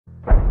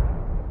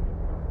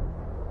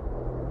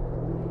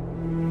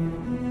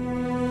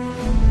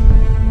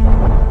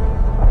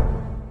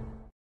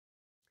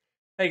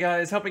Hey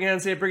guys,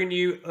 HelpingHans here, bringing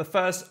you the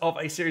first of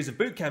a series of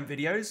bootcamp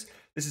videos.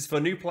 This is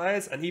for new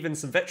players, and even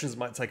some veterans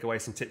might take away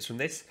some tips from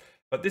this.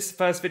 But this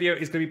first video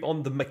is going to be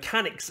on the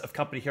mechanics of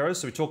Company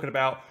Heroes. So we're talking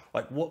about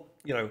like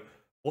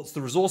what's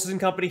the resources in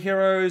Company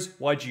Heroes,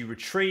 why do you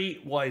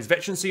retreat, why is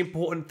veterancy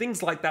important,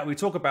 things like that. We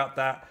talk about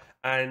that,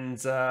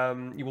 and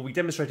you will be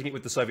demonstrating it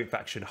with the Soviet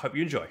faction. Hope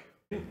you enjoy.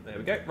 There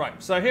we go. Right,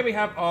 so here we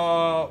have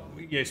our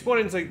spawn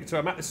into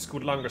a map. This is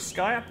called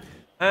Langarskaya.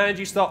 And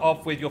you start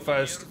off with your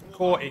first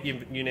core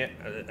unit,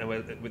 and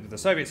with the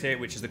Soviets here,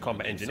 which is the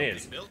combat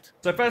engineers.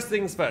 So first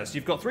things first,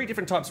 you've got three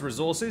different types of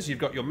resources. You've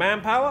got your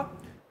manpower,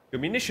 your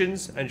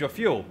munitions, and your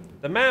fuel.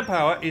 The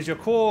manpower is your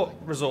core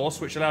resource,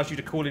 which allows you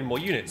to call in more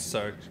units.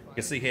 So you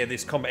can see here,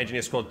 this combat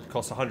engineer squad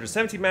costs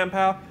 170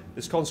 manpower.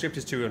 This conscript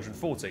is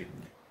 240.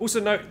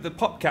 Also note the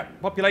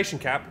population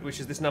cap,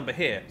 which is this number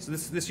here. So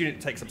this unit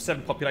takes up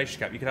 7 population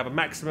cap. You can have a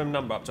maximum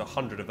number up to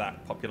 100 of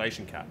that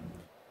population cap.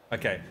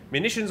 Okay,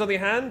 munitions on the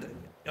hand.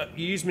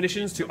 You use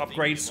munitions to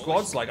upgrade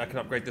squads, like I can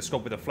upgrade the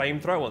squad with a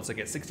flamethrower once I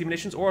get 60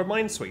 munitions, or a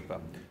minesweeper.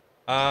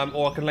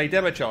 Or I can lay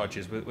demo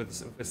charges with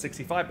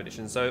 65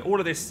 munitions. So all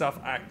of this stuff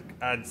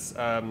adds,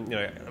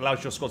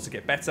 allows your squads to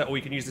get better, or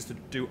you can use this to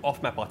do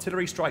off-map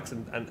artillery strikes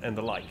and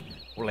the like,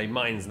 or lay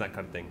mines and that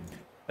kind of thing.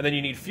 And then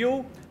you need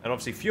fuel, and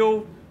obviously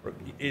fuel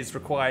is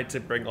required to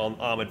bring on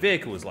armoured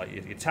vehicles, like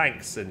your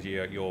tanks and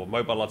your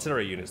mobile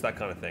artillery units, that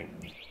kind of thing.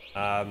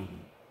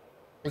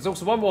 There's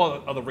also one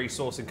more other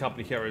resource in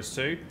Company Heroes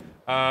 2,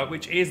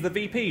 which is the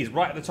VPs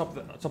right at the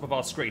top of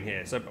our screen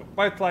here. So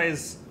both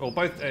players or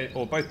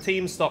both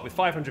teams start with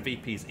 500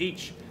 VPs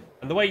each.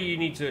 And the way you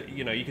need to,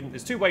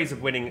 there's two ways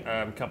of winning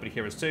Company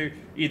Heroes 2.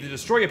 Either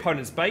destroy your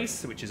opponent's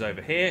base, which is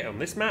over here on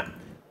this map,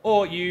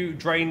 or you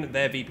drain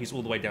their VPs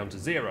all the way down to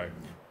 0.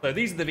 So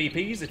these are the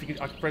VPs. If you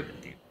can, I can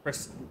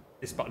press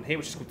this button here,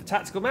 which is called the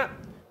tactical map,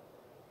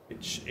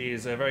 which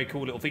is a very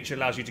cool little feature.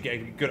 Allows you to get a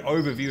good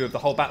overview of the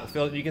whole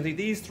battlefield. And you can see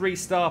these 3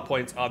 star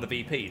points are the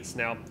VPs.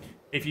 Now,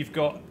 if you've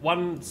got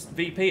one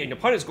VP and your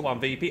opponent's got one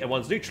VP and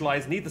one's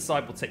neutralized, neither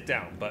side will tick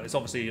down. But it's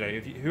obviously,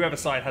 whoever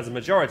side has a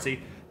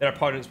majority, their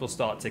opponents will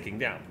start ticking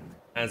down,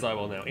 as I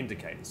will now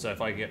indicate. So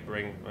if I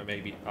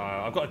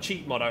I've got a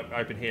cheat mod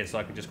open here, so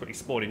I can just quickly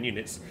spawn in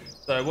units.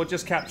 So we'll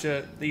just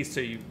capture these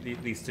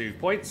two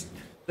points.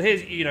 So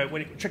here's,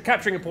 when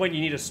capturing a point,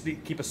 you need to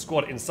keep a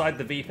squad inside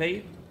the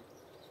VP.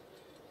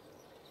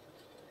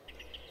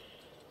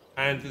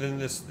 And then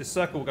this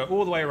circle will go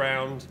all the way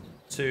around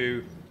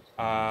to,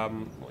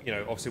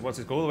 obviously once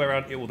it's gone all the way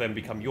around, it will then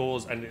become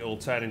yours and it will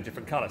turn in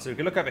different colours. So if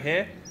you look over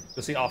here,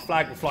 you'll see our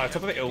flag will fly on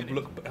top of it. It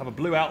will have a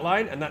blue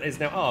outline, and that is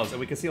now ours. And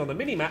we can see on the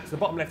mini-map, the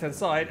bottom left-hand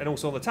side, and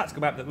also on the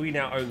tactical map, that we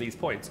now own these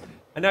points.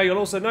 And now you'll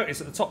also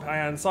notice at the top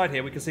hand side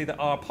here, we can see that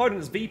our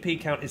opponent's VP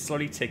count is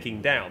slowly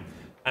ticking down.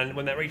 And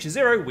when that reaches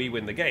 0, we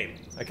win the game,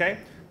 okay?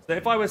 So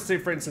if I was to,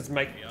 for instance,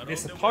 make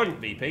this opponent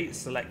VP,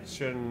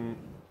 selection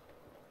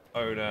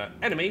owner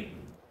enemy,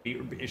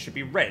 it should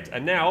be red.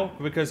 And now,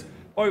 because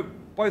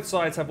both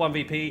sides have one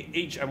VP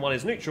each and one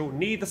is neutral,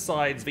 neither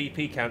side's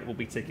VP count will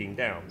be ticking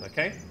down,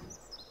 okay?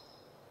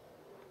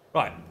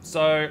 Right,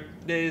 so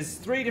there's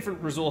 3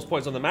 different resource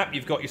points on the map.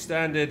 You've got your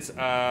standard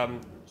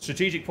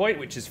strategic point,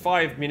 which is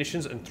 5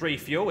 munitions and 3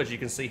 fuel, as you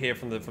can see here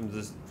from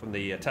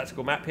the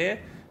tactical map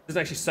here. It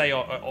doesn't actually say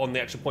on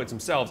the actual points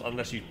themselves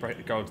unless you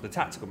go onto the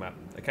tactical map,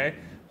 okay?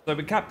 So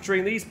we're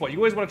capturing these points. You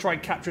always want to try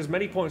and capture as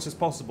many points as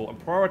possible and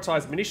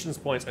prioritize munitions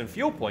points and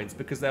fuel points,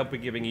 because they'll be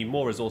giving you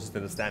more resources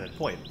than a standard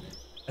point.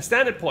 A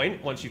standard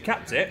point, once you've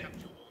capped it,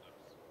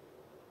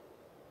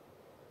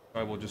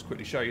 I will just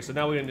quickly show you. So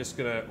now we're just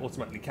going to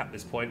automatically cap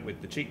this point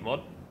with the cheat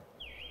mod.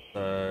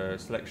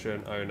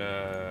 Selection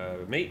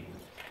owner me.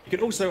 You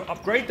can also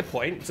upgrade the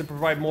point to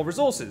provide more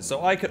resources.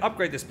 So I could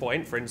upgrade this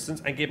point, for instance,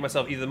 and give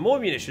myself either more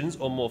munitions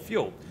or more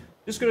fuel.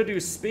 Just going to do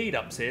speed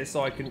ups here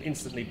so I can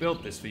instantly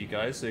build this for you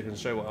guys, so you can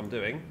show what I'm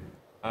doing.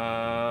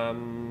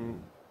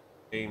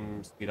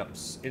 Game speed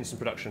ups, instant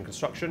production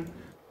construction.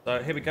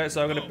 So here we go.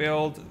 So I'm going to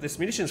build this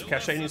munitions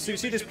cache, and you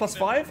see this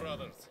 +5?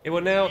 It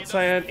will now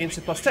turn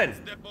into +10.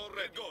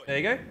 There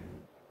you go,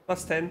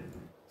 +10. And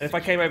if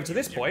I came over to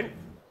this point,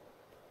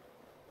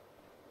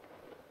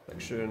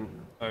 section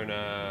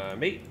owner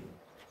me,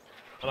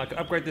 and I could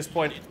upgrade this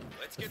point,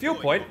 the fuel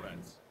point,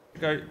 to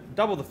go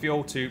double the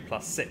fuel to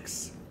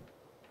 +6.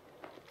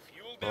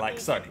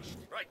 Like so.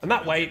 And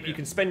that way you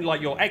can spend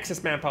like your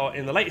excess manpower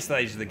in the later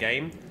stages of the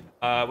game,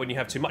 when you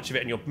have too much of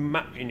it in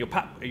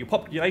your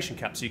population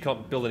cap, so you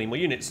can't build any more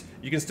units.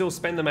 You can still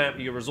spend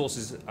your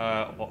resources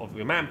of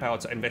your manpower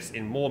to invest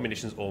in more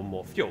munitions or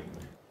more fuel.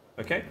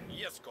 Okay?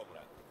 Yes, comrade.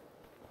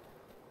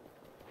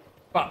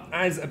 But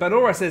as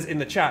Banora says in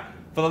the chat,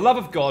 for the love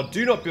of God,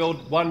 do not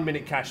build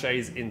 1-minute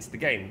caches into the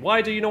game.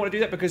 Why do you not want to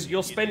do that? Because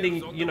you're spending,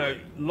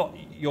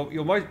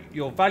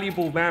 your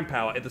valuable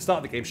manpower at the start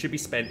of the game should be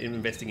spent in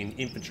investing in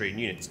infantry and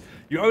units.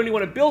 You only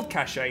want to build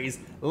caches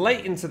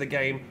late into the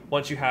game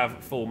once you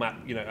have full map,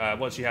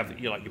 once you have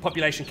your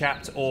population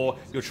capped, or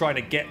you're trying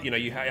to get,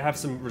 you have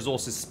some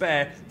resources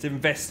spare to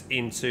invest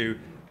into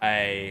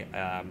a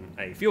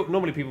fuel.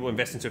 Normally, people will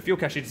invest into a fuel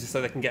cache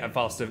so they can get a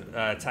faster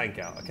tank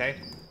out. Okay.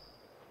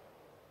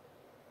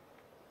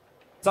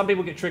 Some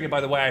people get triggered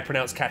by the way I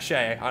pronounce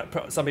cache.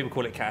 Some people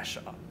call it cache.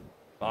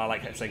 I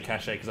like saying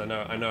cache because I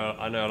know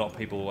a lot of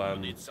people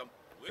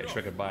get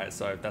triggered by it,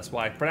 so that's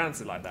why I pronounce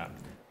it like that.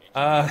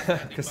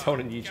 Because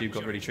someone on YouTube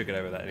got really triggered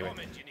over that anyway.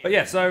 But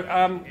yeah, so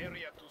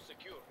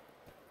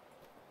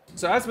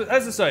as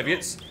the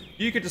Soviets,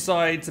 you could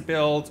decide to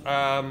build,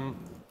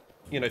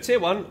 you know, tier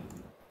 1,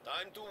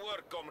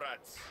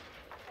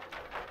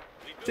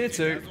 tier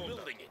 2,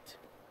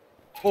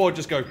 or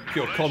just go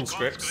pure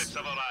conscripts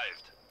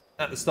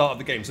at the start of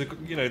the game. So,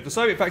 you know, the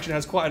Soviet faction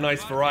has quite a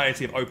nice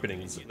variety of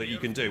openings that you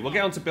can do. We'll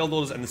get on to build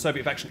orders and the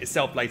Soviet faction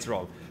itself later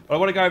on. But I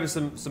want to go over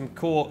some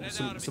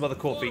other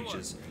core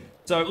features.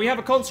 So we have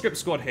a conscript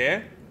squad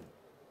here,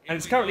 and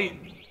it's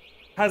currently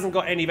hasn't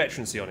got any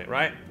veterancy on it,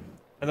 right?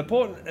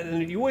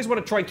 And you always want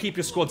to try and keep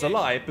your squads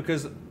alive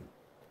because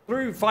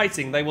through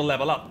fighting they will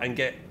level up and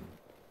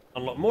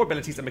unlock more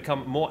abilities and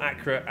become more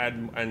accurate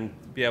and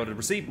be able to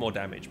receive more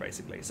damage,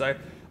 basically. So,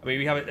 I mean,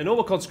 we have a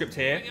normal conscript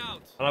here,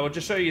 and I will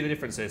just show you the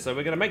differences. So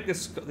we're going to make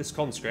this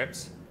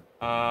conscript,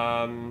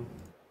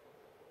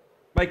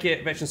 make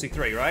it veterancy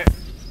 3, right?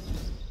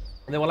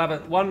 And then we'll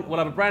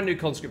have a brand new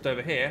conscript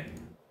over here.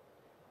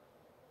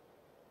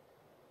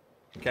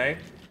 Okay,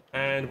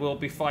 and we'll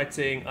be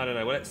fighting. I don't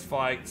know. Well, let's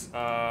fight.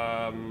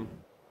 I'll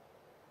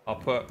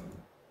put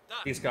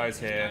these guys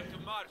here.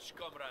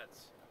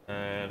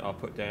 And I'll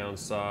put down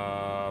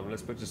some,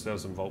 let's put just down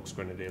some Volks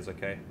Grenadiers,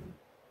 okay?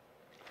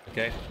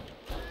 Okay.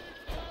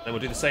 Then we'll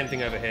do the same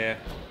thing over here.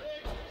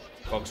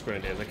 Volks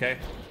Grenadiers, okay?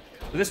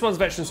 So this one's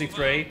veterancy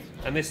 3,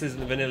 and this is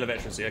the vanilla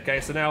veterancy,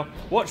 okay? So now,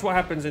 watch what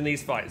happens in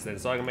these fights then.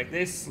 So I'm gonna make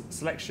this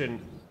selection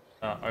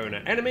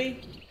owner enemy.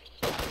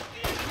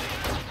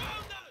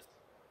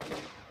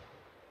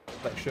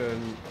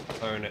 Selection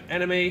owner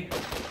enemy.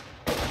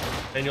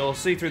 And you'll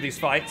see through these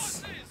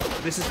fights,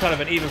 this is kind of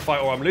an even fight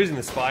or I'm losing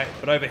this fight,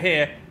 but over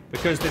here,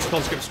 because this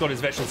conscript squad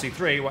is veterancy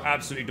 3, we're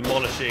absolutely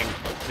demolishing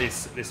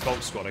this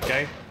Volk squad,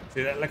 okay?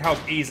 See that, look how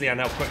easily and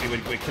how quickly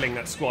we're killing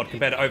that squad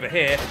compared to over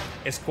here.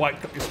 It's quite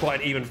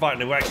an even fight,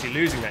 and we're actually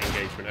losing that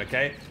engagement,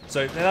 okay?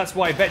 So that's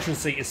why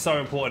veterancy is so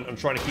important on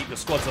trying to keep the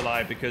squads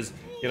alive, because,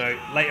 you know,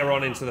 later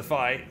on into the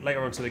fight, later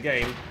on into the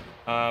game,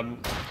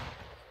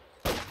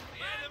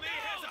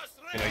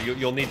 you know,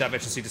 you'll need that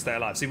veterancy to stay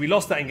alive. See, we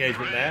lost that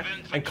engagement there,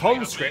 and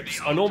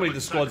conscripts are normally the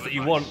squads that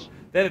you want.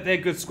 They're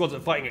good squads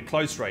at fighting at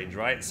close range,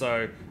 right?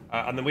 So,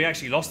 and then we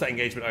actually lost that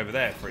engagement over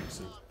there, for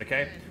instance,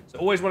 okay? So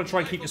always want to try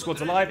and keep your squads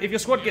alive. If your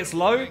squad gets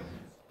low,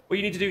 what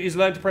you need to do is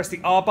learn to press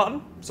the R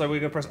button. So we're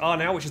going to press R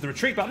now, which is the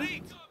retreat button.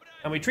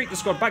 And we retreat the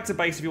squad back to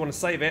base if you want to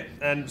save it.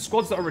 And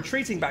squads that are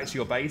retreating back to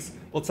your base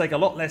will take a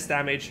lot less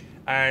damage,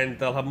 and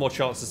they'll have more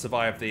chance to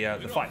survive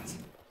the fight,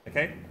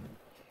 okay?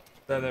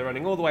 So they're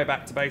running all the way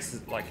back to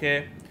base, like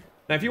here.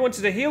 Now, if you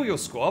wanted to heal your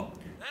squad,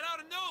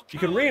 you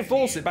can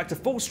reinforce it back to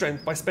full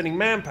strength by spending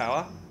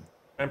manpower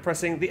and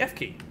pressing the F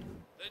key.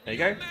 There you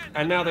go.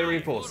 And now they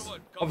reinforce.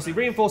 Obviously,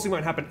 reinforcing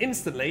won't happen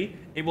instantly.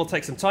 It will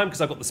take some time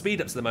because I've got the speed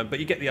ups at the moment, but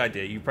you get the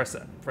idea. You press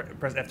F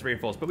to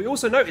reinforce. But we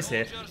also notice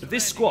here that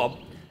this squad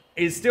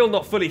is still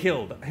not fully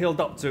healed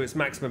up to its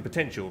maximum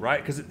potential,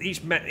 right? Because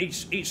each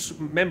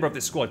member of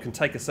this squad can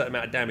take a certain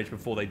amount of damage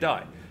before they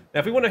die. Now,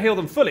 if we want to heal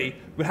them fully,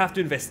 we have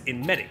to invest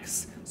in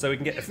medics. So we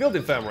can get the field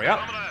infirmary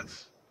up.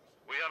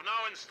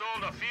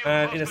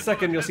 And in a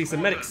second, you'll see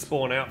some medics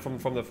spawn out from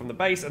the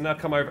base, and they'll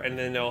come over and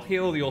then they'll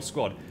heal your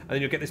squad. And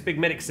then you'll get this big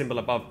medic symbol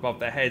above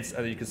their heads,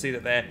 and you can see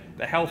that their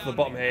health at the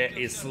bottom here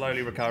is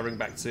slowly recovering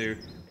back to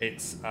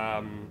its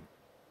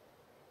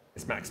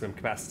maximum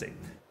capacity.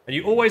 And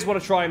you always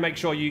want to try and make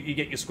sure you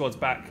get your squads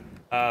back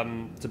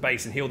to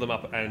base and heal them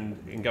up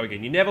and go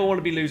again. You never want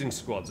to be losing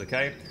squads,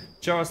 okay?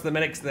 Show us the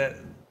medics that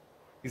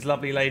these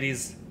lovely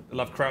ladies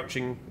love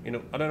crouching. You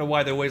know, I don't know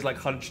why they're always like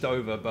hunched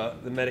over,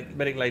 but the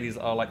medic ladies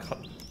are like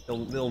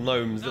little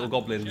gnomes, little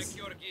goblins.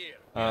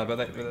 But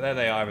there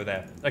they are over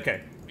there.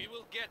 Okay.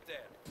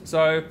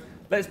 So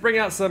let's bring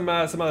out some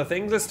other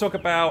things. Let's talk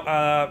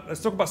about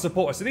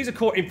supporters. So these are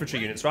core infantry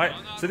units, right?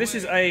 So this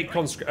is a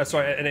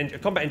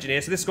combat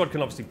engineer. So this squad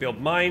can obviously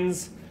build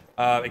mines.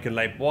 It can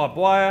lay barbed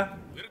wire.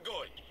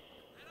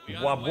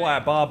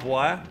 Barbed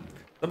wire.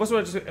 I'm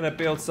also just going to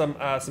build some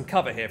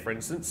cover here, for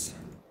instance.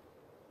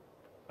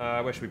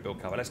 Where should we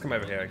build cover? Let's come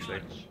over here, actually.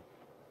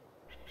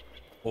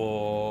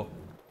 Or...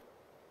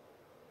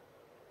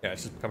 yeah,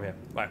 let's just come here.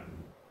 Right.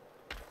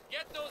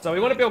 So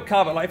we want to build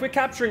cover. Like, if we're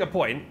capturing a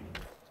point,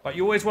 like,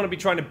 you always want to be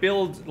trying to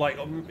build, like,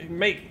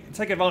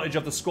 take advantage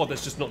of the squad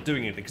that's just not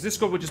doing anything. Because this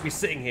squad would just be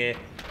sitting here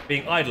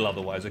being idle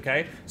otherwise,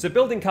 okay? So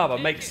building cover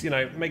makes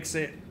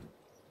it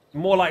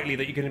more likely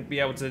that you can be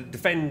able to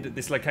defend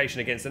this location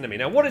against enemy.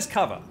 Now, what is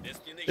cover?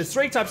 There's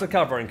 3 types of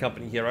cover in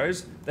Company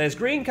Heroes. There's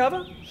green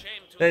cover.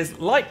 There's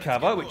light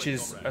cover, which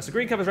is... so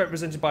green cover is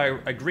represented by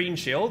a green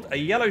shield. A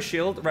yellow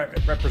shield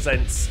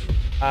represents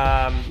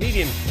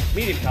medium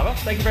cover.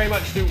 Thank you very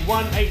much to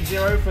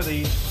 180 for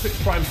the Twitch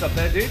Prime sub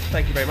there, dude.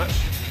 Thank you very much.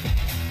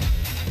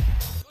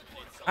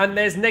 And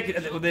there's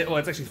negative. Well,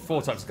 it's actually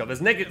 4 types of cover.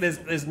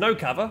 There's no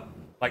cover,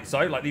 like so,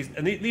 like these.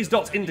 And these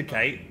dots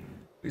indicate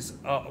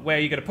where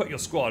you're going to put your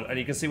squad, and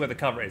you can see where the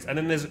cover is. And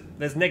then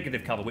there's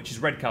negative cover, which is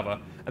red cover,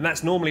 and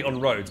that's normally on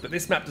roads. But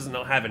this map does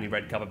not have any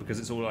red cover because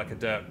it's all like a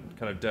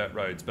dirt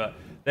roads. But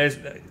there's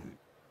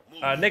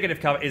negative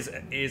cover is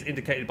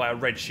indicated by a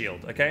red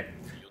shield. Okay,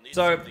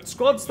 so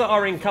squads that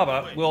are in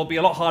cover will be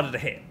a lot harder to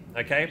hit.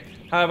 Okay,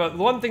 however,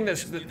 the one thing that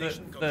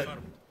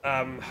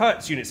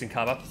hurts units in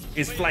cover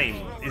is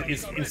flame,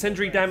 is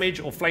incendiary damage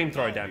or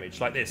flamethrower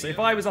damage, like this. So if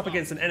I was up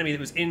against an enemy that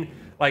was in,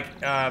 like,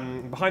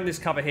 behind this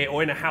cover here,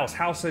 or in a house,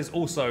 houses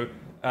also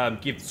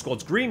give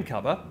squads green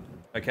cover,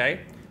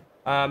 okay,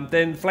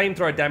 then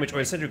flamethrower damage or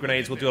incendiary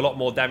grenades will do a lot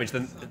more damage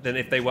than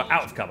if they were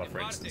out of cover, for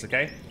instance,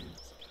 okay?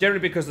 Generally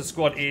because the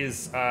squad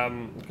is,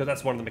 because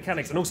that's one of the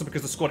mechanics, and also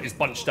because the squad is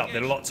bunched up,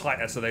 they're a lot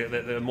tighter, so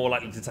they're more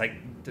likely to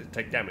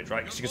take damage,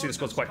 right? So you can see the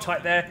squad's quite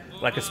tight there,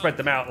 and I can spread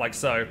them out like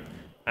so,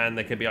 and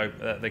they can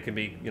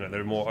be, you know,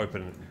 they're more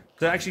open.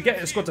 To actually get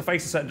the squad to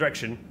face a certain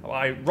direction,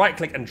 I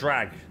right-click and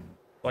drag,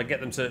 so I get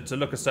them to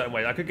look a certain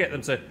way. I could get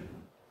them to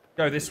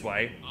go this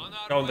way,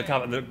 go on the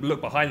cover, and look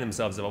behind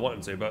themselves if I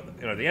want them to, but,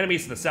 you know, the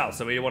enemy's to the south,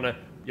 so we want to,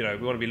 you know,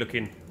 we want to be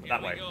looking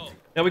that way.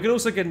 Now, we can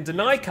also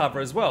deny cover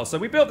as well. So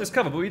we built this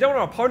cover, but we don't want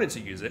our opponent to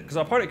use it, because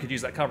our opponent could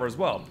use that cover as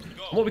well.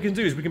 And what we can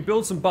do is we can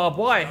build some barbed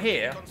wire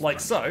here,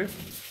 like so.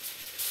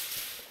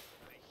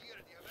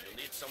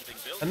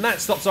 And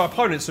that stops our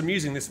opponents from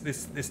using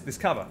this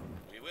cover.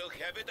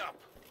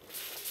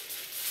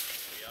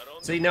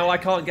 See, now I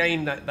can't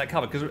gain that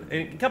cover, because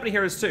in Company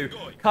Heroes 2,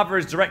 cover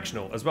is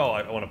directional as well,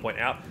 I want to point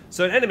out.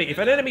 So if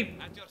an enemy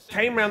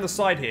came around the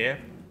side here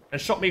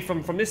and shot me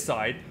from this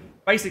side,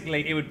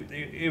 basically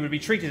it would be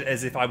treated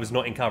as if I was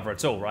not in cover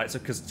at all, right? So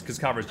because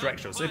cover is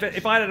directional. So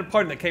if I had an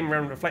opponent that came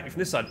around and reflect me from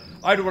this side,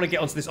 I'd want to get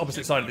onto this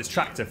opposite side of this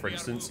tractor, for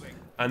instance,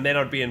 and then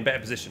I'd be in better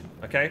position,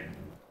 okay?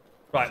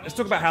 Right, let's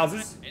talk about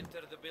houses.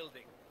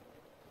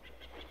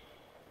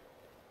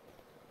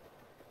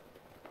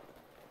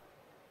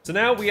 So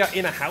now we are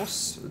in a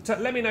house.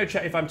 Let me know,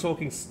 chat, if I'm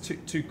talking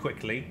too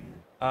quickly.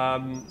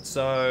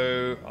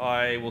 So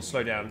I will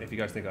slow down if you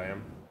guys think I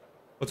am.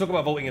 We'll talk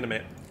about vaulting in a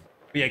minute.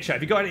 But yeah, chat,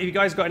 if you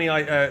guys got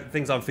any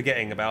things I'm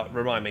forgetting about,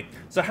 remind me.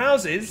 So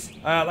houses,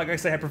 like I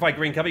say, provide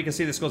green cover. You can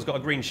see the squad's got a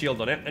green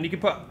shield on it, and you can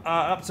put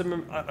up to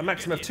a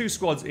maximum of 2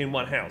 squads in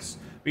one house.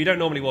 But you don't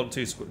normally want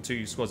two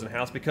squads in a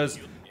house because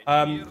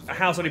a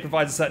house only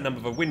provides a certain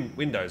number of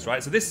windows,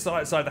 right? So this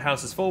side of the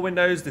house has 4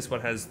 windows. This one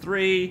has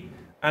 3.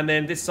 And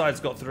then this side's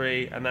got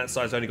 3, and that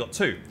side's only got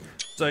 2.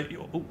 So,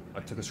 oh,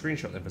 I took a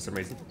screenshot there for some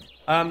reason.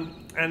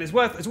 And it's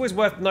always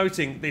worth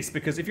noting this,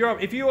 because if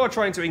you are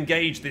trying to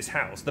engage this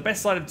house, the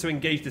best side to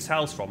engage this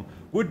house from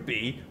would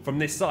be from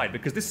this side,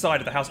 because this side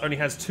of the house only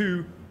has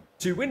two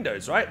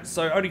windows, right?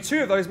 So only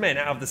 2 of those men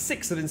out of the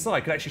 6 that are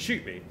inside could actually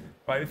shoot me,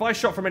 right? If I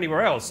shot from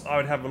anywhere else, I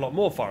would have a lot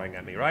more firing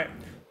at me, right?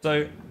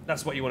 So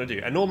that's what you want to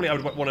do. And normally I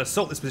would want to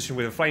assault this position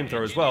with a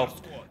flamethrower as well,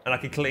 and I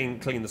could clean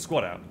the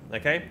squad out.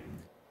 Okay,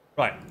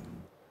 right.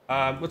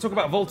 We'll talk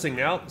about vaulting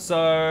now.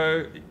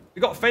 So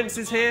we've got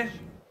fences here,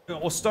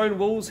 or stone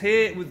walls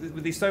here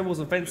with these stone walls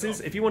and fences.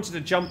 If you wanted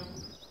to jump,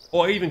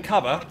 or even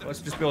cover,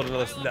 let's just build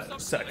another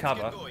set of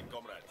cover.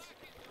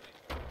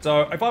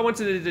 So if I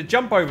wanted to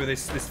jump over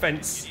this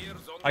fence,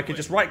 I could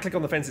just right-click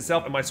on the fence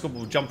itself, and my squad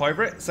will jump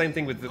over it. Same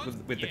thing with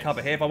the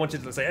cover here. If I wanted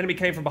to, let's say, enemy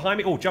came from behind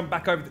me, jump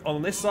back over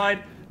on this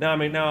side. Now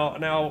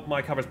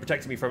my cover is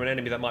protecting me from an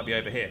enemy that might be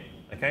over here.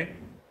 Okay.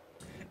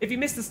 If you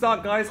missed the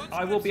start, guys,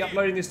 I will be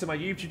uploading this to my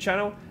YouTube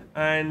channel,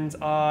 and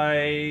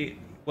I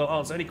will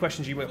answer any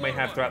questions you may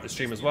have throughout the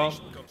stream as well.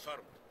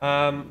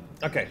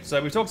 Okay,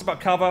 so we've talked about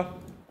cover.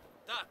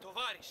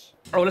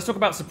 Oh, let's talk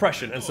about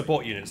suppression and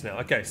support units now.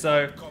 Okay,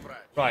 so,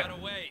 right.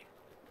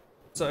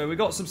 So we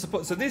got some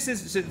support. So this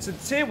is, so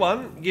tier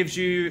 1 gives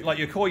you like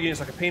your core units,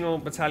 like a penal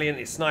battalion,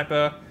 it's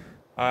sniper.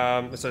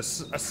 So a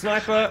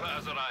sniper,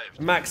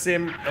 a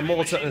Maxim, a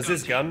mortar, and a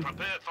Ziz gun.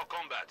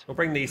 We'll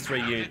bring these 4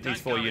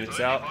 units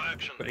out.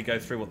 Quickly go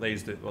through what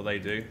they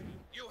do.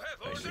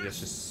 Actually, let's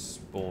just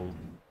spawn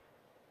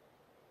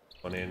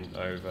one in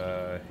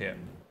over here.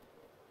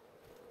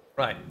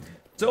 Right.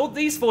 So all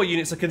these 4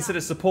 units are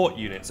considered support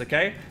units,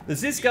 okay? The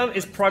Ziz gun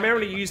is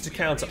primarily used to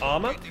counter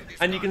armor,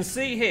 and you can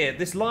see here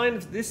this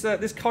line,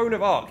 this cone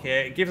of arc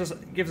here, it gives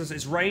us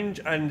its range,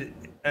 and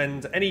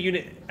any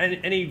unit,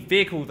 any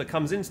vehicle that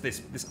comes into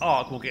this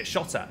arc will get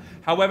shot at.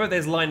 However,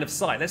 there's line of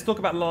sight. Let's talk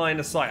about line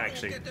of sight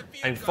actually,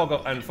 and fog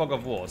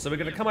of war. So we're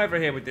going to come over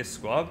here with this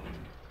squad,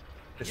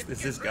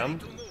 this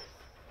gun.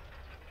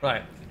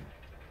 Right.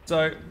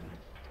 So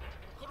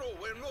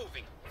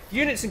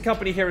units in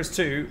Company Heroes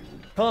 2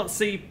 can't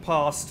see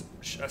past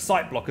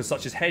sight blockers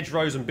such as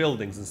hedgerows and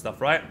buildings and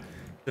stuff, right?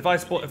 If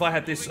I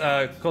had this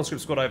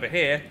conscript squad over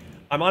here,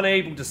 I'm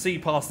unable to see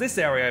past this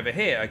area over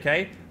here,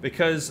 okay?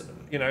 Because,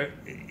 you know,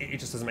 it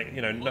just doesn't make,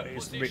 you know,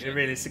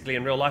 realistically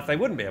in real life they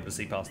wouldn't be able to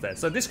see past there.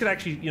 So this could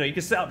actually, you know, you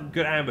can set up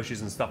good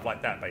ambushes and stuff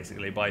like that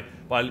basically by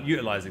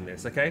utilizing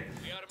this, okay?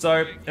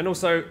 So, and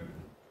also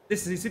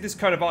you see this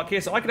cone of arc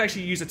here, so I could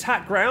actually use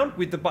attack ground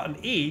with the button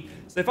E.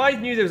 So if I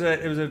knew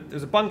there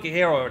was a bunker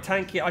here or a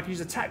tank here, I could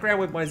use attack ground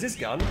with my Ziz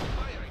gun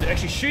to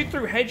actually shoot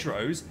through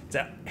hedgerows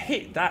to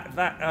hit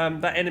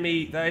that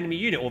enemy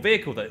unit or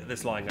vehicle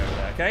that's lying over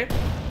there. Okay,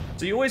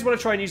 so you always want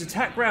to try and use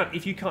attack ground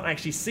if you can't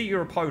actually see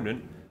your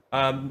opponent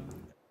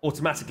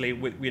automatically.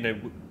 With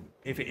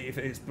if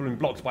it's been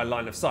blocked by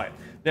line of sight.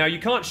 Now you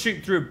can't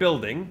shoot through a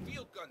building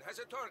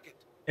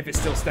if it's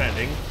still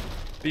standing.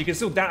 But you can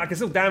still I can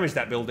still damage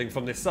that building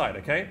from this side,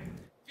 okay?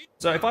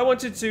 So if I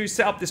wanted to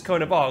set up this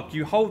cone of arc,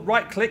 you hold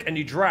right click and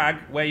you drag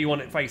where you want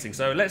it facing.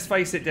 So let's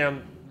face it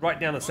right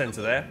down the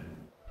center there.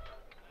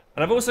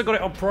 And I've also got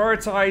it on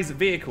prioritize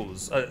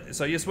vehicles.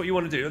 So here's what you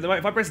want to do.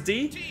 If I press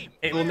D,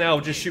 it will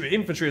now just shoot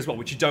infantry as well,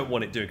 which you don't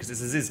want it doing because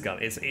it's a Ziz gun.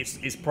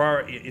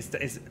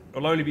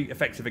 It'll only be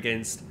effective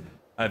against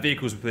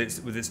vehicles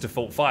with its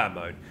default fire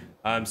mode.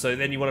 So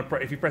then you want to,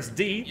 if you press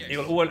D, it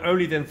will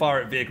only then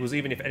fire at vehicles,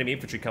 even if enemy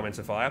infantry come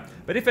into fire.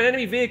 But if an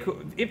enemy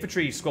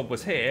infantry squad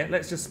was here,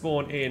 let's just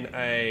spawn in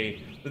a.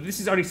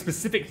 This is only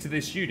specific to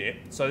this unit,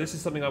 so this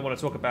is something I want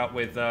to talk about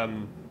with.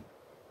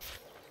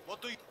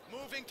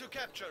 Moving to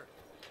capture.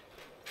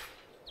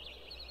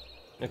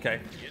 Okay,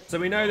 so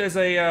we know there's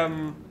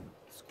a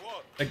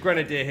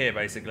grenadier here,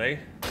 basically.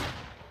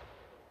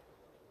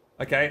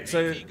 Okay,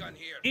 so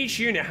each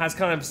unit has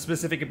kind of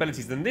specific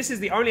abilities, and this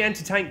is the only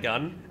anti-tank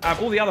gun out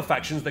of all the other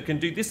factions that can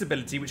do this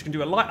ability, which can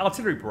do a light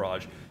artillery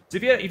barrage. So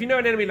if you know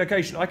an enemy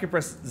location, I can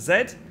press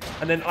Z,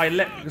 and then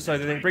so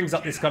then it brings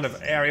up this kind of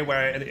area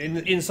where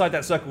inside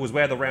that circle is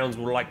where the rounds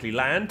will likely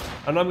land,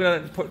 and I'm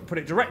going to put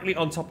it directly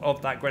on top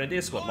of that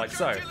grenadier squad, like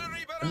so.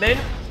 And then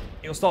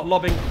it'll start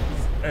lobbing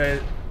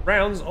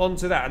rounds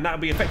onto that, and that'll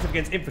be effective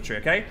against infantry,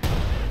 okay?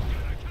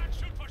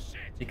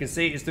 You can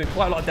see it's doing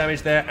quite a lot of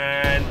damage there,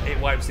 and it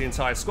wipes the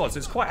entire squad. So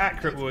it's quite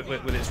accurate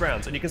with its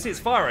rounds, and you can see it's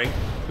firing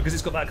because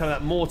it's got that kind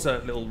of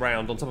mortar little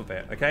round on top of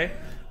it. Okay,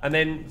 and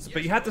then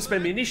but you had to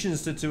spend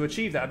munitions to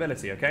achieve that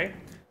ability. Okay,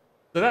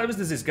 so that was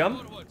the Ziz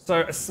gun.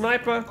 So a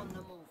sniper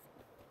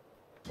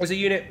is a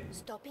unit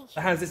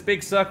that has this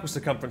big circle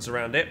circumference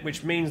around it,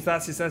 which means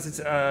that's its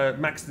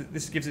max.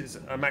 This gives it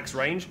a max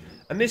range,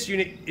 and this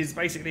unit is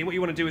basically what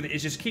you want to do with it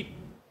is just keep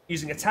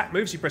using attack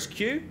moves. You press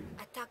Q.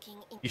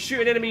 You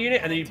shoot an enemy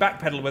unit and then you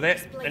backpedal with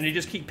it, and you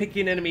just keep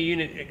picking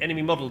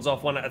enemy models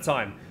off one at a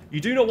time. You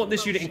do not want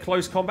this unit in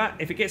close combat.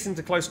 If it gets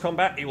into close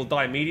combat, it will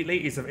die immediately.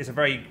 It's a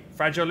very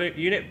fragile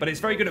unit, but it's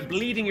very good at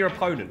bleeding your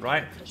opponent,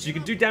 right? So you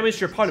can do damage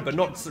to your opponent, but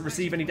not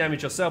receive any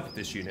damage yourself with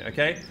this unit,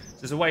 okay? So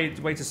there's a way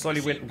to slowly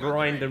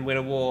grind and win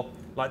a war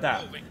like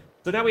that.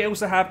 So now we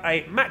also have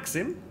a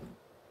Maxim,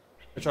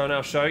 which I'll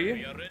now show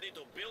you.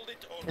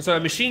 So a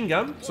machine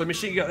gun. So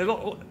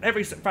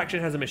every faction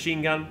has a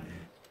machine gun.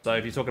 So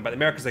if you're talking about the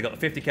Americans, they've got the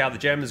 50 cal, the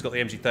Germans got the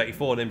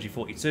MG34 and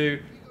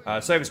MG42,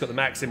 Soviets got the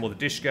Maxim or the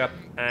Dishka,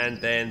 and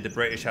then the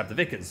British have the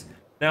Vickers.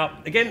 Now,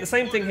 again, the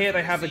same thing here,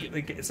 they have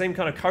the same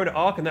kind of cone of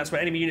arc, and that's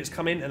where enemy units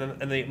come in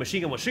and the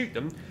machine gun will shoot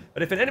them.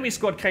 But if an enemy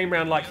squad came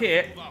around like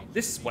here,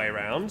 this way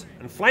around,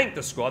 and flanked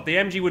the squad, the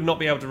MG would not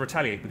be able to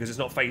retaliate because it's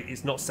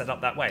not set up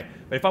that way.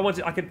 But if I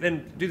wanted, I could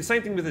then do the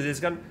same thing with the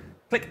Ziz gun,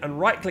 click and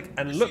right click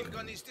and look,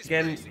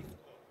 again,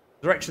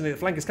 direction the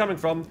flank is coming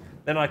from,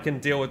 then I can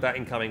deal with that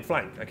incoming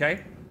flank,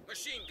 okay?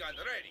 Machine gun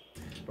ready.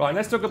 Right,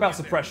 let's talk about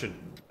suppression.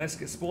 Let's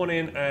spawn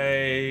in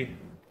a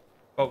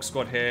bulk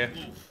squad here.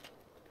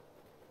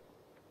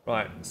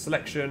 Right,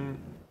 selection,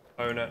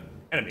 owner,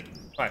 enemy.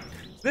 Right,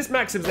 so this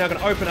Maxim's now going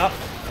to open up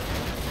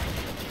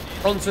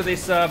onto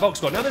this bulk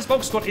squad. Now this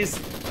bulk squad is,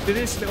 with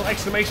this little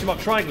exclamation mark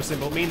triangle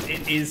symbol, means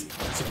it is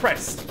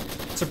suppressed.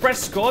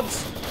 Suppressed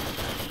squads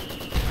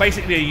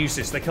basically are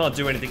useless. They can't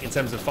do anything in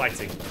terms of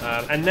fighting.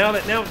 And now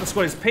that the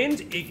squad is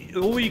pinned,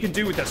 all you can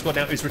do with that squad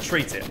now is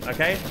retreat it,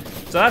 okay?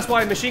 So that's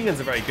why machine guns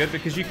are very good,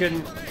 because you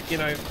can, you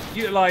know,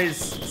 utilize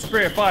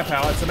superior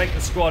firepower to make the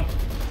squad,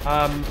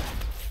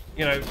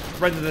 you know,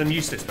 render them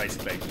useless,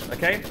 basically,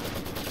 okay?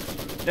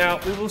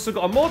 Now, we've also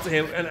got a mortar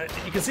here, and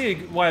you can see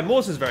why a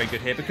mortar is very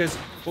good here, because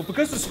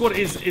the squad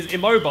is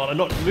immobile and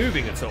not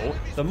moving at all,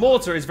 the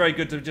mortar is very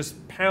good to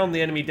just pound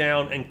the enemy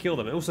down and kill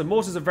them. And also,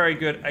 mortars are very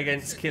good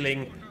against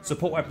killing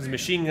support weapons,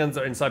 machine guns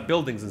that are inside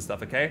buildings and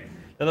stuff, okay?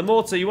 Now, the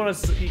mortar,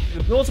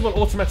 the mortar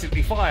will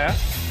automatically fire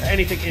at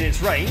anything in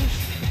its range.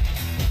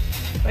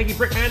 Thank you,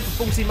 Brickman,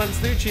 for 14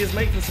 months, dude. Cheers,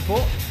 mate, for the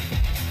support.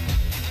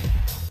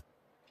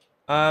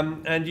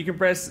 And you can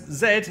press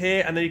Z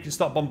here, and then you can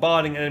start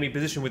bombarding an enemy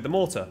position with the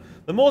mortar.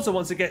 The mortar,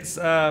 once it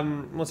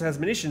has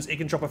munitions, it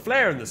can drop a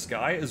flare in the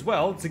sky as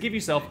well to give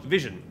yourself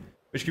vision,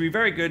 which can be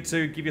very good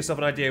to give yourself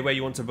an idea where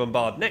you want to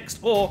bombard next,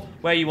 or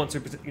where you want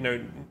to, you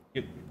know,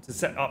 to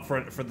set up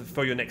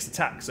for your next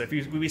attack. So if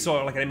we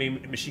saw like an enemy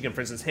machine gun, for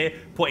instance, here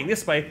pointing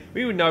this way,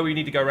 we would know we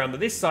need to go around to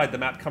this side of the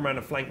map, come around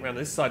and flank around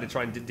this side to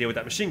try and deal with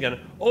that machine gun,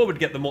 or would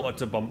get the mortar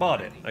to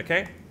bombard it.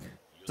 Okay.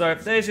 So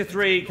there's your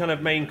three kind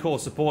of main core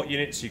support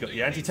units. You've got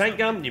your anti-tank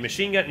gun, your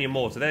machine gun, and your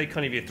mortar. They're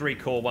kind of your three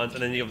core ones,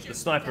 and then the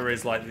sniper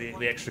is like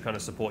the extra kind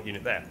of support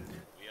unit there.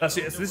 That's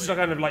it. So this is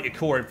kind of like your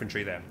core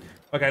infantry there.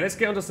 Okay, let's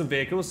get onto some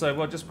vehicles. So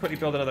we'll just quickly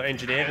build another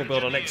engineer. We'll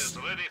build our next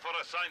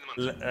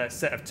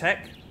set of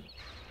tech.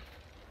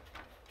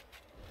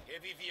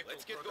 Heavy vehicle.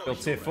 Let's get going.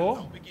 Build tier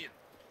 4.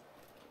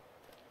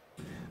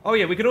 Oh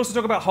yeah, we can also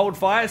talk about hold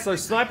fire. So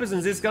snipers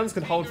and Ziz guns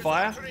can hold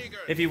fire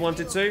if you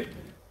wanted to.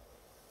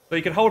 So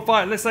you can hold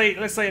fire. Let's say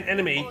an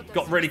enemy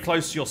got really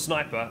close to your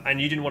sniper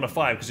and you didn't want to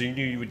fire because you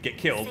knew you would get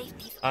killed.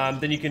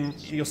 Then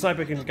your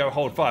sniper can go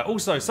hold fire.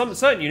 Also,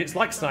 certain units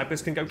like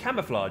snipers can go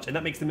camouflage, and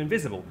that makes them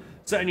invisible.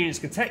 Certain units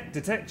can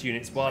detect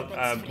units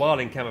while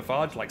in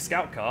camouflage, like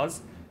scout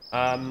cars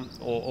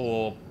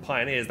or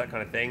pioneers, that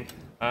kind of thing.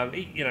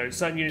 You know,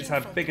 certain units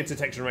have bigger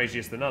detection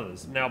radius than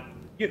others. Now,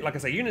 like I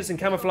say, units in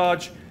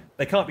camouflage,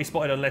 they can't be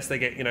spotted unless they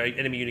get,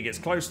 enemy unit gets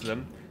close to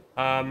them.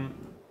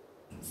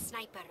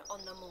 Sniper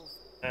on the move.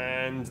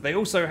 And they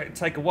also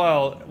take a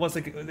while. Once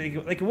they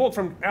can walk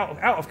from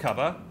out of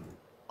cover.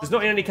 There's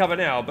not any cover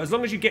now, but as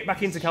long as you get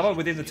back into cover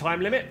within the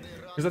time limit,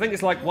 because I think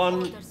it's like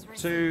 1,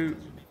 2,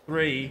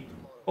 3,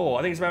 4.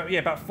 I think it's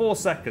about 4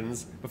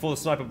 seconds before the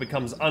sniper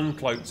becomes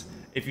uncloaked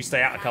if you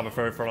stay out of cover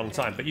for a long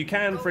time. But you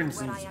can, for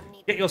instance,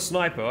 get your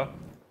sniper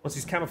once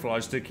he's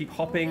camouflaged to keep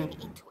hopping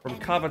from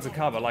cover to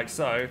cover like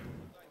so.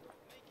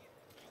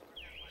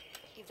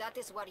 That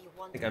is what you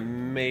want. I think I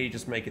may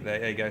just make it there.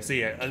 There you go.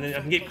 See, yeah, and then I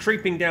can get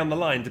creeping down the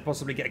line to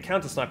possibly get a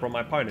counter sniper on my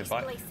opponent.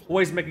 But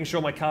always making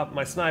sure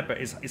my sniper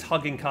is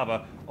hugging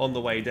cover on the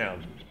way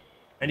down.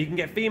 And you can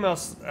get female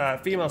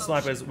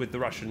snipers with the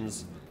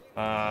Russians.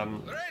 I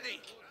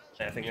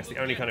think that's the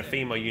only kind of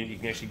female unit you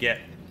can actually get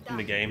in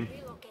the game,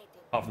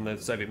 apart from the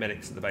Soviet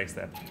medics at the base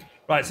there.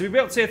 Right, so we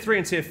built tier 3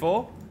 and tier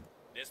 4.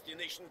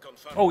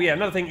 Oh yeah,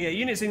 another thing. Yeah,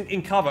 units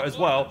in cover as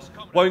well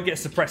won't get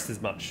suppressed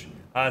as much.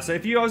 So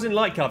if I was in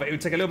light cover, it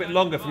would take a little bit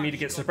longer for me to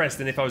get suppressed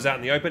than if I was out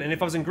in the open. And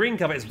if I was in green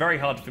cover, it's very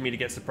hard for me to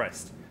get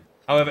suppressed.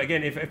 However,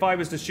 again, if I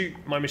was to shoot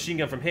my machine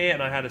gun from here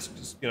and I had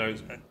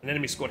an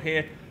enemy squad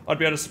here, I'd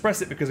be able to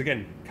suppress it because,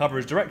 again, cover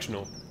is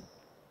directional.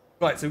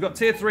 Right, so we've got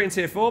tier 3 and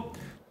tier 4.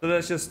 So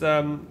let's just,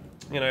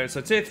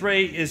 so tier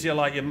 3 is your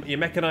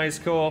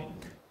mechanized corps.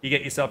 You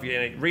get yourself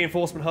your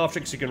reinforcement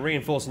half-trick, so you can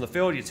reinforce on the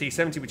field. Your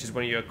T-70, which is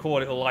one of your core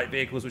little light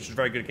vehicles, which is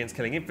very good against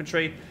killing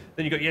infantry.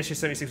 Then you've got your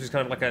SU-76, which is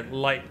kind of like a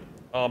light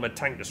armored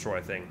tank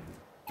destroyer thing.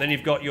 Then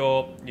you've got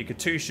your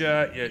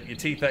Katusha, your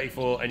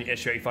T-34, and your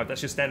SU-85.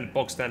 That's your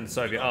bog standard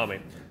Soviet army.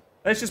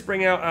 Let's just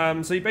bring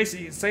out, so you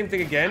basically, same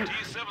thing again.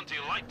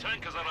 T-70 light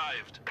tank has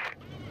arrived.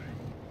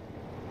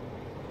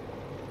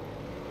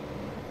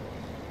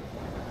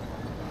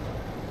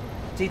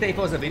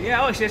 T-34 is a female,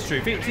 yeah, actually that's true.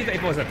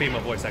 T-34 is a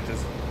female voice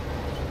actors.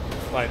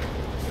 Right.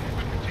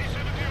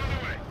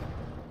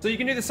 So you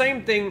can do the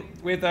same thing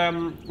with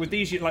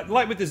these,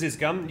 like with the Ziz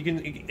gun. You can,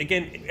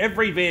 again,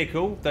 every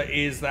vehicle that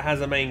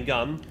has a main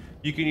gun,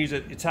 you can use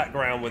an attack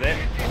ground with it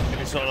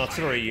if it's not an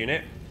artillery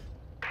unit.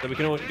 So we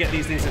can all get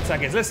these things to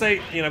attack it. So let's say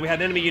we had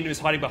an enemy unit who was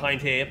hiding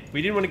behind here.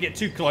 We didn't want to get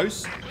too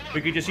close. We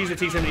could just use the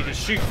T-70 to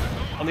shoot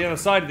on the other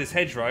side of this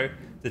hedgerow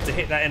to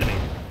hit that enemy.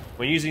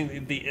 When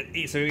using the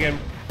E, so again,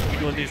 what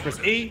you want to do is press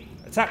E,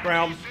 attack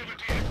ground,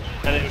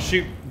 and it will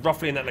shoot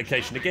roughly in that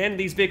location. Again,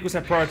 these vehicles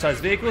have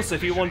prioritized vehicles, so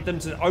if you want them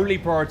to only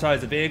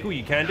prioritize a vehicle,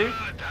 you can do.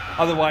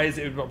 Otherwise,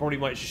 it would probably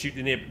might shoot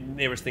the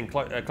nearest thing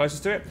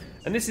closest to it.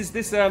 And this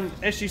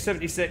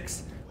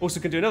SU-76 also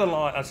can do another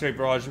light artillery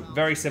barrage,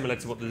 very similar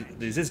to what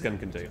the Ziz gun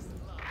can do.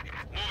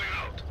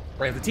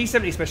 Right, the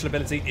T-70 special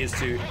ability is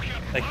they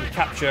can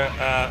capture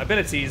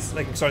abilities.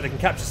 They can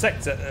capture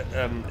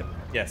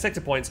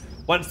sector points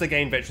once they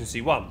gain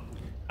veterancy 1,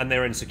 and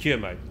they're in secure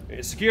mode.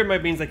 Secure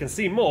mode means they can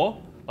see more,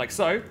 like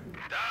so.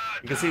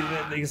 You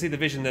can see the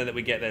vision there that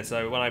we get there.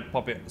 So when I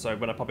pop it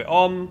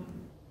on,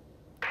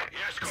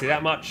 you can see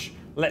that much.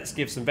 Let's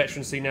give some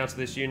veterancy now to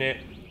this unit.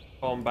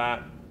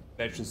 Combat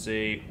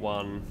veterancy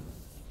 1,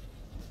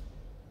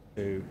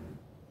 2,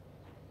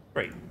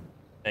 3.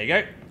 There you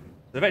go.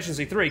 The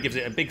veterancy 3 gives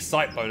it a big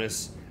sight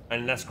bonus,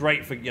 and that's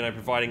great for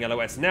providing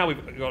LOS. Now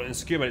we've got in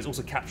secure mode, it's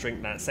also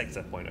capturing that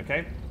sector point.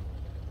 Okay.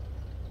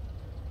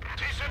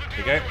 There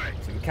you go.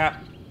 So we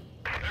cap.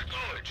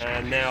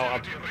 And now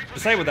I've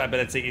disabled that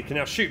ability. It can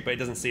now shoot, but it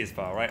doesn't see as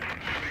far, right?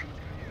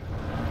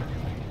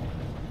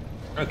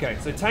 Okay,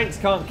 so tanks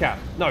can't cap.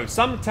 No,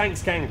 some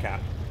tanks can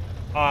cap.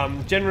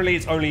 Generally,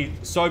 it's only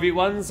Soviet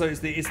ones, so it's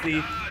the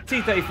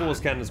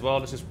T-34s can as well.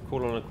 Let's just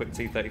call on a quick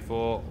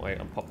T-34. Wait,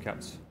 I'm pop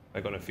capped.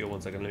 I've got no fuel. 1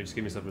 second. Let me just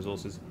give me some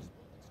resources.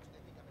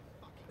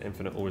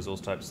 Infinite all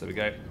resource types. There we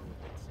go.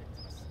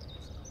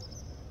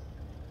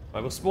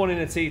 Right, we'll spawn in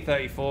a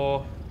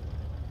T-34.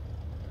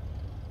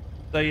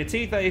 So your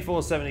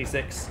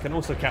T-34-76 can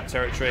also cap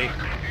territory,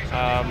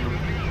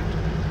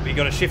 but you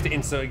got to shift it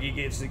in so it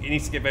needs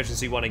to get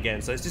veterancy 1 again.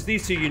 So it's just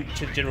these two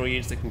general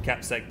units that can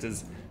cap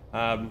sectors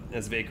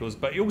as vehicles.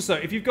 But also,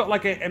 if you've got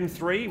like an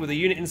M3 with a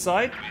unit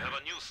inside,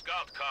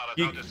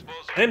 an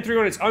M3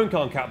 on its own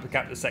can't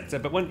cap the sector.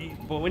 But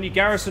when you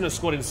garrison a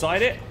squad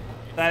inside it,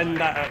 then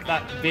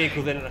that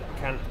vehicle then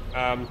can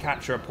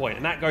capture a point,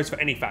 and that goes for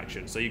any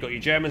faction. So you've got your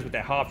Germans with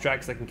their half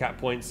tracks; they can cap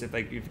points if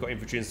you've got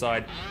infantry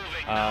inside,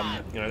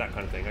 that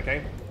kind of thing.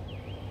 Okay.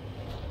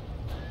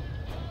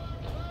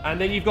 And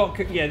then you've got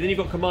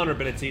commander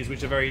abilities,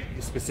 which are very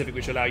specific,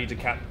 which allow you to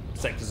cap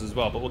sectors as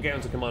well. But we'll get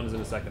onto commanders in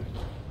a second.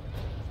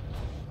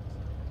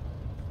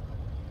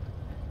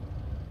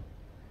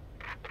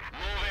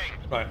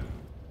 Right.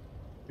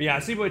 But yeah, I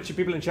see what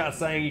people in chat are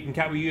saying. You can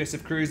cap with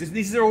USF crews.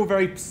 These are all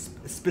very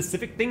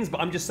specific things,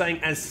 but I'm just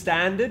saying as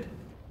standard,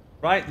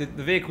 right?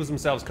 The vehicles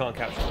themselves can't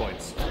capture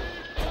points.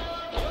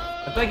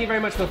 And thank you very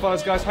much for the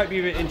follows, guys. Hope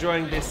you're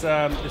enjoying this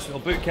this little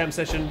boot camp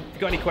session. If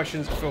you've got any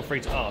questions, feel free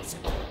to ask.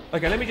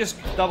 Okay, let me just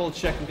double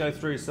check and go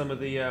through some of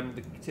the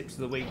tips of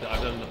the week that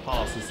I've done in the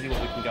past and see what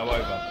we can go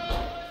over.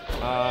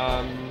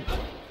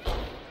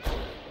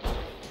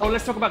 Oh,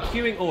 let's talk about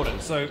queuing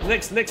orders. So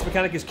next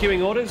mechanic is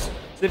queuing orders.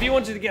 So if you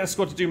wanted to get a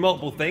squad to do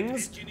multiple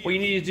things, what you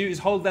need to do is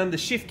hold down the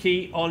shift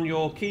key on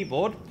your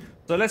keyboard.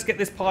 So let's get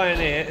this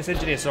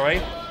engineer, sorry,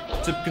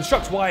 to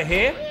construct wire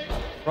here,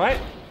 right?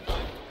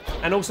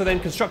 And also then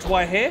construct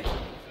wire here.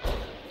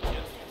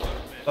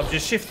 So I'm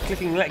just shift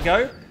clicking let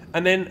go,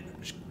 and then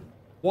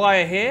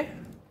wire here,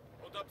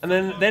 and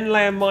then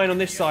lay a mine on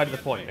this side of the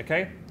point,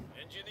 okay?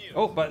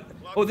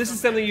 Oh, this is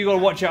something you got to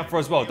watch out for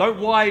as well. Don't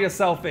wire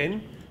yourself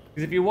in,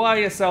 because if you wire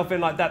yourself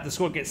in like that, the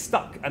squad gets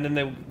stuck, and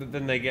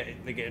then they get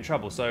in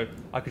trouble. So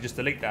I could just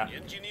delete that.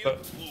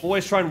 But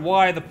always try and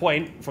wire the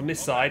point from this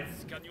side,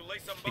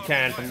 if you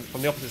can,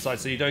 from the opposite side,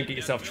 so you don't get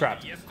yourself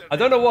trapped. I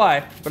don't know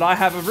why, but I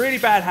have a really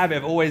bad habit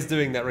of always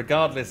doing that,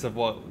 regardless of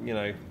what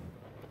what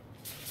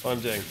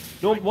I'm doing.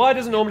 Wire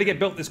doesn't normally get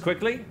built this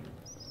quickly.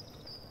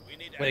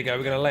 There you go,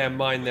 we're going to lay a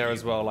mine there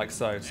as well, like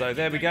so. So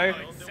there we go.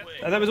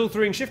 And that was all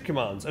through in shift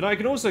commands. And I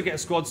can also get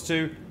squads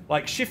to,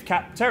 like, shift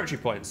cap territory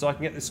points. So I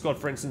can get this squad,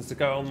 for instance, to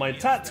go on my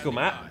tactical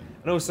map,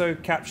 and also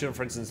capture,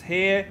 for instance,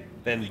 here,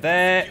 then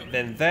there.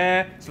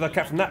 So they'll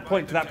cap from that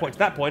point to that point to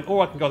that point,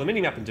 or I can go on the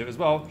mini-map and do it as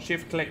well.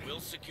 Shift click.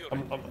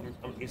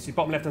 You see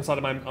bottom left-hand side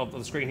of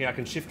the screen here, I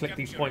can shift click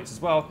these points as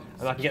well,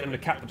 and I can get them to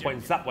cap the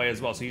points that way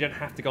as well. So you don't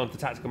have to go onto the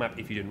tactical map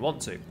if you didn't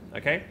want to,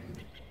 okay?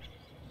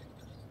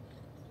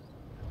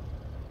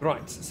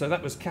 Right, so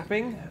that was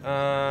capping.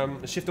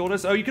 Shift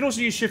orders. Oh, you can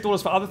also use shift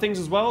orders for other things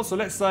as well. So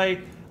let's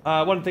say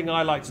one thing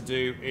I like to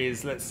do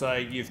is, let's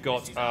say you've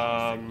got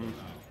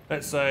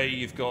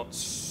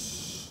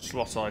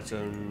slot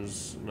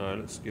items. No,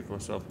 let's give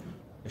myself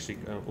actually.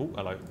 Oh,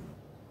 hello.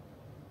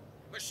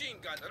 Machine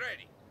gun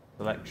ready.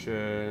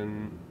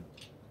 Selection.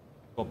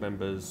 Squad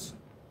members.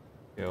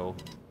 Kill.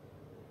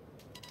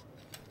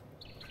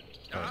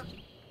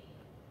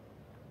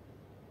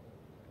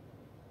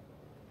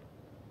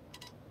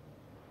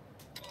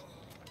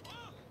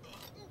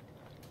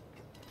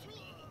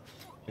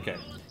 Okay,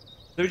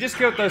 so we just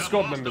killed those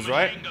squad members,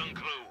 right?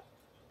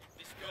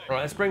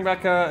 Right, let's bring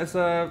back let's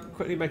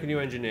quickly make a new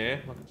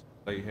engineer. I can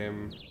play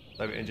him,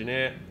 save it,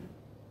 engineer.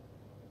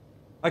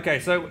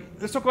 Okay, so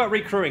let's talk about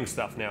recrewing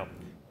stuff now.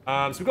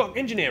 So we've got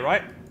engineer,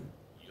 right?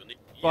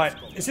 Right,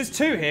 it says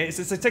 2 here. It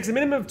says it takes a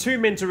minimum of 2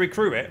 men to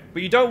recruit it,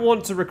 but you don't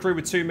want to recruit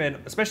with 2 men,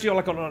 especially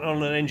like on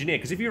an engineer.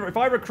 Because if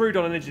I recruit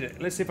on an engineer,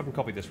 let's see if I can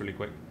copy this really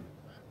quick.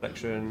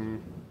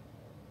 Selection,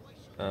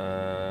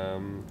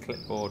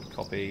 clipboard,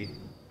 copy.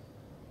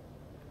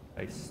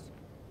 Paste.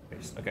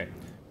 Okay.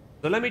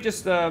 So let me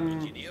just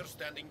squad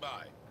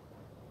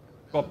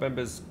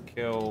members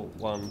kill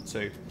 1, 2.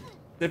 So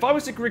if I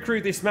was to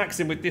recruit this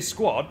Maxim with this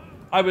squad,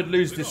 I would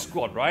lose this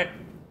squad, right?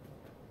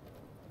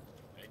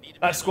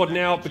 That squad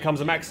now becomes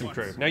a Maxim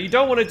crew. Now you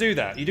don't want to do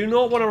that. You do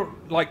not want to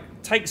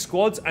like take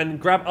squads and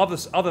grab other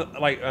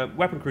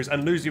weapon crews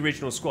and lose the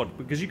original squad,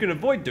 because you can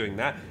avoid doing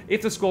that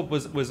if the squad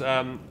was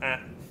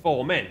at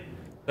 4 men.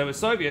 So with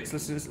Soviets,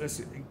 let's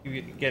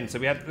again. So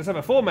let's have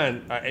a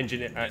 4-man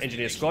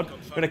engineer squad.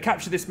 We're going to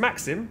capture this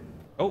Maxim.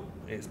 Oh,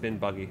 it's been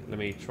buggy. Let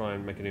me try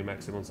and make a new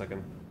Maxim. 1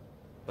 second.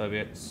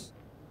 Soviets.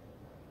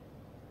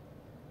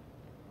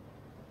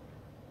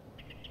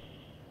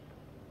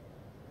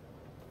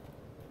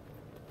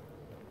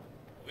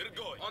 We're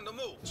going on the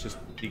move. Let's just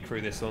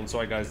decrew this on.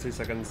 Sorry, guys. 2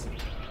 seconds.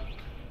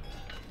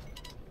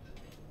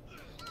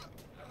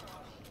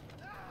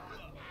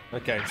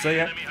 Okay, so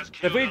yeah,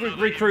 if we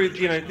recruit,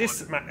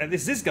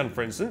 this Ziz gun,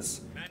 for instance,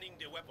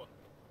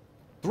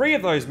 3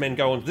 of those men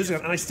go on to this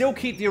gun, and I still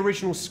keep the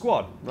original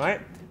squad,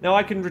 right? Now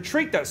I can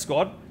retreat that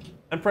squad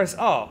and press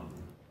R.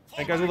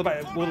 It goes all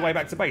the way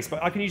back to base.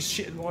 But I can use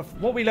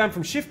what we learned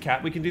from Shift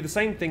Cap. We can do the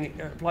same thing,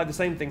 apply the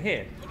same thing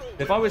here.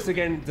 If I was to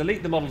again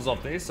delete the models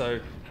of this, so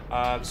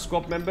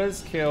squad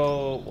members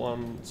kill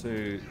 1,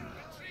 2.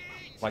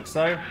 Like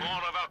so. More of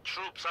our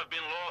troops have been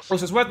lost.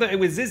 Also, it's worth noting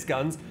with Ziz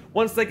guns,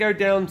 once they go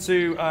down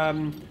to,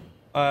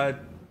 was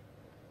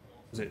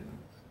it?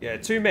 Yeah,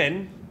 2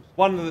 men.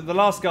 The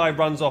last guy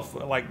runs off,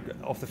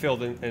 off the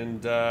field,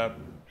 and yeah,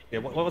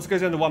 once it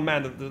goes down to 1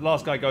 man, the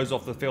last guy goes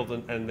off the field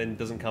and then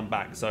doesn't come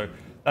back. So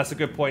that's a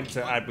good point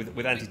to add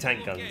with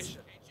anti-tank guns.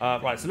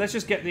 Right, so let's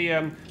just get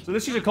the, so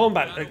let's use a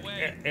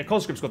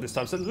conscript squad this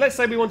time. So let's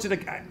say we wanted to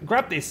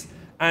grab this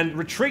and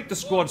retreat the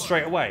squad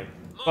straight away.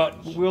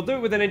 But we'll do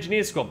it with an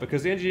engineer squad,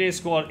 because the engineer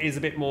squad is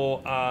a bit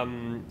more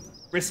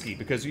risky,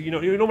 because you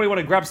normally want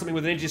to grab something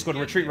with an engineer squad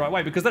and retreat right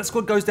away, because that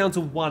squad goes down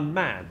to 1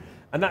 man.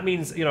 and that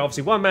means, you know,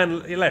 obviously one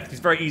man left is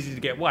very easy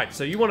to get wiped.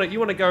 So you want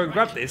to go and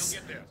grab this.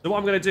 So what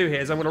I'm going to do here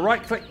is I'm going to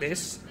right click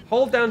this,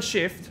 hold down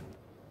shift,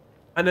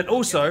 and then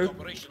also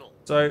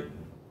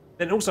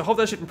hold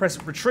down shift and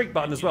press retreat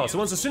button as well.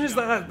 So as soon as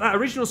that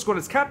original squad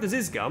has capped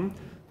his gun,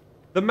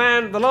 the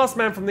last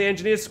man from the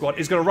engineer squad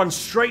is going to run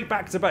straight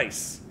back to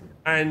base.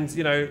 And,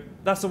 you know,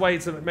 that's the way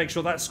to make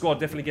sure that squad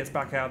definitely gets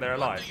back out there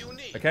alive.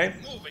 Okay?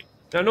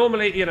 Now,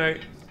 normally, you know,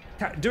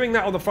 doing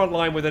that on the front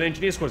line with an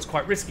engineer squad is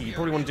quite risky. You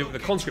probably want to do it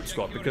with a conscript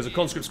squad, because a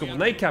conscript squad, when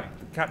they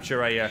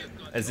capture a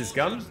this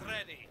gun,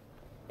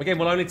 again,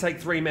 will only take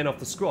 3 men off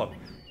the squad,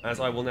 as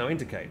I will now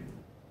indicate.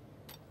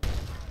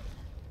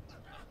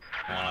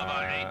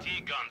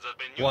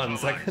 One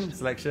second,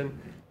 selection,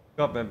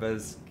 squad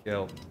members,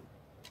 kill.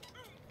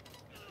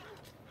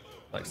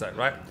 Like so,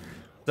 right?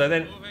 So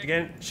then,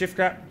 again, shift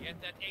cap,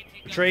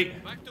 retreat,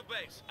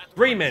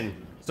 3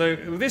 men. So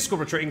with this squad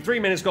retreating, 3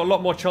 men has got a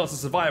lot more chance of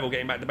survival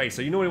getting back to base.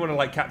 So you normally want to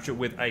like capture it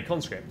with a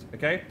conscript,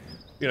 okay?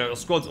 You know,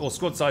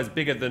 squad size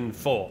bigger than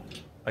 4,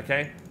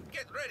 okay?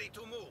 Get ready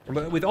to move.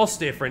 But with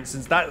Austere, for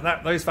instance,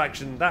 that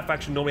faction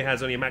normally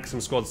has only a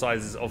maximum squad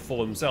sizes of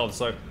 4 themselves.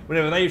 So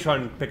whenever they try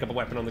and pick up a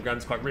weapon on the ground,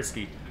 it's quite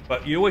risky.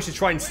 But you always should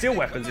try and steal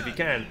weapons if you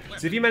can.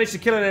 So if you manage to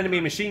kill an enemy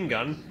machine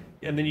gun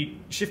and then you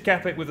shift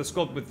cap it with a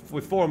squad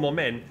with 4 or more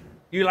men,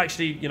 you'll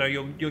actually, you know,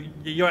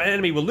 your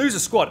enemy will lose a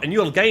squad and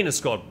you'll gain a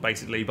squad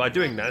basically by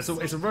doing that. So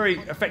it's a very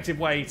effective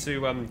way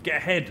to get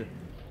ahead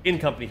in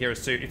Company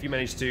Heroes 2 if you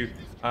manage to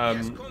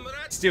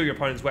steal your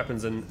opponent's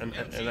weapons and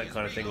that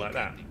kind of thing like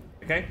that.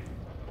 Okay.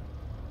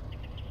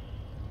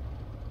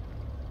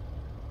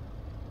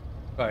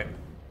 Right.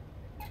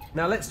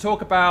 Now let's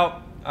talk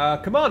about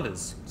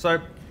commanders.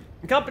 So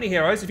in Company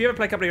Heroes, if you ever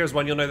play Company Heroes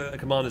 1, you'll know that the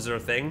commanders are a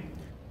thing.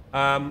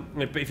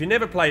 But if you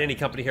never played any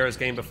Company Heroes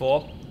game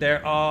before,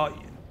 there are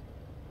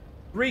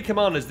 3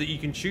 commanders that you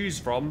can choose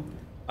from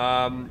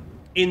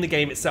in the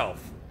game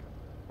itself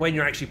when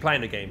you're actually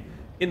playing the game.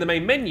 In the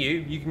main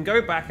menu, you can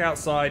go back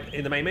outside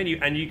in the main menu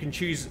and you can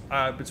choose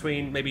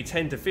between maybe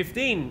 10 to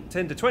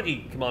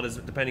 20 commanders,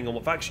 depending on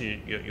what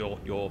faction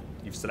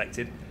you've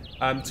selected,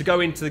 to go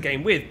into the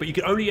game with, but you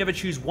can only ever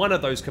choose one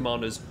of those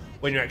commanders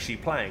when you're actually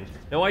playing.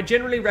 Now, I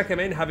generally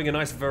recommend having a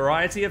nice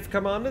variety of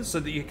commanders so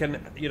that you can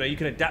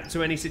adapt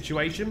to any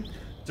situation.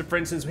 So, for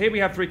instance, here we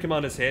have 3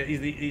 commanders here.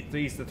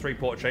 These are the 3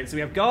 portraits. So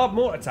we have guard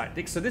mortar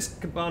tactics. So this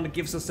commander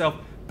gives herself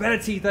better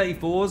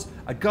T-34s,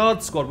 a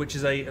guard squad, which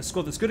is a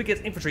squad that's good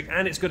against infantry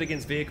and it's good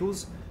against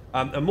vehicles.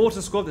 A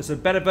mortar squad that's a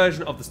better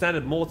version of the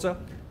standard mortar.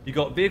 You've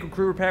got vehicle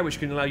crew repair, which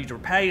can allow you to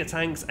repair your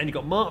tanks, and you've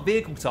got marked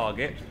vehicle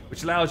target,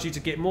 which allows you to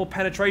get more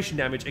penetration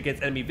damage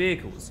against enemy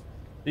vehicles.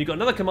 You've got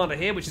another commander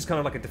here, which is kind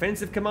of like a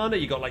defensive commander.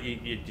 You've got like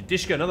your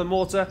Dishka, another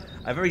mortar,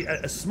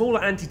 a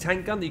smaller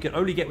anti-tank gun that you can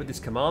only get with this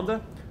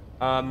commander.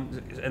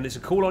 And it's a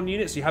cool-on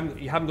unit, so you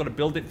haven't got to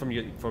build it from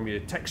your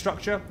tech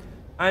structure.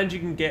 And you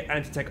can get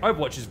anti-tank overwatch,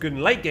 which is good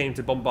in late game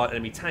to bombard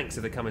enemy tanks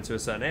if they come into a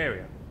certain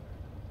area.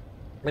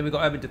 Then we've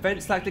got urban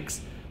defense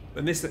tactics,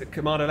 and this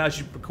commander allows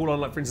you to call on,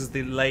 like for instance,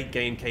 the late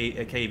game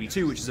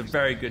KV2, which is a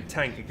very good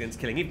tank against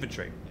killing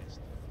infantry.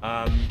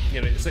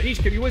 You know, so you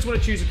always want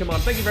to choose a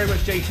command. Thank you very much,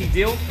 JT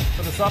Deal,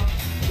 for the sub.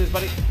 Cheers,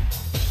 buddy.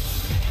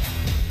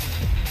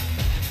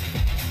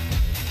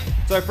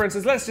 So, for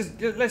instance,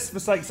 let's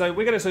forsake. So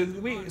we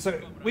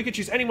could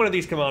choose any one of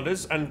these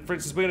commanders, and for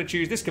instance, we're going to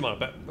choose this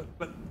commander.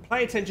 But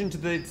pay attention to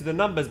the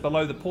numbers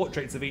below the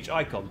portraits of each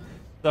icon.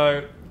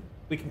 So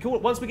we can call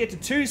it, once we get to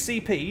 2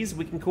 CPs,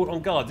 we can call it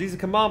on guards. These are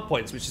command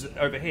points, which is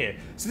over here.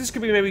 So this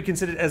could be maybe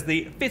considered as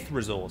the 5th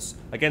resource.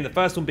 Again, the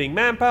first one being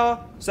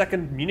manpower,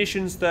 2nd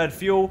munitions, 3rd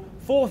fuel,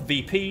 4th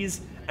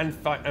VPs, and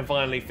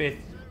finally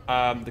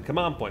 5th the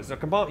command points.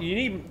 So you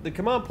need the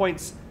command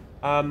points.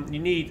 You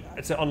need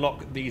to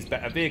unlock these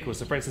better vehicles.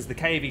 So for instance, the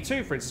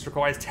KV2, for instance,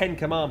 requires 10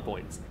 command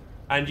points.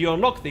 And you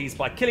unlock these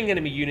by killing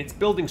enemy units,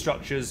 building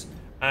structures,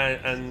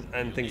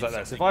 and things like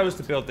that. So if I was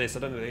to build this,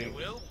 I don't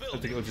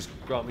think it will just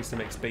grant me some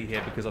XP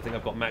here, because I think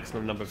I've got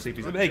maximum number of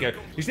CPs. But there you go.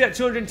 You see that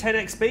 210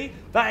 XP?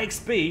 That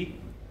XP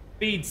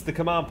feeds the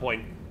command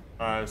point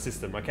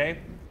system, okay?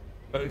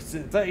 But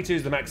 32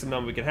 is the maximum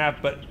number we can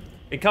have. But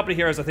in Company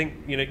Heroes, I think,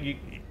 you know,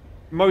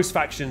 most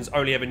factions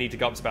only ever need to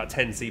go up to about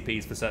 10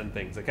 CPs for certain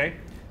things, okay?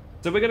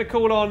 So we're going to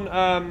call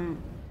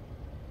on,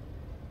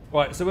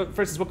 right, so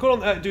for instance, we'll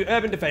call on, do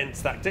urban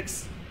defense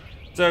tactics.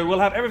 So we'll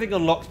have everything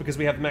unlocked because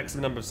we have the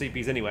maximum number of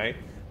CPs anyway.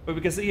 But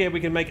we can see here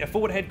we can make a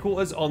forward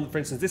headquarters on, for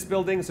instance, this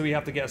building. So we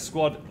have to get a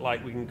squad,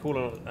 like we can call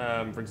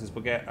on, for instance,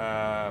 we'll get,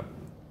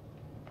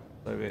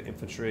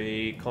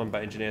 infantry,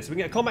 combat engineer. So we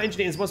can get a combat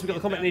engineer, and once we've got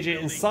the combat engineer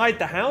inside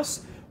the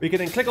house, we can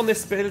then click on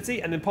this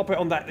ability and then pop it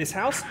on this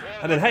house.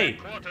 And then, hey,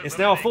 it's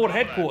now a forward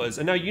headquarters.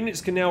 And now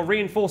units can now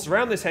reinforce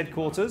around this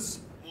headquarters.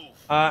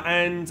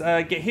 And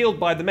get healed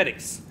by the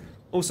medics.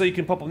 Also, you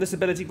can pop on this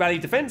ability, Rally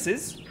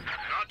Defenses,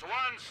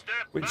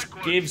 which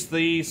gives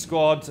the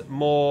squad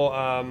more,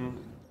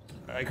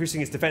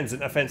 increasing its defense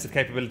and offensive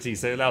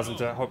capabilities, so it allows them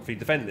to hopefully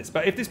defend this.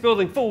 But if this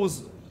building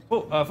falls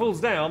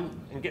down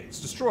and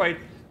gets destroyed,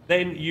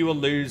 then you will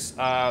lose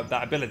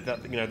that ability,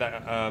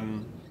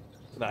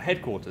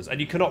 headquarters, and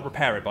you cannot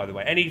repair it, by the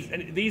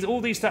way.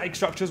 All these static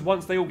structures,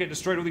 once they all get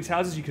destroyed, all these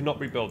houses, you cannot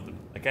rebuild them.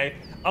 Okay,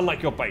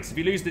 unlike your base. If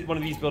you lose one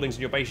of these buildings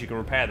in your base, you can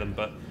repair them,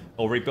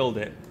 or rebuild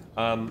it.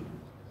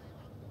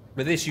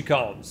 But this you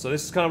can't. So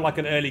this is kind of like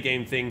an early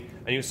game thing,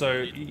 and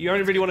you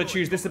only really want to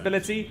choose this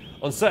ability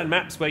on certain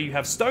maps where you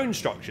have stone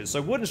structures.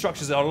 So wooden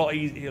structures are a lot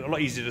easier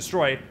to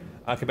destroy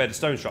compared to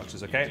stone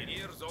structures. Okay,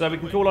 so we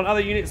can call on other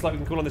units, like we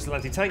can call on this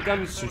anti-tank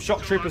gun, some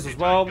shock troopers as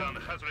well,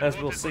 as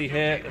we'll see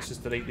here. Let's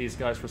just delete these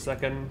guys for a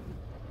second.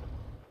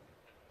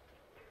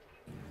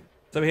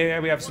 So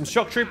here we have some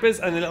shock troopers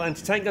and the little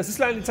anti-tank guns. This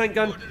little anti-tank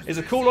gun is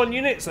a call-on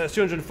unit, so that's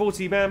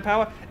 240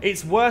 manpower.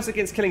 It's worse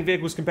against killing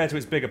vehicles compared to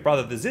its bigger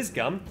brother, the Ziz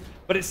gun,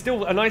 but it's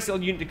still a nice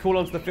little unit to call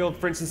onto the field.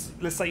 For instance,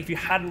 let's say if you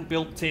hadn't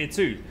built tier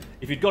 2,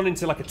 if you'd gone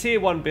into like a tier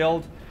 1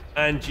 build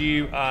and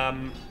you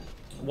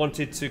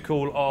wanted to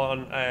call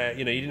on,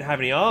 you didn't have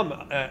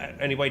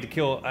any way to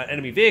kill an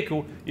enemy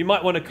vehicle, you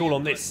might want to call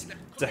on this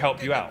to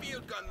help you out.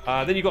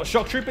 Then you've got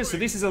shock troopers, so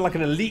this is like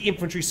an elite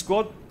infantry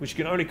squad, which you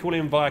can only call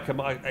in via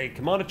a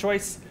commander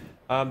choice.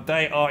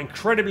 They are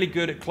incredibly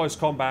good at close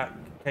combat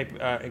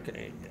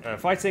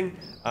fighting,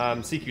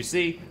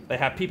 CQC. They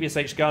have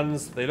PPSH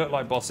guns, they look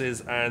like bosses,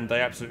 and they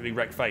absolutely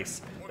wreck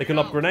face. They can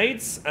lob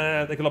grenades,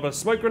 they can lob a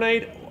smoke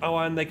grenade,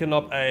 and they can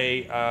lob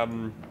a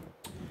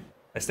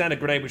standard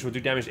grenade, which will do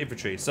damage to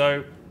infantry.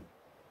 So,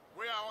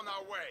 We are on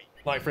our way.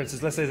 like for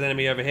instance, let's say there's an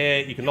enemy over here,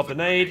 you can lob the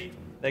nade,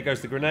 there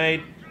goes the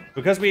grenade.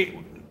 Because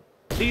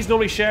these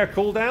normally share a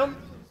cooldown.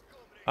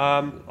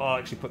 I'll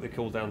actually put the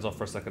cooldowns off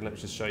for a second. Let me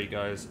just show you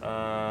guys.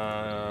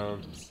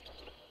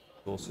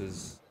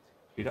 Sources,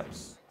 speed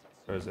ups.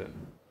 Where is it?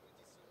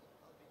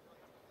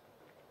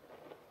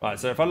 Right,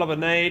 so if I lob a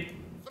nade,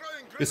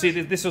 you'll see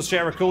this will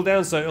share a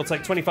cooldown, so it'll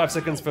take 25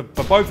 seconds for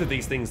both of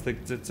these things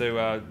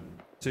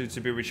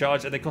to be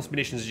recharged, and they cost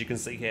munitions, as you can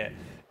see here.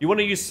 You want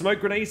to use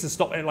smoke grenades to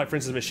stop, like for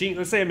instance,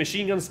 let's say a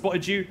machine gun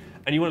spotted you,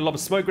 and you want to lob a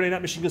smoke grenade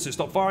at machine gun so it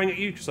stop firing at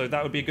you. So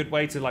that would be a good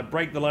way to like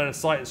break the line of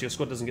sight so your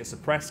squad doesn't get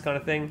suppressed, kind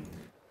of thing.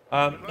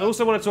 I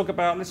also want to talk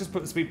about, let's just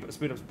put the speed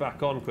ups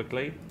back on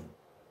quickly.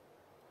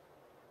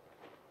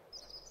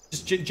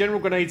 Just general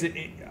grenades.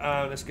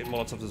 Let's get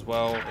Molotovs as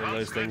well and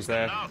those things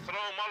there. Now throw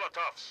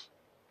Molotovs.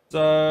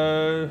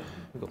 So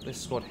we've got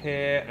this squad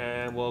here,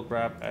 and we'll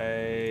grab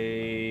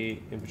a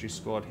infantry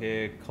squad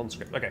here,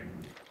 conscript. Okay,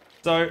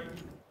 so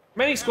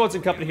many squads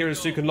in Company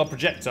Heroes 2 can lob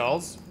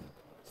projectiles,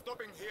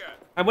 Stopping here.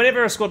 and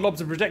whenever a squad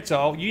lobs a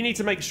projectile, you need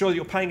to make sure that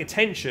you're paying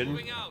attention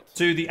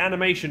to the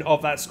animation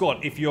of that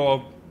squad if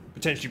you're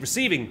potentially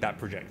receiving that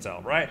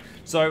projectile, right?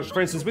 So,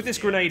 for instance, with this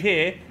grenade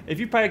here, if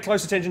you pay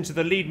close attention to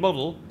the lead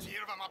model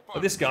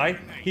of this guy,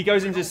 he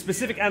goes into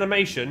specific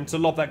animation to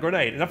lob that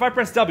grenade. And if I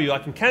press W, I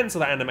can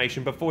cancel that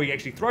animation before he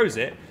actually throws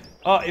it.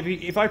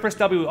 If I press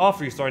W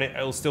after he's thrown it,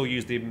 it'll still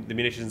use the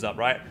munitions up,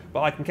 right?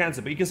 But I can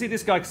cancel. But you can see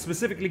this guy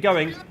specifically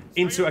going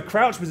into a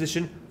crouch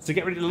position to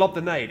get ready to lob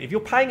the nade. If you're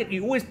paying it,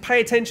 you always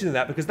pay attention to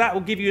that, because that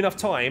will give you enough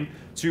time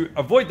to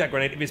avoid that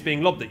grenade if it's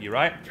being lobbed at you,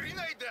 right?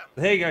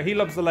 There you go. He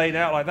lobs the nade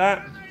out like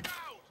that.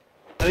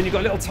 And then you've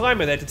got a little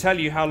timer there to tell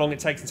you how long it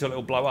takes until it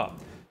will blow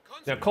up.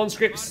 Now,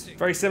 conscripts,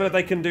 very similar.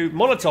 They can do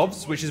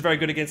Molotovs, which is very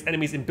good against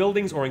enemies in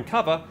buildings or in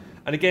cover.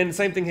 And again,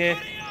 same thing here.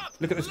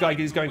 Look at this guy.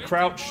 He's going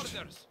crouched.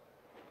 Let's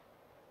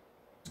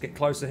get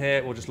closer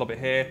here. We'll just lob it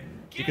here.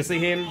 You can see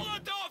him.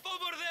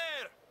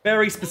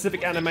 Very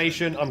specific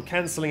animation. I'm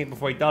cancelling it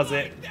before he does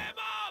it.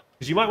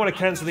 Because you might want to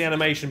cancel the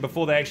animation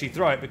before they actually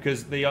throw it,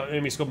 because the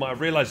enemy squad might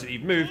have realised that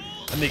you've moved,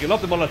 and then you can lob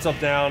the Molotov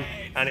down,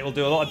 and it will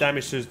do a lot of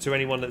damage to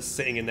anyone that's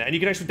sitting in there. And you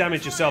can actually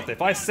damage yourself.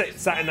 If I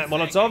sat in that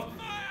Molotov,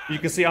 you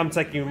can see I'm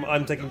taking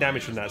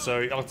damage from that.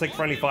 So I'll take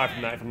friendly fire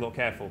from that if I'm not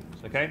careful.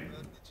 Okay.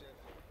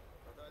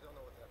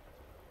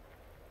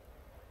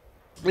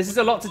 This is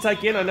a lot to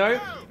take in, I know,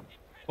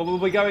 but we'll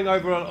be going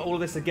over all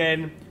of this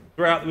again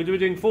throughout. We're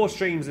doing 4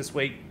 streams this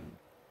week,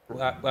 2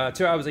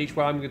 hours each,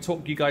 where I'm going to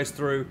talk you guys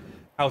through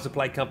how to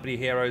play Company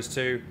Heroes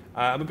 2.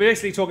 I'm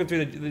basically talking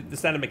through the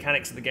standard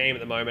mechanics of the game at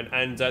the moment,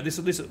 and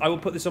I will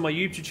put this on my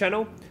YouTube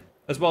channel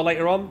as well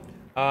later on.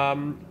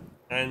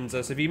 So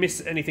if you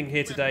miss anything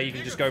here today, you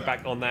can just go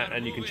back on that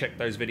and you can check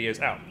those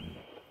videos out.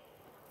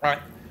 All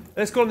right,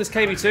 let's call on this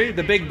KV2,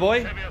 the big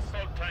boy.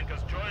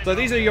 So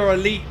these are your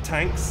elite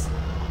tanks.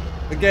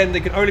 Again, they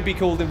can only be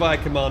called in via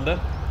commander.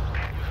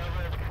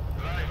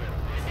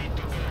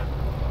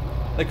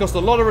 They cost a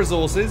lot of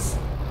resources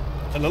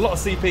and a lot of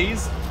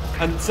CPs.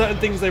 And certain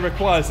things they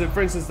require. So,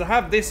 for instance, to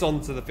have this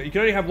onto the field, you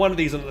can only have one of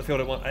these onto the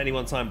field at any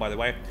one time, by the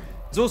way.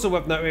 It's also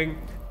worth noting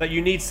that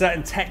you need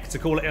certain tech to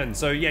call it in.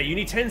 So, yeah, you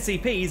need 10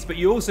 CPs, but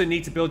you also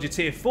need to build your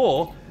tier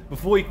 4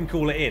 before you can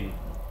call it in,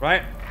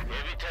 right? Heavy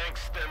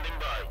tanks standing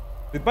by.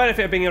 The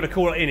benefit of being able to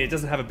call it in, it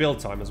doesn't have a build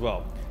time as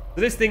well. So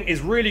this thing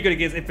is really good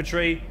against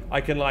infantry. I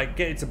can, like,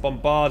 get it to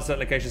bombard certain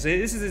locations.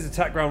 This is its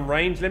attack ground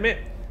range limit.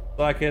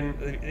 So I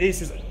can...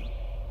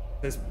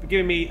 It's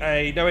giving me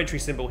a no entry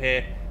symbol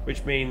here,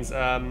 which means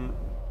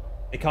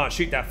it can't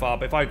shoot that far.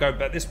 But if I go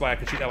back this way, I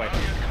can shoot that way.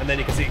 And then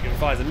you can see it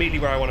fires immediately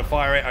where I want to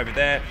fire it, over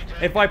there.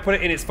 If I put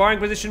it in its firing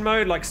position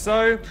mode, like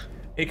so,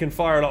 it can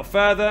fire a lot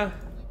further.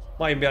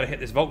 Might even be able to hit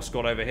this Volk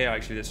squad over here,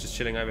 actually, that's just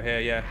chilling over here,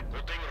 yeah.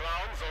 Putting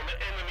rounds on the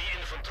enemy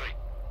infantry.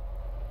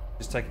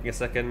 Just taking a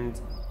second.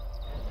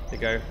 There you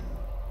go.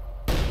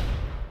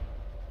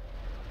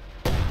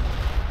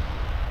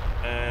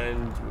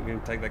 And we're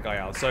going to take that guy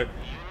out. So,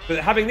 but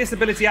having this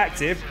ability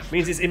active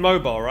means it's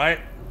immobile,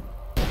 right?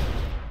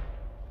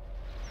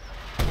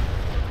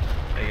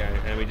 There you go.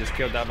 And we just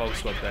killed that Volk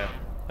squad there.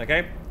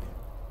 Okay?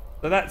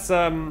 So that's,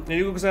 and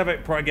you can also have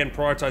it, again,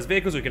 prioritize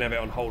vehicles. We can have it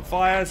on hold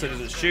fire so it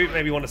doesn't shoot.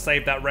 Maybe you want to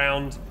save that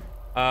round.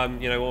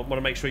 You know, want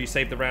to make sure you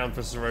save the round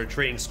for a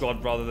retreating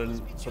squad rather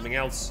than something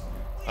else.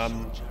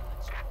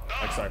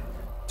 Like so.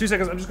 2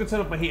 seconds, I'm just going to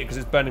turn off my heater because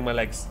it's burning my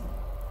legs.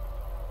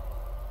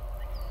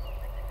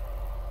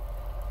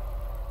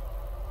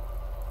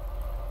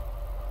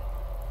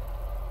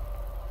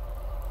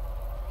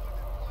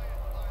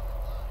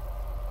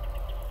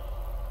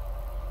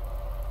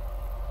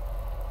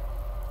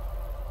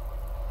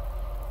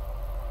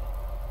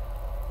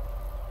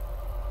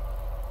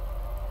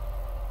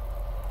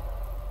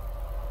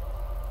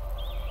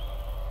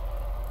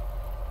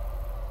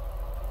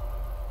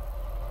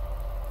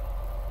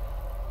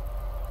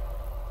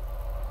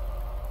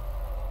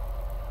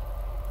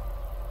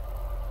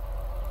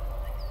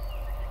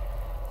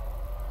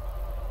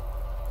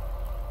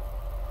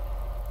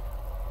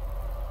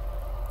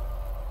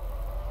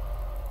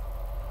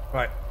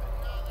 Right.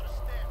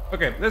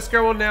 Okay, let's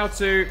go on now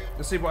to,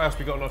 let's see what else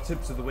we got on our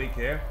tips of the week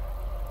here.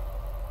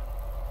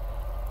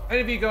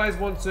 Any of you guys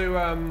want to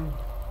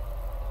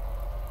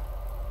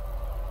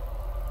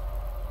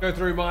go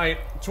through my,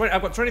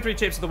 I've got 23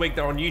 tips of the week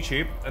that are on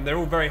YouTube, and they're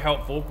all very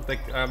helpful. They,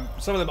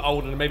 some of them are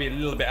old and maybe a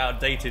little bit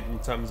outdated in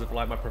terms of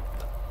like my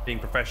being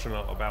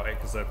professional about it,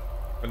 because I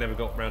never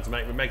got around to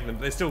making them,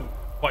 but they're still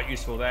quite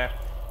useful there.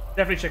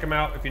 Definitely check them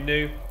out if you're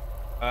new.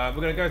 We're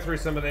going to go through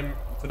some of them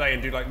today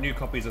and do like new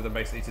copies of them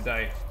basically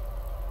today.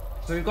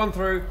 So we've gone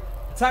through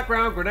attack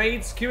round,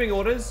 grenades, queuing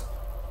orders.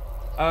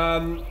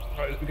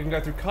 Right, we can go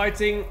through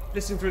kiting,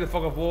 listening through the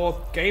fog of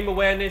war, game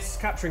awareness,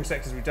 capturing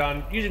sectors we've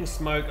done, using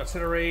smoke,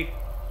 artillery,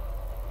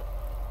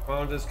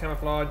 commanders,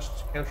 camouflaged,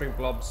 countering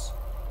blobs.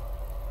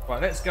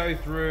 Right, let's go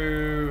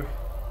through.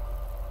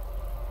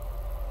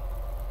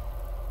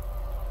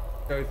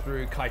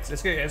 Kiting.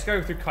 Let's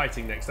go through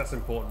kiting next. That's an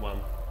important one.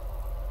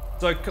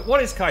 So,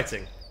 what is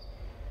kiting?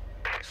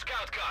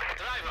 Scout car,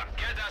 driver,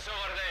 get us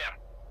over there.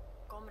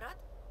 Comrade?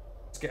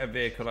 Let's get a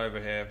vehicle over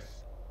here.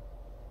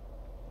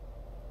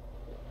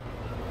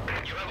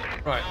 You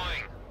have Right.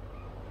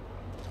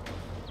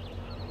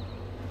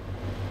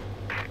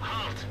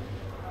 Halt.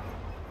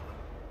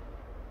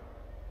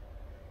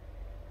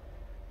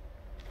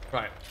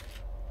 Right.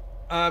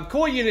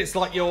 Core units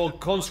like your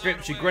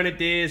conscripts, your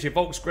grenadiers, your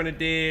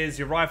Volksgrenadiers,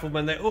 your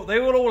riflemen, they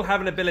will all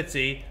have an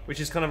ability which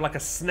is kind of like a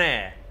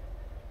snare.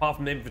 Apart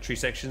from the infantry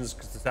sections,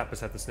 because the sappers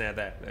have the snare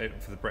there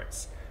for the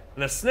Brits.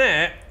 And a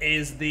snare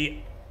is the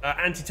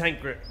anti-tank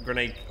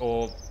grenade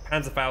or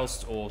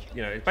Panzerfaust, or,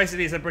 you know,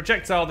 basically it's a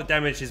projectile that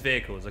damages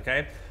vehicles,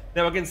 okay?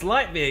 Now against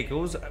light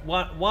vehicles,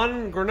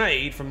 one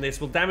grenade from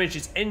this will damage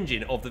its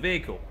engine of the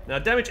vehicle. Now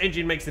damaged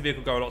engine makes the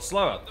vehicle go a lot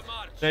slower.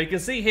 Now you can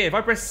see here, if I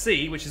press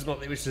C, which is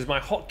my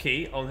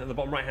hotkey on the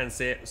bottom right hand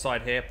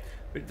side here,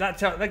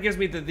 that gives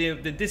me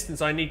the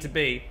distance I need to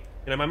be,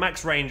 you know, my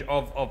max range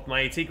of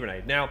my AT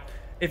grenade. Now,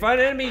 if an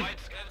enemy,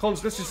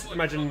 let's just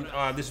imagine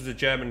this was a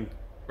German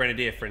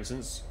grenadier, for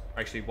instance.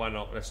 Actually, why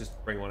not? Let's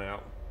just bring one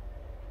out.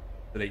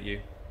 Delete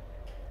you.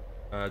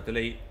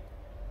 Delete.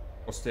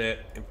 Austere,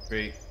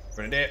 infantry,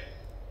 grenadier.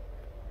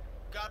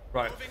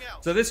 Right.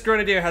 So this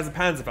grenadier has a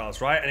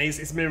Panzerfaust, right? And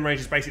its minimum range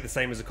is basically the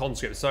same as a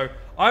conscript. So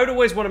I would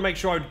always want to make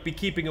sure I would be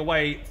keeping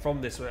away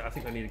from this. I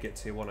think I need to get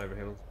tier 1 over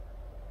here.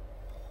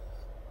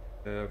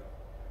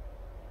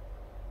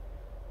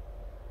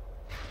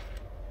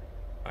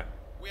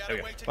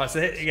 Right,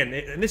 so here, again,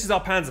 and this is our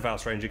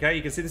Panzerfaust range, okay?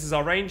 You can see this is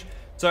our range.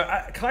 So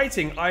at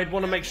kiting, I'd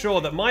want to make sure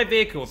that my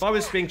vehicle, if I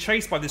was being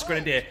chased by this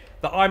grenadier,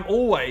 that I'm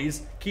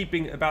always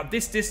keeping about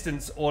this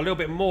distance or a little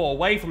bit more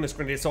away from this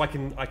grenadier, so I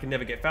can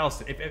never get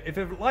fausted. If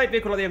a light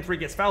vehicle like the M3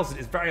 gets fausted,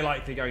 it's very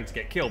likely going to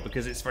get killed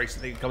because it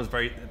becomes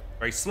very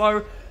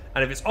slow.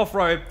 And if it's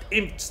off-road,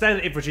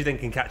 standard infantry then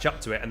can catch up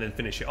to it and then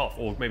finish it off.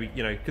 Or maybe,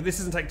 you know, because this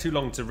doesn't take too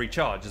long to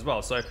recharge as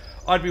well. So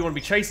I'd want to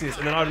be chasing this,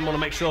 and then I'd want to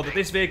make sure that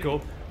this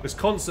vehicle was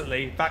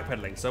constantly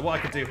backpedaling. So what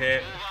I could do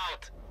here,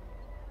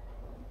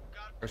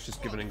 let's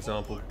just give an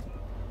example.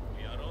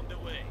 We are on the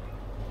way.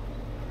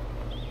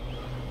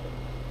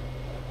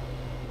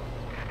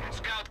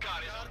 Scout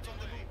car is on the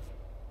move.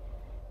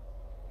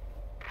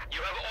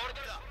 You have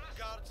orders?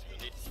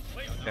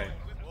 Okay.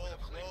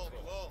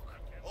 Walk.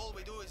 All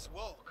we do is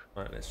walk.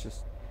 Right, let's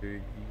just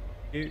do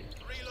you.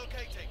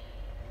 Relocating.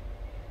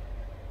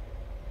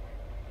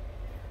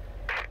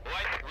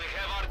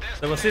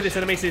 So we'll see this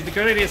enemy. See, the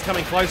grenadier is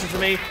coming closer to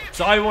me,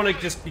 so I want to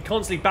just be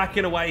constantly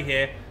backing away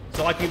here,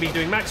 so I can be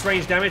doing max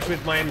range damage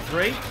with my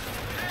M3,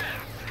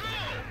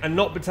 and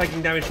not be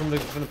taking damage from the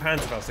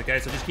Panzerfaust. Okay,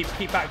 so just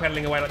keep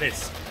backpedaling away like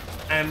this,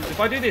 And if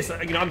I do this,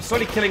 you know, I'm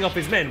slowly killing off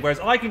his men, whereas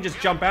I can just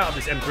jump out of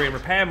this M3 and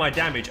repair my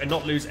damage and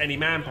not lose any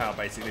manpower,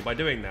 basically, by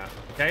doing that,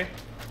 okay?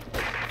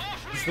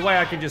 This is the way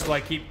I can just,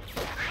 like, keep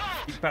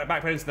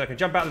backpedaling so that I can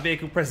jump out of the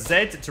vehicle, press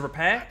Z to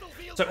repair.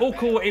 So all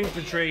cool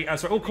infantry,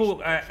 all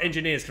cool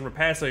engineers can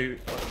repair. So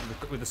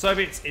with the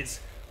Soviets, it's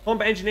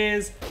combat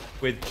engineers.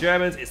 With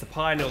Germans, it's the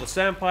Pioneer or the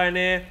Stern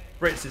Pioneer.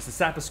 Brits, it's the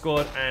Sapper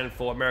Squad. And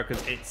for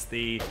Americans, it's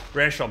the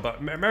Rear Echelon. But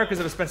Americans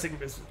have a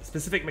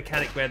specific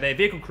mechanic where their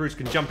vehicle crews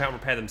can jump out and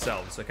repair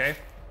themselves, okay?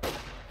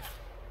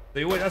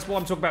 So that's why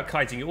I'm talking about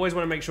kiting. You always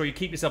want to make sure you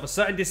keep yourself a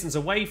certain distance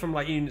away from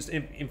like units,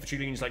 infantry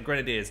units like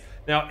Grenadiers.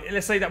 Now,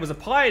 let's say that was a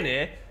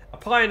Pioneer. A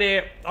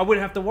Pioneer, I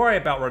wouldn't have to worry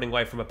about running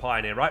away from a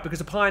Pioneer, right?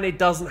 Because a Pioneer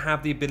doesn't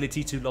have the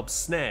ability to lob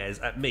snares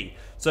at me.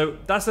 So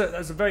that's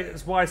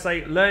why I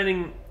say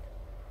learning,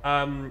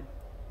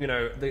 you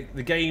know,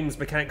 the game's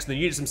mechanics and the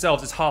units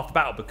themselves is half the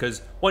battle.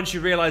 Because once you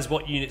realise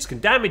what units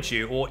can damage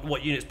you or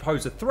what units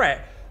pose a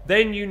threat,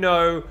 then you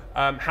know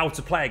how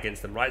to play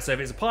against them, right? So if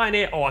it's a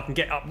Pioneer, oh, I can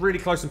get up really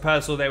close and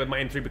personal there with my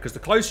M3 because the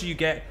closer you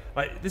get,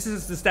 like this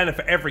is the standard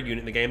for every unit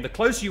in the game. The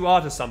closer you are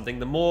to something,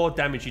 the more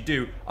damage you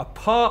do,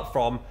 apart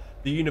from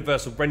the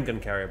universal Bren gun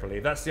carrier, I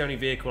believe. That's the only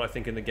vehicle, I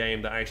think, in the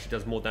game that actually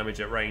does more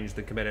damage at range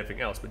than compared to everything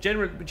else. But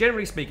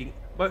generally speaking,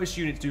 most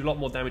units do a lot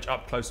more damage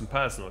up close and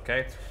personal,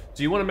 okay?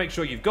 So you want to make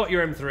sure you've got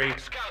your M3,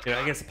 you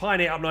know, against the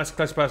Pioneer up nice and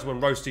close and personal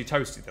and roasty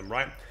toasty them,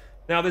 right?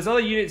 Now, there's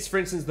other units, for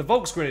instance, the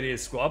Volksgrenadiers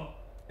squad,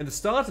 in the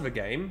start of a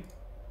game,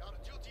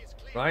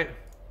 right?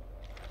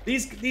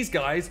 These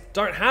guys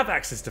don't have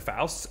access to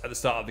Fausts at the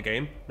start of the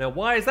game. Now,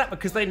 why is that?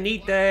 Because they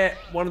need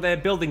one of their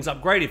buildings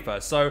upgraded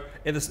first. So,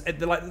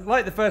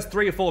 like the first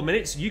 3 or 4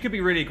 minutes, you could be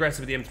really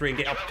aggressive with the M3 and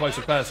get up close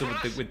and personal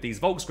with these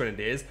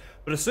Volksgrenadiers.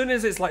 But as soon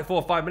as it's like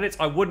 4 or 5 minutes,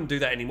 I wouldn't do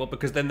that anymore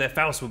because then their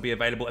Faust would be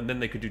available and then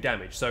they could do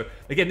damage. So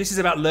again, this is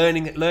about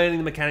learning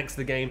the mechanics of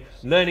the game,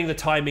 learning the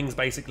timings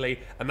basically,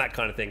 and that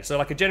kind of thing. So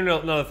like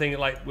another thing,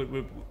 like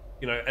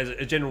you know, as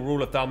a general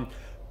rule of thumb,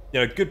 you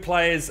know, good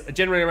players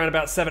generally around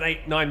about 7,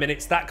 8, 9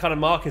 minutes. That kind of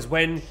mark is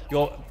when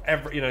you'll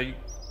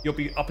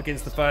be up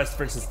against the first,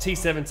 for instance,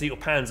 T-70 or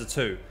Panzer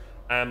II.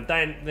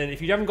 Then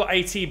if you haven't got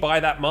AT by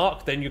that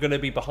mark, then you're going to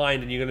be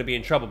behind and you're going to be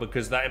in trouble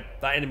because that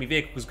enemy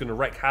vehicle is going to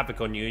wreak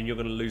havoc on you and you're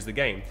going to lose the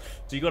game.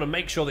 So you've got to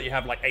make sure that you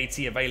have like AT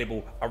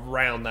available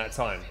around that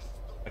time.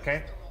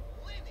 Okay?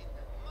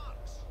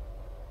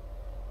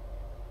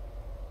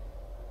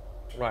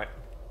 Right.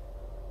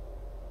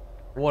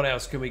 What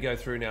else can we go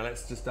through now?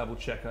 Let's just double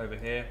check over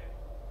here.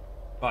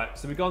 Right,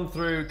 so we've gone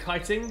through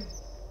kiting.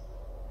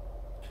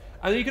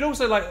 And you can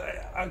also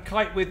like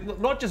kite with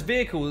not just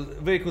vehicles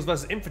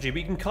versus infantry, but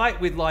you can kite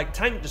with like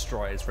tank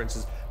destroyers, for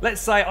instance.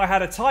 Let's say I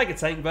had a Tiger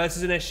tank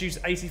versus an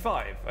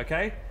Su-85,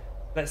 okay?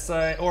 Let's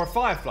say, or a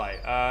Firefly.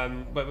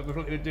 But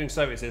we're doing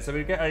Soviets here, so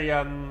we get a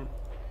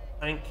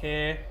tank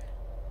here,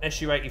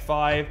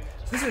 Su-85.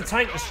 So this is a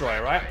tank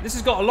destroyer, right? This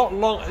has got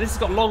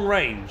long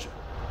range.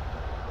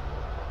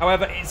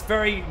 However, it's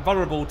very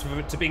vulnerable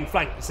to being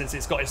flanked since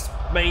it's got its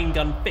main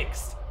gun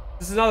fixed.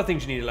 This is another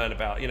thing you need to learn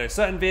about. You know,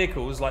 certain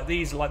vehicles like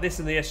this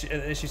and the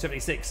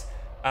Su-76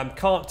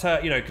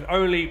 can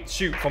only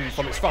shoot from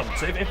its front.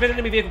 So if an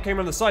enemy vehicle came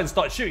around the side and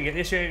started shooting it,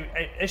 the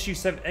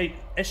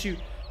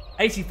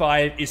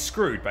Su-85 is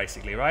screwed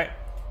basically, right?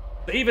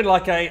 But even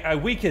like a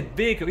weaker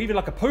vehicle, even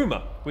like a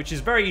Puma, which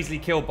is very easily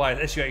killed by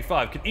an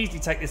Su-85, could easily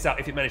take this out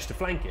if it managed to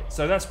flank it.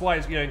 So that's why,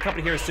 you know, in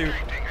Company Heroes 2,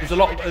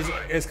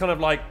 there's kind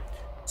of like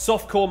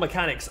soft core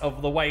mechanics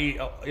of the way,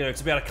 you know,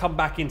 to be able to come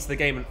back into the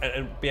game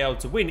and be able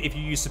to win if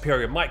you use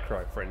superior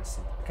micro, for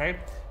instance, okay?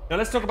 Now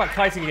let's talk about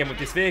kiting again with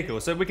this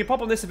vehicle. So we can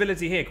pop on this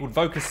ability here called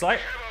Vocus Sight,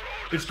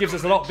 which gives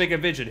us a lot bigger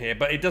vision here,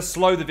 but it does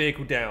slow the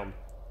vehicle down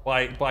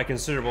by a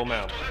considerable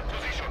amount,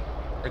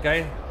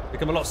 okay?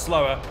 Become a lot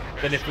slower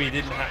than if we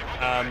didn't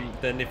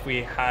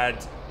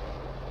had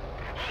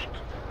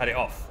it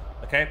off,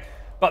 okay?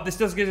 But this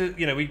does give us,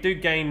 you know, we do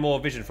gain more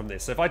vision from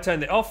this. So if I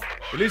turn it off,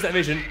 we lose that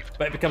vision,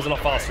 but it becomes a lot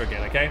faster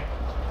again, okay?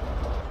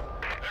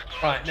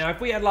 Right, now if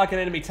we had like an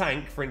enemy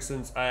tank, for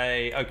instance,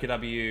 a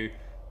OKW,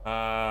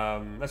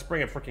 let's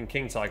bring a freaking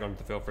King Tiger onto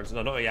the field, for instance.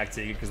 No, not a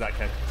Jagdtiger, because that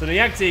can. So the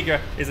Jagdtiger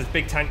is a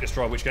big tank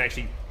destroyer, which can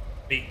actually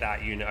beat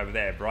that unit over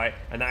there, right?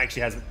 And that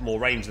actually has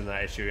more range than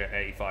that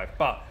Su-85.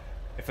 But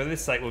if for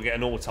this sake, we'll get a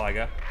normal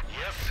Tiger.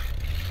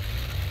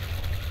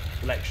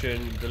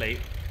 Selection, delete.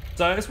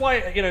 So that's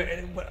why, you know,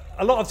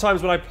 a lot of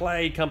times when I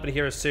play Company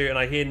Heroes 2 and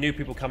I hear new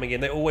people coming in,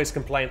 they always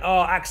complain,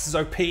 oh, Axe is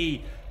OP,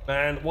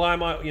 man, why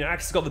am I, you know,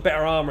 Axe has got the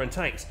better armor and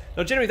tanks.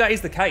 Now, generally that is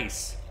the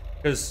case,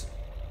 because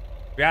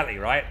reality,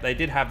 right? They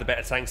did have the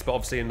better tanks, but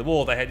obviously in the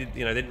war they had,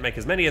 you know, they didn't make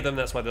as many of them,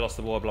 that's why they lost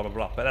the war, blah, blah,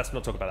 blah. But let's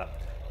not talk about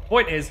that.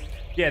 Point is,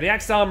 yeah, the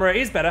Axe armor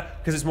is better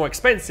because it's more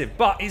expensive,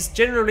 but it's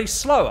generally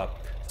slower.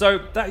 So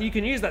that you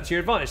can use that to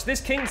your advantage.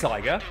 This King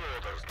Tiger,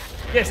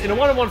 yes, in a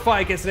one-on-one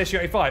fight against an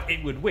Su-85,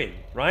 it would win,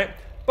 right?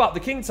 But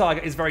the King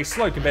Tiger is very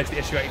slow compared to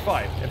the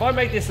Su-85. If I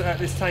make this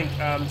tank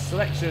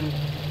selection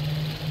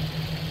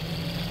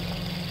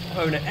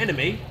owner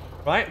enemy,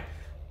 right?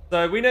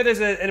 So we know there's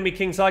an enemy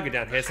King Tiger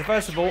down here. So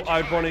first of all,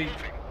 I would want to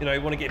you know,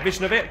 want to get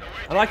vision of it,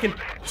 and I can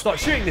start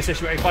shooting this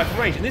SU-85 from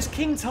range. And this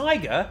King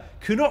Tiger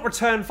cannot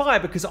return fire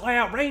because I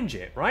outrange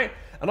it, right?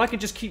 And I can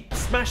just keep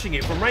smashing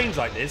it from range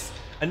like this.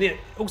 And then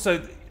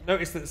also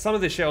notice that some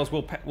of the shells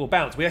will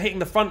bounce. We are hitting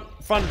the front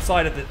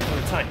side of the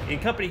tank. In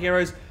Company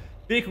Heroes,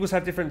 vehicles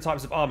have different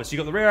types of armor. So you've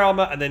got the rear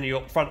armor and then you've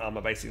got front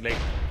armor, basically.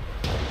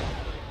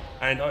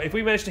 And if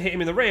we managed to hit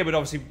him in the rear,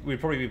 we'd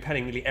probably be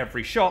penning nearly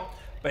every shot.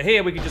 But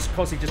here we could just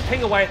constantly just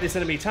ping away at this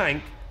enemy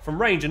tank from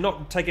range and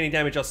not take any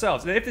damage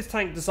ourselves. And if this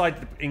tank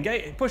decided to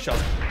engage, push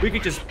us, we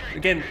could just,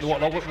 again,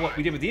 what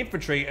we did with the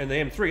infantry and the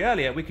M3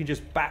 earlier, we can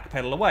just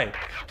backpedal away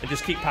and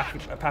just keep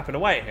papping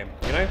away at him,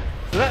 you know?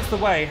 So that's the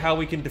way how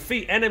we can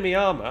defeat enemy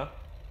armor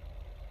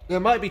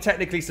that might be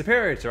technically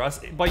superior to us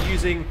by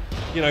using,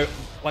 you know,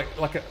 like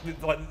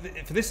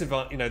for this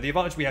advantage, you know, the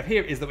advantage we have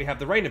here is that we have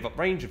the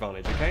range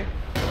advantage, okay?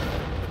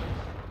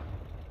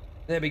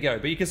 There we go.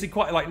 But you can see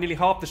quite like nearly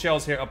half the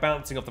shells here are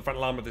bouncing off the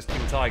frontal armor of this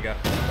King Tiger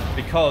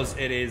because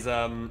it is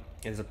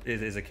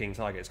a King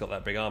Tiger. It's got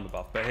that big armor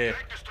buff. But here,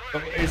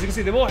 as you can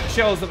see, the more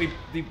shells that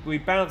we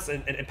bounce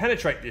and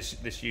penetrate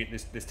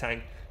this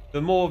tank,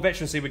 the more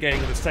veterancy we're getting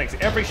with this tank. So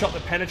every shot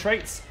that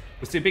penetrates,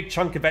 we'll see a big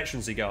chunk of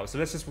veterancy go up. So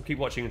let's just keep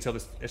watching until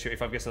this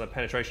SU-85 gets another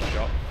penetration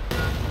shot.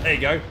 There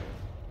you go.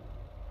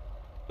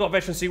 Got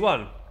veterancy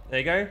 1. There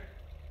you go.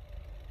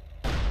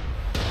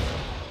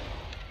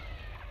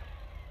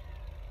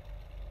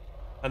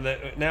 And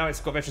now it's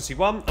got veterancy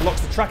 1,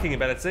 unlocks the tracking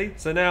ability.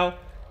 So now,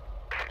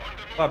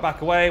 if I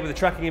back away with the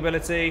tracking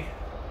ability,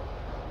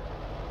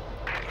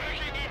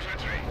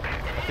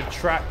 I can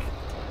track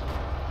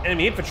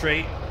enemy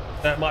infantry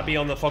that might be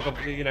on the fog of,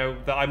 you know,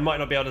 that I might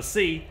not be able to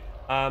see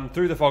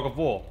through the fog of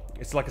war.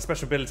 It's like a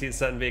special ability that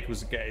certain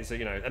vehicles get, so,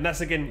 you know, and that's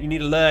again, you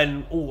need to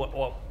learn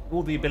all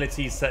the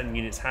abilities certain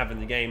units have in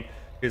the game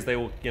because they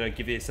will, you know,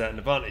 give you certain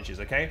advantages.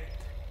 Okay,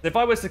 so if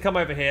I was to come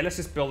over here, let's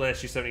just build an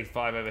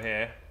SU-75 over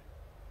here.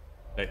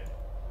 Hey.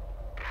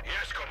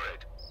 Yes,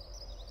 comrade.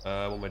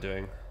 What am I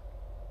doing?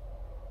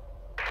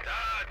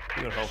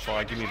 You're gonna hold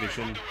fire, give me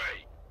vision.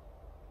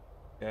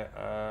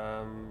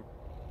 Yeah,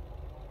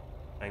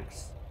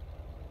 thanks.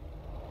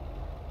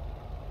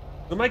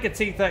 We'll make a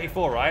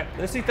T-34, right?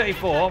 Let's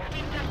T-34.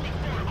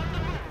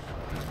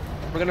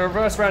 We're gonna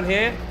reverse around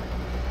here.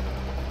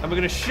 And we're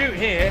gonna shoot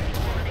here.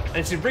 And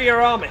it's a rear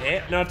armor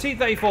here. Now,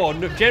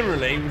 T-34,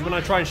 generally, when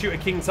I try and shoot a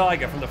King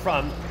Tiger from the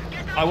front,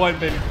 I won't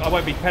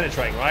be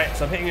penetrating, right?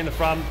 So I'm hitting in the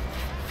front.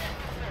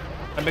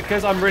 And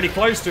because I'm really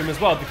close to him as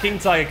well, the King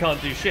Tiger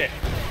can't do shit.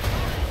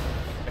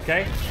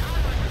 Okay?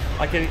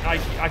 I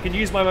can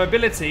use my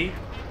mobility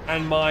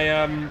and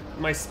my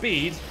my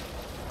speed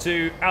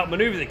to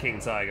outmaneuver the King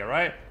Tiger,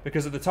 right?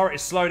 Because the turret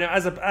is slow now.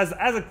 As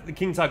a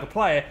King Tiger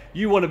player,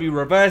 you want to be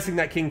reversing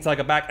that King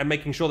Tiger back and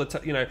making sure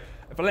that, you know,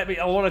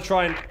 I want to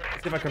try and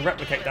see if I can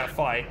replicate that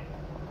fight.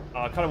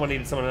 I kind of want to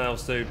need someone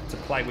else to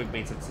play with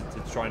me to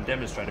try and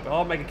demonstrate it, but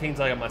I'll make a King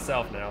Tiger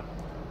myself now.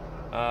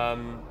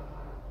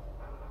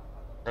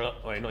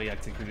 Wait, not yet.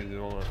 I think we do the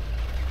wrong one.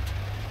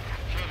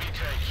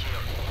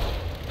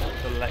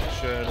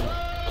 Selection.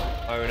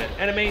 Own an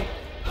enemy.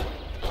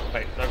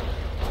 Wait, no.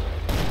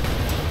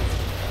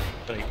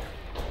 Delete.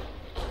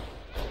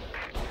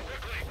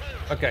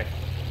 Okay.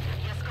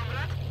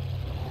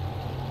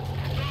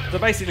 So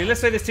basically, let's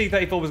say this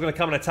T-34 was going to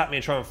come and attack me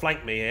and try and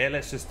flank me here.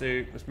 Let's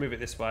move it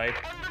this way.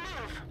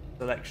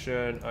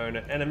 Selection, own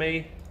an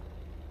enemy.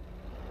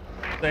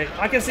 So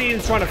I can see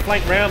he's trying to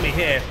flank round me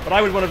here, but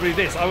I would want to do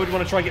this. I would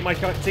want to try and get my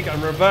ticket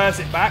and reverse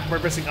it back by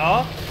pressing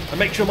R and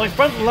make sure my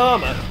frontal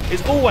armor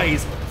is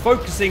always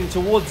focusing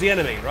towards the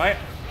enemy, right?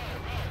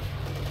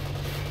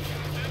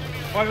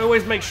 I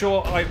always make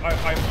sure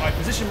I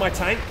position my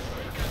tank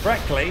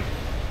correctly,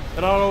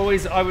 and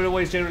I would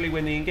always generally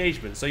win the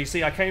engagement. So you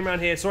see, I came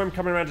around here, saw him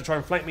coming around to try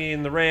and flank me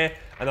in the rear,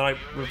 and then I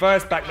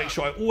reversed back, make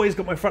sure I always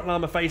got my front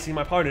armor facing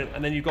my opponent,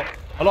 and then you've got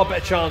a lot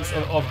better chance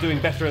of doing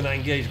better in that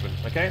engagement,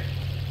 okay?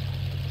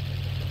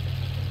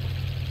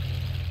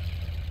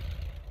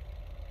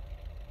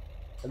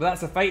 But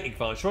that's a fate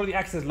advantage. Surely the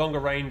Axe has longer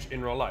range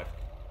in real life.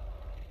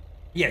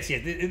 Yes,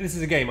 this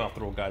is a game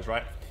after all, guys,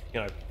 right?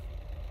 You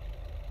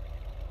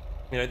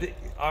know,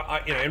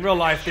 in real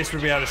life, this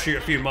would be able to shoot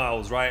a few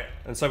miles, right?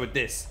 And so would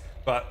this.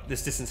 But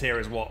this distance here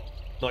is what?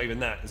 Not even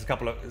that. It's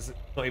it's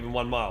not even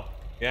 1 mile.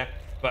 Yeah.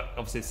 But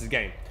obviously, this is a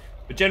game.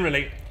 But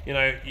generally, you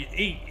know,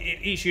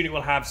 each unit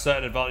will have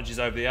certain advantages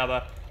over the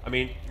other. I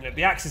mean, you know,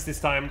 the Axis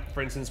this time,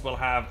 for instance, will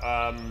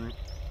have,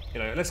 you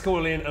know, let's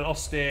call in an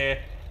austere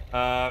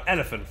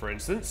elephant, for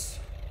instance.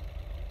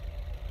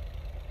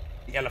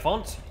 The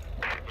elephant.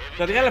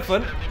 Now, the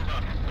elephant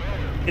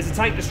is a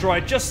tank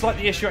destroyer just like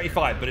the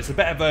SU-85, but it's a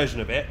better version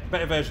of it.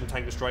 Better version of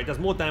tank destroyer. It does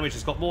more damage,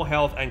 it's got more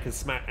health, and can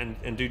smack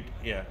and do,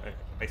 yeah,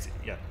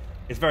 basically, yeah.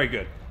 It's very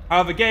good.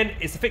 However, again,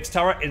 it's a fixed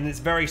turret and it's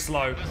very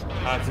slow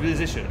to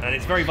position, and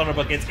it's very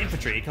vulnerable against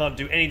infantry. It can't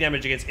do any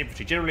damage against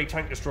infantry. Generally,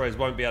 tank destroyers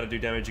won't be able to do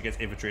damage against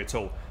infantry at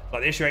all.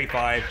 Like the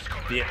SU-85,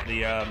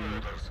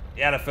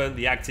 the elephant,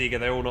 the Ag Tiger,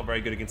 they're all not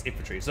very good against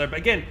infantry. So, but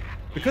again,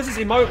 because it's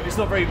immobile, it's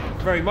not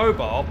very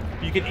mobile.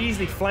 You can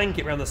easily flank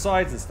it around the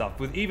sides and stuff.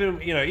 With even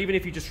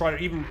if you just try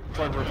to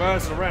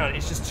reverse it around,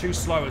 it's just too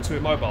slow and too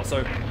immobile.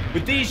 So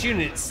with these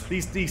units,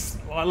 these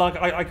like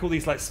I call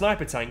these like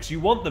sniper tanks. You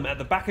want them at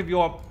the back of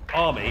your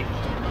army,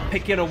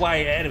 picking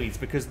away at enemies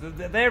because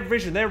their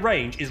vision, their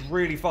range is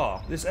really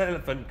far. This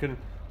elephant can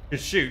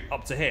shoot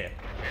up to here.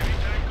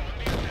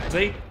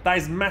 See, that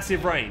is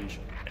massive range,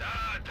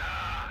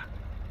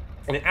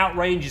 and it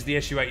outranges the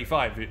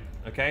Su-85.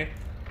 Okay.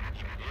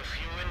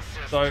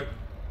 So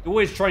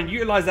always try and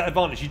utilize that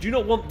advantage. You do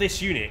not want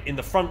this unit in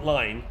the front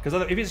line because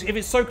if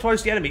it's so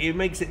close to the enemy, it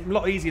makes it a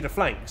lot easier to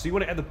flank. So you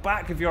want it at the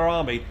back of your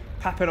army,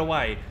 papping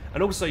away,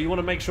 and also you want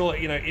to make sure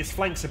that its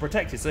flanks are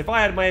protected. So if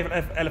I had my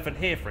elephant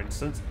here, for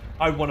instance,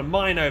 I'd want a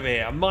mine over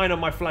here, a mine on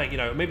my flank.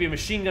 Maybe a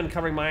machine gun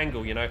covering my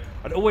angle.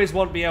 I'd always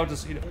want to be able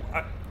to.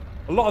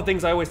 A lot of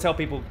things I always tell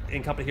people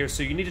in Company Heroes,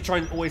 so you need to try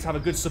and always have a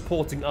good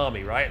supporting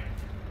army, right?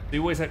 You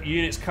always have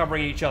units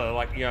covering each other.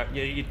 Like your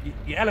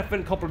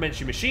elephant complements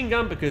your machine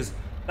gun because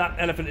that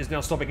elephant is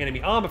now stopping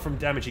enemy armor from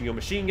damaging your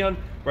machine gun,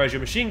 whereas your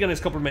machine gun is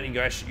complementing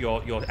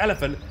your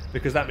elephant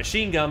because that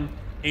machine gun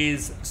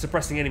is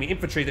suppressing enemy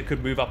infantry that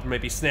could move up and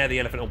maybe snare the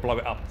elephant or blow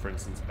it up, for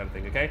instance, kind of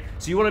thing. Okay,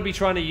 so you want to be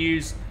trying to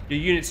use your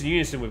units in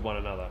unison with one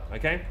another.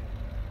 Okay.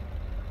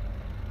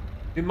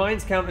 Do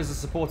mines count as a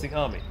supporting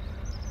army?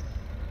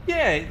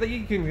 Yeah,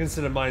 you can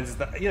consider mines as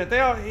that. They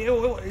are.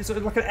 It's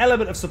like an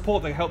element of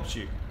support that helps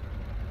you.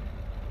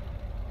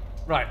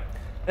 Right,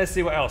 let's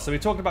see what else. So we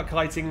talked about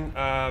kiting,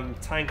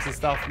 tanks and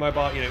stuff,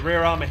 mobile,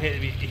 rear armor hit.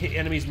 If you hit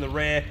enemies in the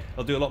rear,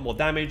 they'll do a lot more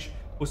damage.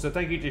 Also,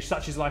 thank you to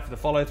Such Is Life for the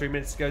follow 3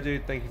 minutes ago,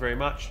 dude. Thank you very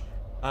much.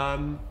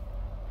 And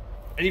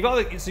you've got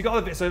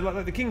other bits. So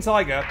like the King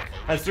Tiger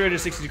has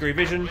 360-degree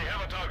vision.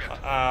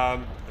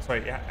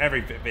 Sorry, yeah,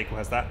 every vehicle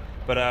has that.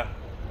 But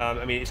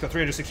I mean, it's got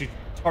 360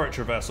 turret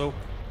traversal.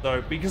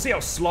 So, but you can see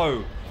how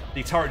slow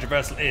the turret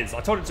traversal is.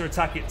 I told it to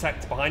attack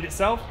behind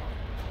itself.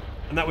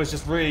 And that was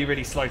just really,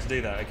 really slow to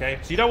do that, okay?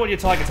 So you don't want your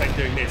Tiger tank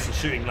doing this and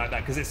shooting like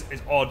that because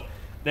it's odd.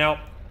 Now,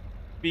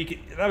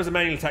 that was a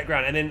manual attack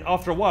ground, and then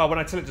after a while, when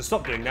I tell it to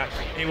stop doing that,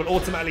 it will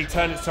automatically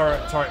turn its turret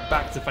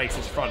back to face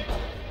its front,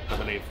 I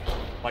believe.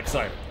 Like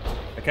so,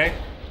 okay?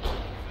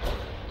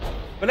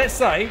 But let's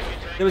say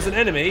there was an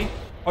enemy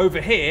over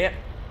here.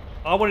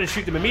 I wanted to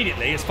shoot them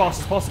immediately, as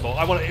fast as possible.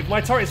 If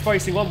my turret is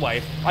facing one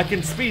way, I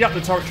can speed up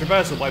the turret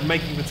traversal by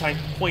making the tank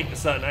point a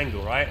certain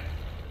angle, right?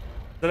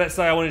 So let's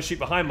say I wanted to shoot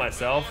behind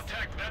myself.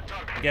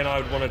 Again,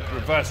 I would want to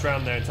reverse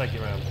around there and take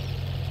it around.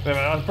 But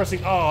I'm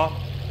pressing R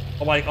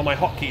on my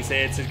hotkeys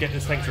here to get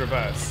this tank to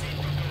reverse.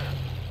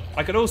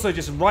 I could also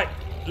just right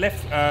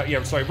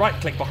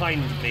click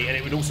behind me and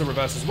it would also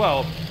reverse as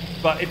well.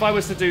 But if I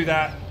was to do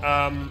that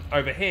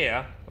over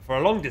here for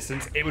a long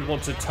distance, it would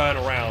want to turn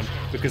around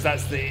because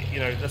that's the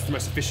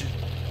most efficient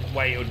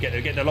way it would get there.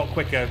 It would get there a lot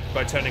quicker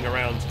by turning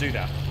around to do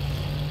that.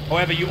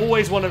 However, you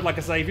always want to, like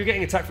I say, if you're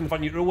getting attacked from the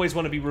front, you always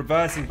want to be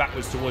reversing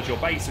backwards towards your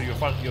base or your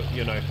front,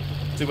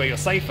 to where you're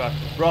safer,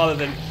 rather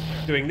than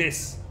doing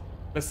this.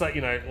 Let's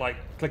say, like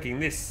clicking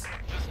this.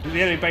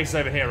 The enemy base is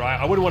over here, right?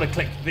 I wouldn't want to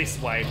click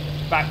this way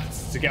back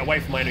to get away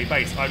from my enemy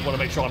base. I'd want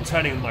to make sure I'm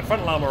turning my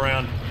frontal arm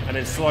around and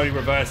then slowly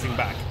reversing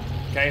back.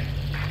 Okay?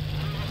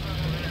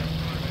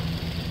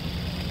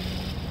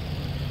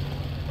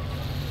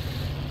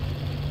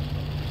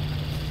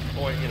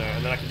 Or,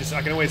 and then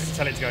I can always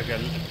tell it to go to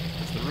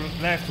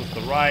the left or to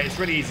the right. It's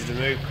really easy to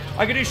move.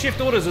 I can do shift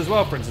orders as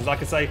well, for instance. I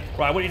can say,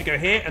 right, I want you to go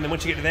here, and then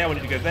once you get to there, I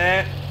want you to go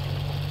there.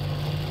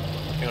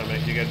 Hang on a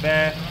minute, you go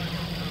there.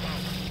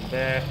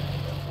 There.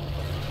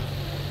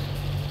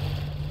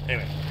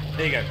 Anyway,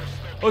 there you go.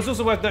 Oh, it's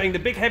also worth noting the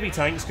big heavy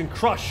tanks can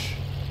crush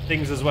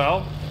things as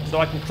well. So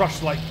I can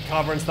crush like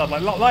cover and stuff.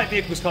 Like light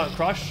vehicles can't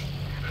crush,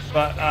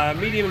 but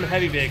medium and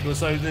heavy vehicles.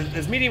 So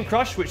there's medium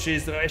crush, which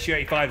is the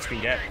Su-85s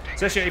can get.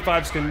 So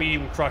Su-85s can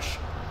medium crush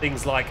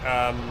things like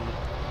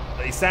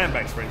these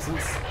sandbags, for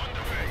instance.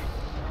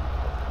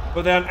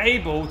 But they're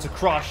unable to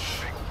crush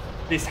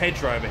this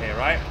hedgerow over here,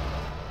 right?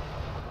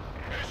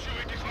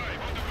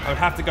 I would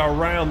have to go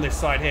around this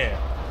side here.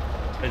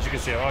 As you can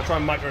see, I'll try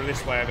and micro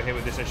this way over here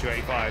with this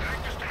Su-85.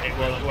 It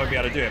won't be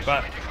able to do it.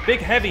 But big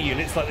heavy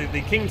units like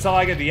the King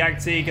Tiger, the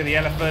Jagdtiger, the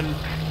Elephant,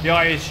 the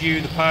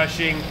ISU, the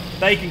Pershing,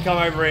 they can come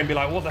over here and be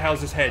like, what the hell's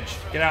this hedge?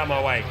 Get out of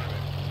my way.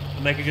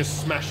 And they can just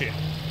smash it.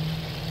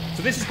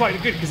 So this is quite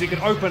good because it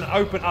can open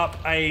up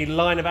a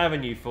line of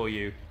avenue for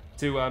you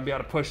to be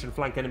able to push and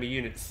flank enemy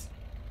units.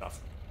 Stuff.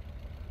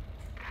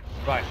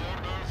 Right.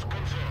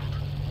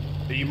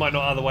 That you might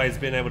not otherwise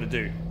been able to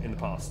do in the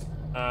past.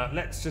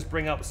 Let's just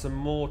bring up some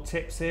more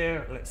tips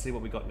here. Let's see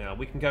what we got now.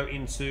 We can go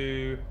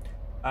into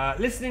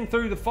listening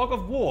through the fog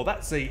of war.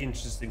 That's an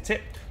interesting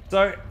tip.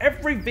 So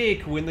every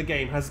vehicle in the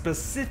game has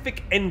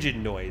specific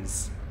engine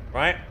noise,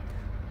 right?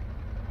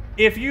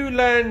 If you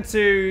learn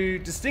to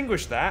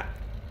distinguish that,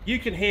 you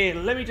can hear.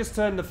 Let me just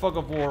turn the fog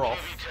of war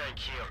off.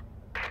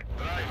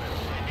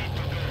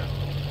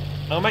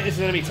 I'll make this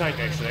an enemy tank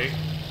actually.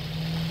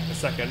 A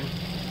second.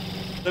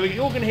 So we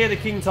all can hear the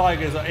King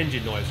Tiger's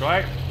engine noise,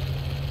 right?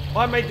 If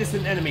I made this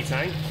an enemy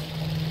tank,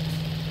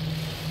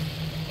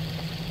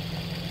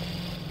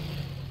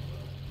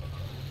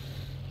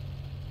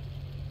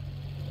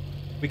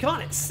 We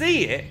can't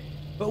see it,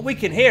 but we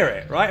can hear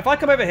it, right? If I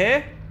come over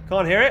here,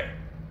 can't hear it,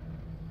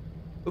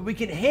 but we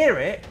can hear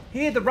it,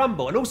 hear the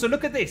rumble. And also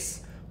look at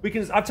this.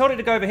 I've told it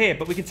to go over here,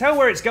 but we can tell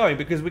where it's going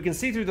because we can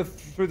see through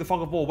the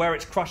fog of war where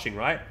it's crushing,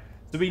 right?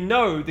 So we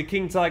know the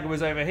king tiger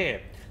was over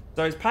here.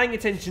 So it's paying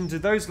attention to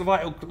those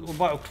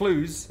vital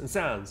clues and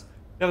sounds.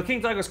 Now the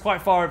king tiger is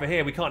quite far over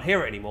here. We can't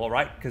hear it anymore,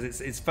 right?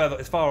 Because it's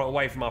far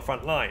away from our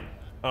front line,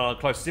 our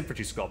closest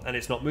infantry squad, and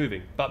it's not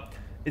moving. But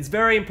it's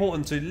very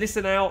important to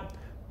listen out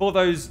for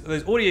those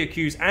audio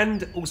cues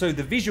and also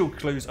the visual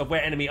clues of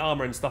where enemy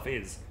armor and stuff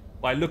is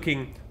by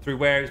looking through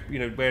where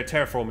where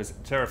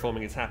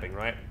terraforming is happening,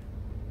 right?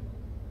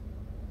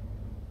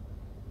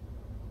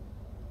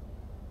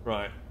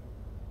 Right.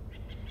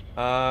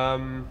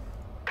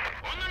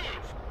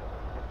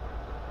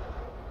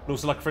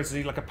 Also, like for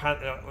instance, like a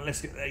panther.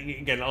 Let's get,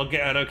 again. I'll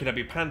get an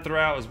OKW panther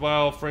out as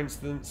well, for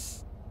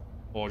instance,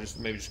 or just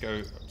maybe just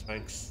go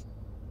tanks.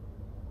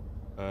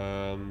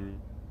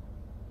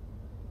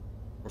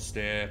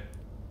 Austere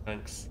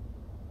tanks,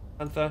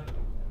 panther.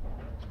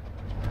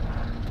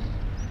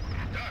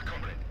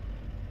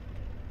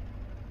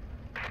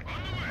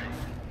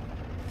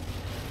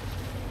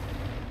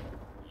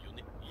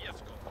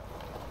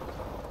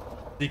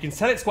 So you can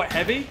tell it's quite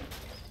heavy.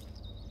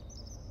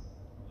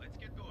 Let's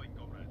get going,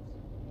 comrades.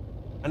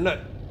 And look,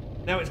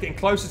 now it's getting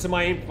closer to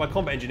my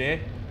combat engineer.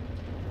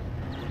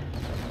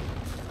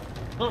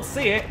 Can't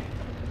see it,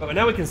 but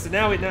now we can.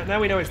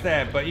 Now we know it's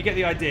there. But you get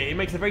the idea. It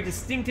makes a very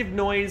distinctive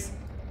noise,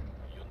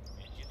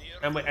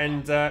 and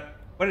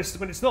when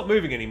it's not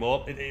moving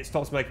anymore, it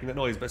stops making that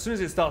noise. But as soon as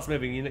it starts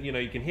moving,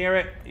 you can hear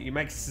it. It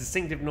makes a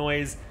distinctive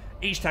noise.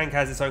 Each tank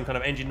has its own kind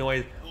of engine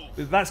noise.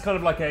 That's kind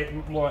of like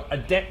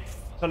a depth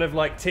kind of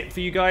like tip for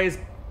you guys.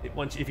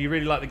 If you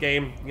really like the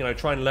game,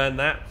 try and learn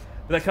that.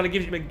 But that kind of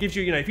gives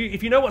you,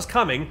 if you know what's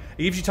coming,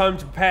 it gives you time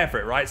to prepare for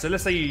it, right? So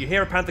let's say you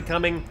hear a panther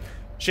coming,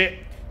 shit.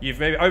 You've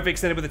maybe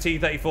overextended with the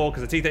T-34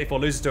 because the T-34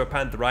 loses to a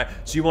panther, right?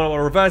 So you want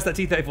to reverse that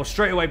T-34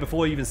 straight away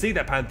before you even see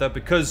that panther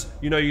because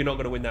you know you're not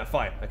going to win that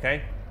fight,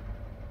 okay?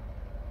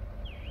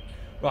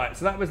 Right,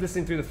 so that was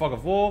listening through the fog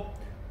of war.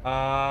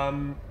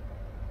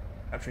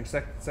 Capturing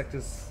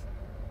sectors.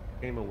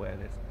 Game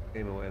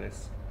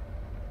awareness.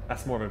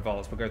 That's more of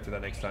advanced. We'll go through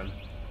that next time.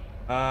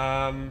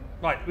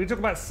 Right, we talk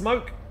about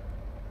smoke.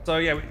 So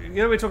yeah,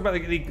 we talk about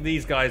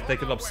these guys. They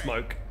can lob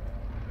smoke.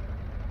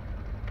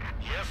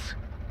 Yes.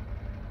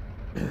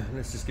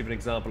 Let's just give an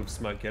example of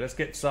smoke here. Let's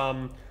get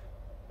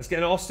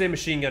an austere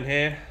machine gun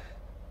here.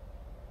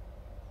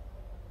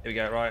 Here we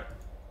go. Right.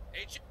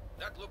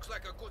 That looks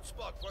like a good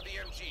spot for the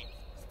MG.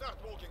 Start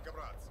walking,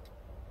 comrades.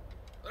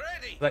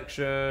 Ready.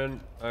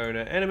 Selection,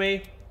 owner,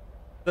 enemy.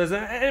 There's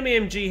an enemy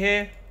MG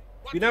here.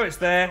 We know it's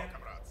there,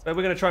 but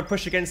we're going to try and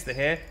push against it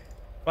here.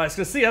 Right, it's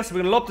going to see us.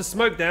 We're going to lob the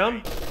smoke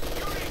down.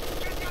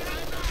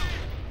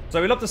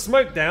 So we lob the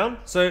smoke down.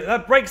 So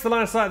that breaks the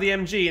line of sight of the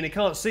MG, and it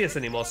can't see us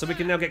anymore. So we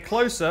can now get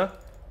closer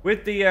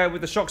with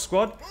the shock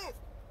squad.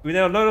 We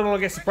now no longer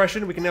get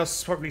suppression. We can now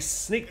probably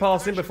sneak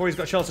past him before he's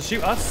got a chance to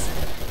shoot us.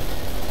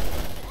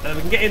 And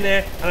we can get in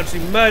there and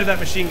actually murder that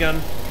machine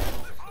gun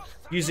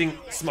using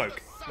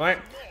smoke. Right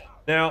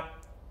now.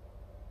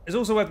 It's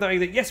also worth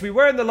noting that yes, we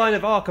were in the line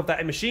of arc of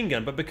that machine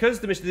gun, but because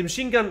the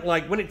machine gun,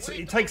 like when it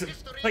takes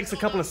a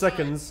couple of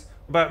seconds,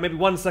 about maybe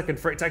 1 second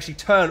for it to actually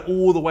turn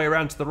all the way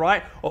around to the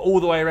right or all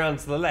the way around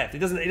to the left. It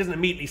doesn't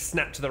immediately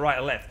snap to the right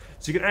or left.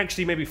 So you can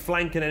actually maybe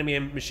flank an enemy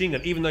machine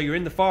gun even though you're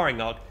in the firing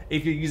arc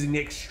if you're using the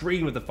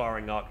extreme of the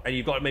firing arc and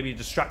you've got maybe a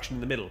distraction in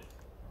the middle.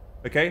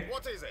 Okay?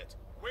 What is it?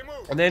 We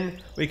move. And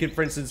then we could,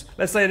 for instance,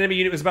 let's say an enemy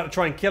unit was about to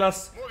try and kill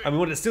us and we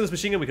wanted to steal this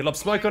machine gun, we could lob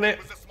smoke on it.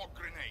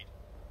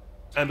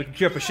 And we can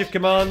queue up a shift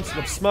command,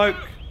 lob smoke,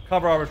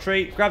 cover our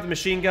retreat, grab the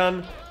machine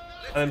gun,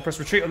 and then press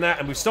retreat on that,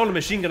 and we've stolen a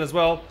machine gun as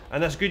well,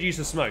 and that's good use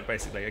of smoke,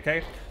 basically, okay?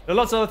 There are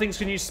lots of other things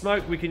we can use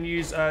smoke. We can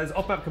use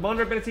off-map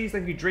commander abilities, they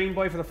can be Dream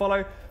Boy for the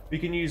follow. We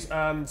can use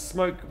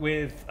smoke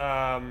with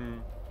a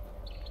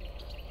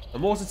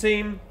mortar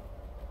team,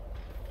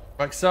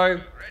 like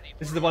so.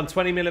 This is the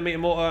 120mm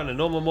mortar and a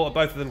normal mortar,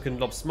 both of them can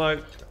lob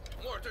smoke.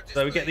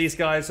 So we get these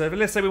guys. So if,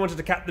 let's say we wanted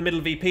to cap the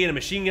middle VP and a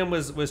machine gun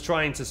was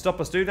trying to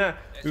stop us do that,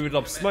 we would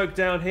lob smoke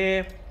down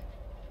here.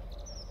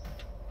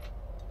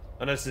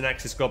 I know this is an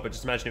Axis squad, but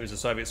just imagine it was a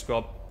Soviet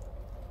squad.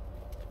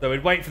 So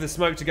we'd wait for the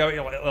smoke to go.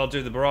 I'll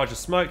do the barrage of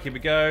smoke. Here we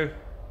go.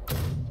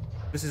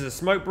 This is a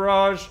smoke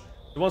barrage.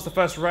 So once the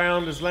first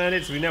round has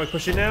landed, so we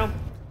push in now.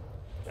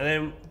 And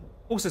then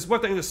also it's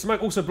worth noting that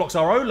smoke also blocks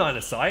our own line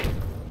of sight.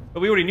 But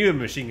we already knew a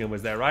machine gun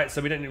was there, right?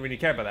 So we didn't really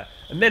care about that.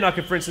 And then I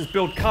could, for instance,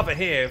 build cover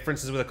here, for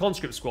instance, with a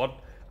conscript squad.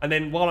 And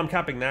then while I'm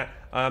capping that,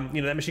 that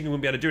machine gun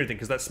wouldn't be able to do anything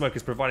because that smoke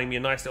is providing me a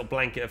nice little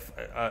blanket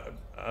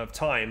of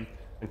time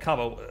and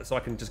cover, so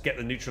I can just get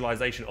the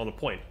neutralization on a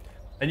point.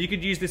 And you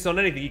could use this on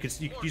anything. You could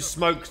use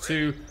smoke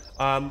to,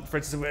 for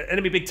instance, an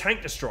enemy big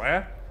tank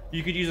destroyer.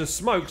 You could use a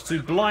smoke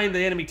to blind the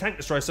enemy tank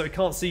destroyer so it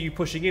can't see you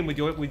pushing in with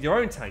your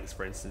own tanks,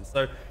 for instance.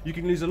 So you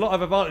can lose a lot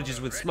of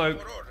advantages with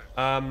smoke.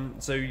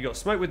 So you got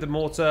smoke with the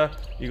mortar,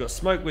 you got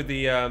smoke with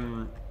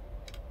the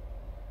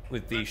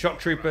shock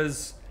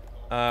troopers,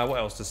 What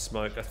else does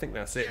smoke? I think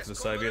that's it for the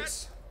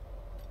Soviets.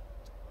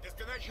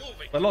 Destination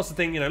moving. But lots of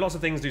things, lots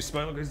of things do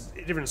smoke. Because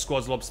different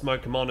squads lob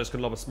smoke. Commanders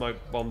can lob a smoke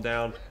bomb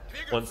down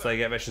once they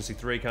get efficiency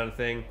 3 kind of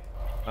thing.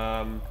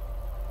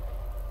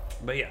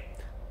 But yeah,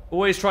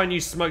 always try and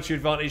use smoke to your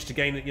advantage to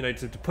gain,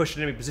 to push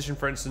an enemy position,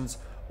 for instance,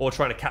 or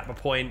trying to cap a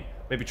point,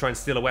 maybe try and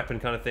steal a weapon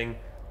kind of thing.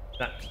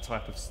 That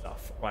type of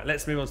stuff. Right,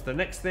 let's move on to the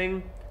next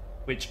thing,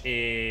 which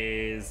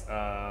is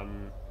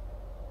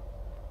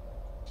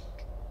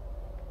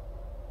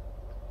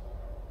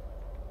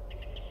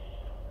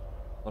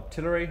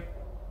artillery.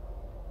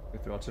 Go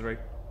through artillery.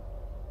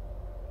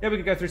 Yeah, we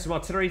can go through some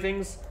artillery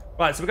things.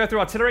 Right, so we go through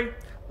artillery.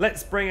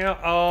 Let's bring out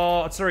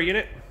our artillery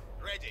unit.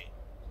 Ready.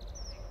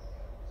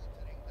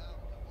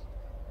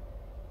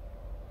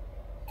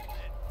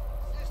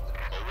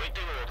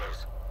 Awaiting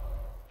orders.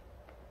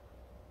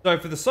 So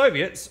for the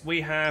Soviets,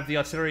 we have the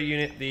artillery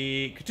unit,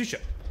 the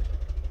Katyusha.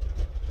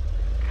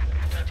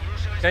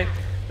 Okay.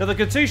 Now the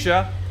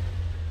Katyusha,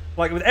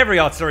 like with every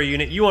artillery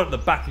unit, you want it at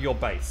the back of your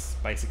base,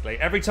 basically.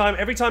 Every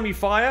time you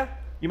fire,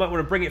 you might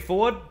want to bring it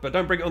forward, but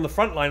don't bring it on the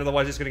front line,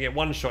 otherwise it's going to get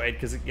one-shotted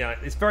because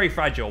it's very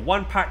fragile.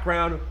 One pack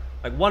round,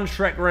 like one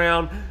Shrek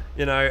round,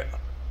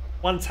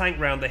 one tank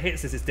round that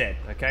hits this is dead.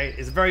 Okay,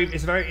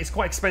 it's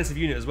quite expensive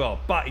unit as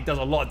well, but it does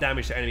a lot of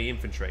damage to enemy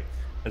infantry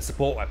and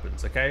support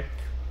weapons. Okay,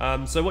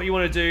 so what you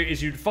want to do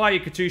is you'd fire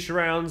your Katyusha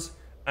rounds,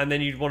 and then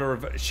you'd want to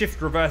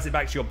reverse it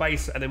back to your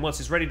base, and then once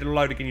it's ready to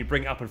load again, you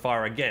bring it up and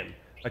fire again.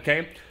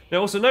 Okay. Now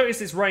also notice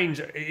its range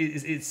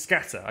is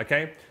scatter.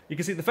 Okay. You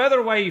can see the further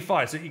away you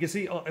fire. So you can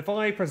see if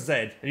I press Z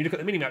and you look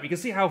at the minimap, you can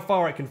see how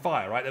far it can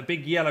fire. Right. The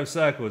big yellow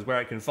circle is where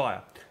it can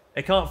fire.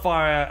 It can't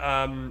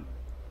fire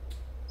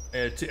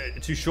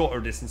too short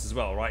a distance as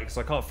well. Right. Because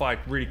I can't fire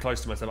really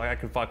close to myself. I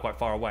can fire quite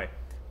far away.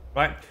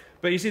 Right.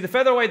 But you see, the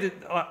further away that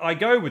I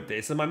go with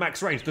this and my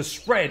max range, the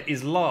spread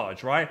is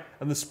large, right?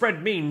 And the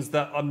spread means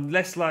that I'm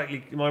less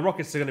likely, my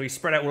rockets are going to be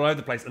spread out all over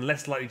the place and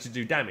less likely to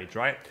do damage,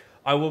 right?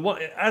 I will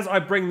want, as I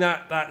bring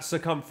that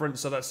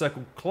circumference or that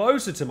circle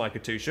closer to my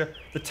Katyusha,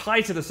 the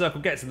tighter the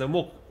circle gets and the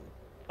more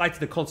tighter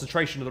the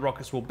concentration of the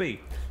rockets will be.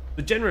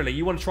 But generally,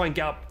 you want to try and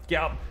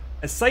get up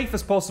as safe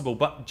as possible,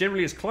 but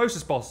generally as close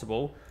as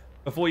possible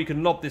before you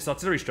can lob this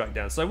artillery strike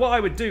down. So what I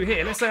would do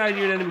here, let's say I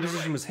knew an enemy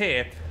position was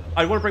here,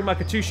 I'd want to bring my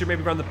Katyusha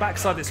maybe around the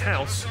backside of this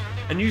house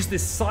and use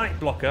this sight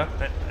blocker,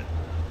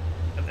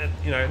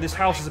 and this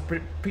house is a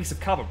piece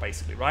of cover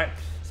basically, right?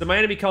 So my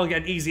enemy can't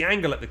get an easy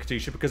angle at the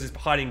Katyusha because it's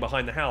hiding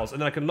behind the house,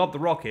 and then I can lob the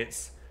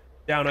rockets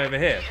down over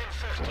here.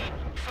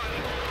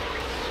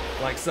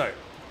 Like so.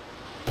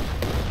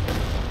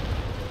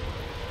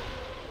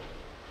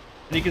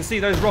 And you can see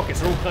those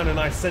rockets are all kind of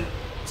nice,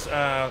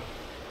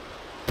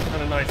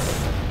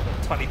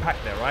 tightly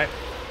packed there, right?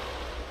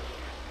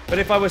 But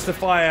if I was to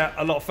fire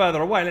a lot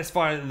further away, let's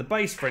fire it in the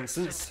base, for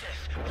instance,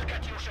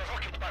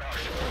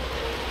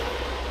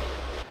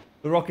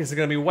 the rockets are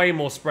going to be way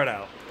more spread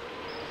out.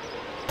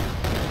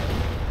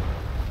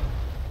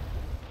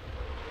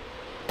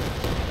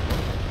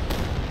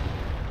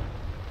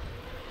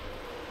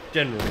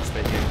 Generally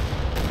speaking.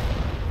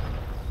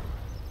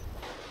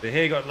 So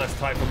here you got a nice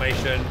tight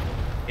formation.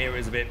 Here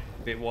is a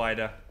bit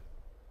wider.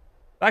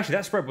 Actually,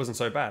 that spread wasn't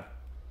so bad.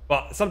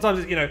 But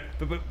sometimes,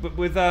 but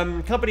with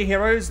company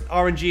heroes,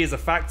 RNG is a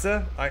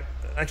factor.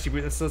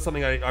 Actually, this is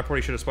something I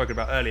probably should have spoken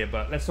about earlier,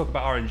 but let's talk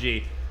about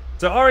RNG.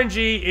 So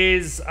RNG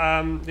is,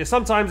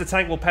 sometimes a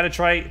tank will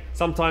penetrate,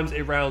 sometimes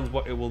it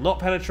will not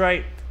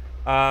penetrate.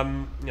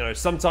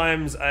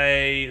 Sometimes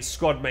a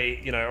squad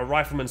may, a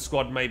rifleman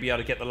squad may be able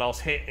to get the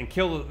last hit and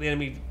kill the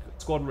enemy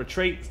squad and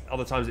retreat.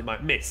 Other times it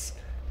might miss.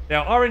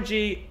 Now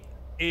RNG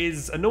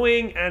is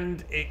annoying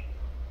and it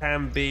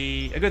can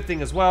be a good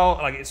thing as well.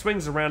 Like it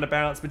swings and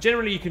roundabouts, but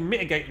generally you can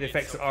mitigate the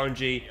effects of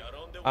RNG,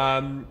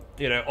 on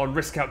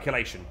risk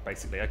calculation,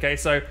 basically. Okay,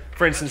 so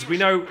for instance, we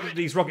know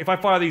these rockets. If I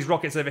fire these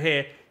rockets over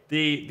here,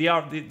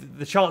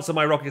 the chance of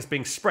my rockets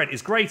being spread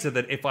is greater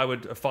than if I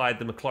would have fired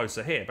them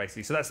closer here,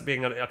 basically. So that's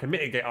I can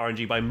mitigate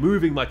RNG by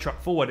moving my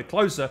truck forward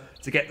closer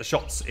to get the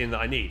shots in that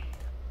I need.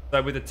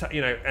 So with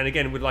and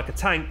again with like a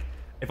tank,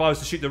 if I was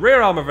to shoot the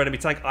rear arm of an enemy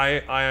tank,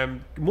 I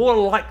am more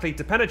likely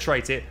to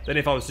penetrate it than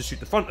if I was to shoot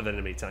the front of an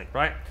enemy tank,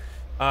 right?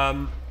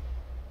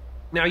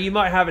 Now, you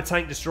might have a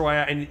tank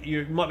destroyer and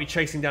you might be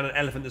chasing down an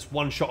elephant that's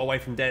one shot away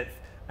from death,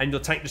 and your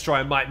tank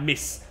destroyer might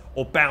miss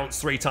or bounce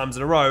 3 times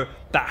in a row.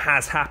 That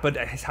has happened.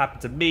 It has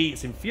happened to me.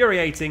 It's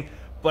infuriating,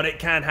 but it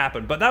can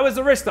happen. But that was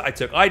the risk that I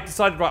took. I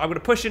decided, right, I'm going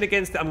to push in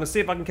against it. I'm going to see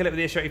if I can kill it with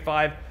the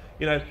SU-85.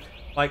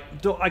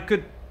 I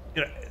could,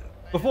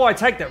 before I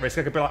take that risk,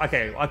 I could be like,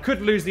 okay, I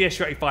could lose the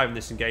SU-85 in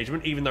this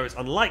engagement, even though it's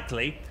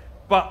unlikely,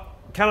 but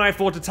can I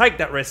afford to take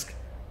that risk?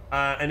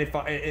 And if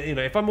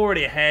I'm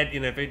already ahead,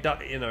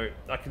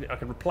 I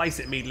can replace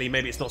it immediately.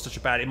 Maybe it's not such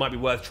a bad. It might be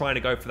worth trying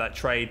to go for that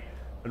trade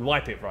and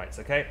wipe it, right?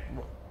 Okay,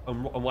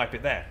 and wipe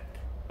it there.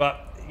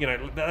 But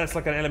that's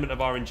like an element of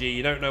RNG.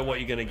 You don't know what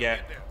you're going to get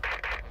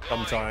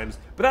sometimes,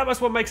 but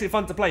that's what makes it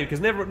fun to play, because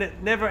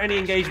never any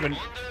engagement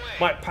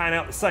might pan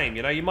out the same.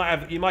 You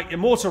might a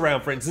mortar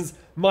round, for instance,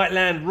 might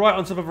land right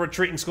on top of a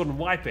retreating squad and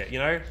wipe it.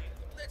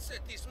 Let's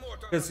set this mortar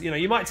Because, you know,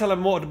 you might tell a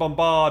mortar to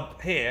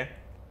bombard here.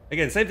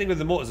 Again, same thing with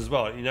the mortars as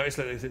well. You know, it's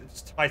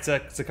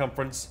tighter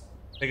circumference,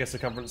 bigger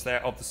circumference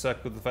there of the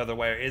circle the further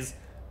away it is.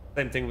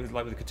 Same thing with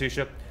like with the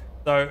Katusha.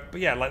 So, but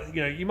yeah, like,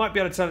 you know, you might be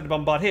able to turn it to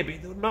bombard here,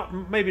 but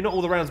maybe not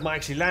all the rounds might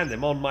actually land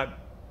them. One might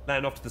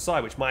land off to the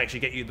side, which might actually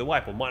get you the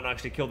wipe, or might not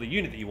actually kill the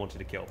unit that you wanted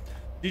to kill.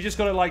 You just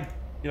got to, like,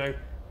 you know,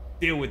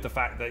 deal with the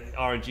fact that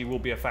RNG will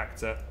be a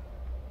factor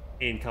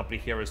in Company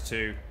Heroes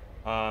 2,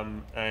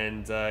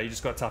 and you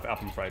just got to tough it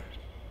up, I'm afraid,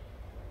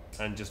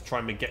 and just try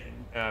and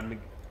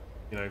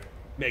you know,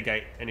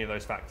 mitigate any of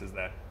those factors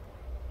there.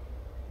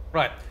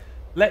 Right,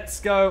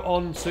 let's go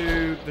on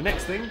to the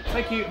next thing.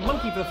 Thank you,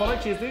 Monkey, for the follow.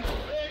 Cheers, dude.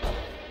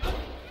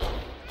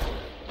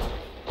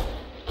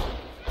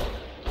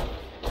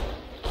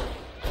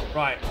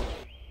 Right.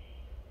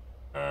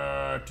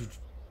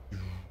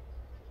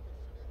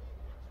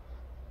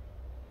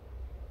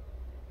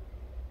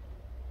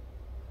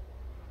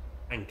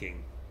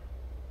 Tanking.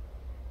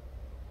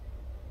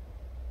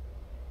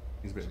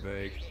 He's a bit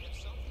vague.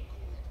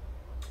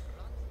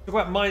 Talk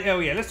about mine. Oh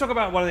yeah, let's talk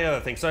about one of the other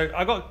things. So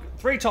I got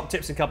 3 top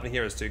tips in Company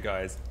Heroes 2,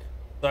 guys.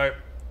 So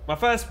my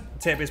first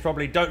tip is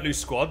probably don't lose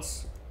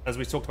squads, as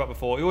we talked about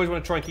before. You always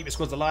want to try and keep your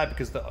squads alive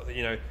because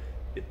you know,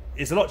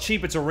 it's a lot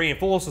cheaper to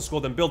reinforce a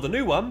squad than build a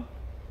new one,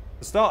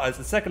 for starters.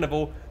 And second of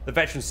all, the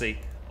veterancy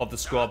of the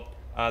squad.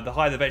 The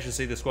higher the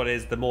veterancy the squad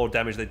is, the more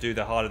damage they do,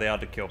 the harder they are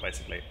to kill,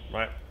 basically.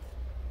 Right?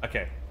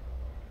 Okay.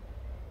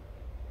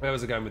 Where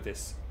was I going with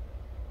this?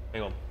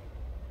 Hang on.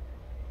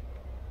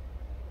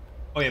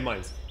 Oh yeah,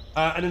 mines.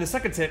 And then the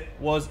second tip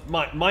was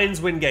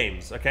mines win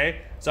games,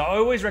 okay? So I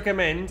always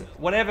recommend,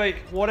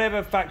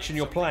 whatever faction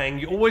you're playing,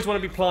 you always want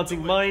to be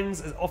planting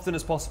mines as often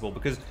as possible,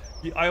 because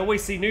I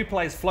always see new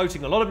players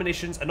floating a lot of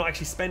munitions and not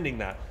actually spending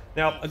that.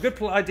 Now, a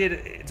good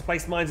idea to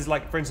place mines is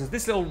like, for instance,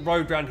 this little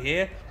road around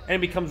here,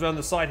 enemy comes around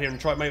the side here and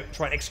try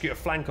and execute a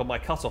flank on my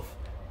cutoff.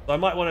 So I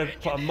might want to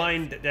put a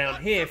mine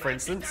down here, for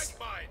instance,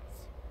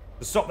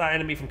 to stop that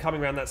enemy from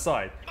coming around that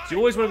side. So you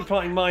always want to be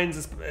planting mines,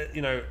 as,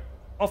 you know,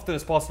 often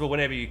as possible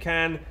whenever you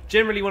can.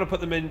 Generally you want to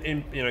put them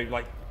in you know,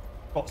 like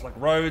spots like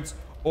roads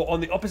or on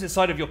the opposite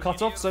side of your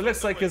cutoff. So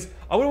let's say, because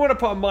I wouldn't want to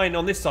put a mine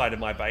on this side of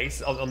my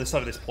base, on this side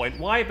of this point.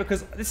 Why?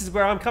 Because this is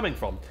where I'm coming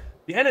from.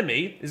 The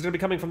enemy is going to be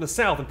coming from the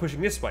south and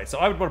pushing this way. So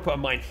I would want to put a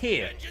mine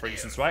here, for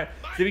instance, right?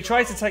 So if he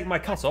tries to take my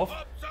cutoff,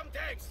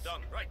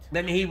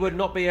 then he would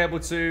not be able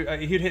to,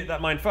 he'd hit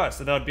that mine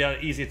first, and that would be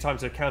an easier time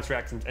to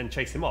counteract and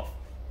chase him off.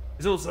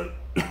 It's also,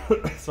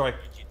 sorry.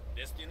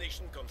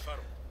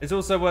 It's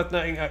also worth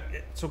noting,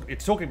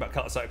 it's talking about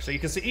cutoffs actually, you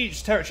can see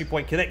each territory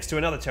point connects to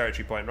another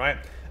territory point, right?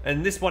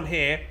 And this one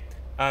here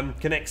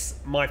connects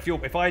my fuel.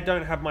 If I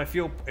don't have my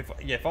fuel,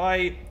 if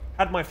I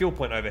had my fuel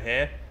point over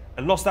here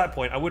and lost that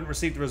point, I wouldn't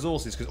receive the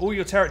resources, because all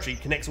your territory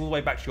connects all the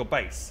way back to your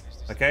base,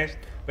 okay?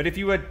 But if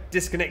you were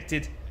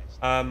disconnected,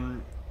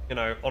 you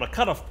know, on a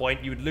cutoff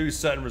point, you would lose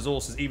certain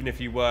resources even if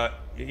they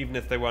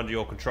were under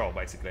your control,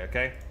 basically,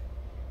 okay?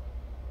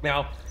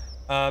 Now,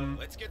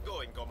 let's get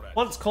going, comrade.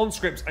 Once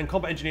conscripts and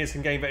combat engineers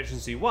can gain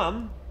veterancy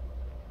 1,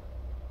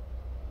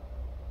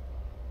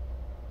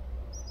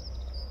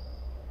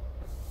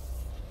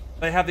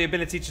 they have the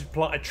ability to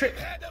apply a trip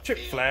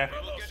flare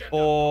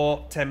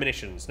or 10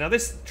 munitions. Now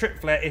this trip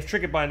flare, if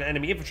triggered by an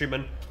enemy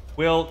infantryman,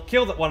 will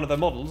kill one of the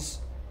models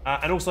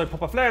and also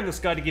pop a flare in the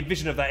sky to give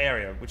vision of that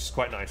area, which is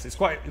quite nice. It's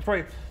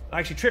probably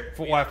actually trip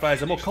wire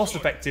flares are more cost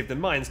effective than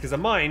mines, because a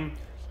mine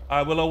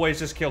will always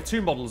just kill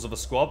 2 models of a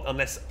squad,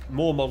 unless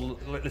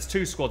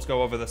 2 squads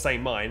go over the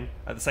same mine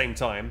at the same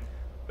time.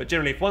 But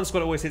generally, if one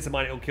squad always hits a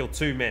mine, it will kill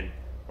 2 men,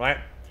 right?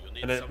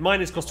 And a mine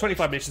costs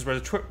 25 munitions,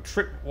 whereas a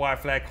trip wire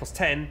flare costs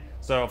 10.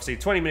 So obviously,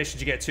 20 munitions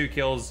you get 2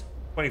 kills,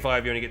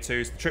 25 you only get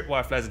 2. So the trip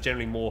wire flares are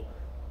generally more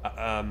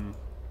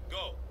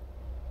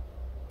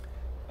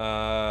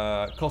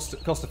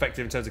cost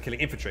effective in terms of killing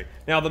infantry.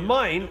 Now the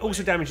mine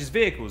also damages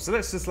vehicles. So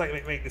let's just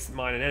make this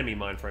mine an enemy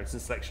mine, for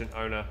instance. Selection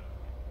owner.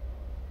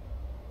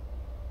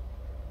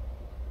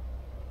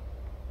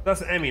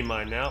 That's an enemy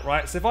mine now,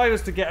 right? So if I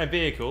was to get a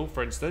vehicle,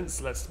 for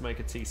instance, let's make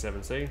a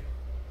T-70.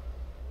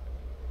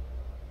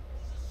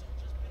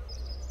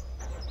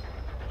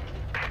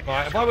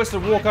 Right, if I was to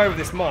walk over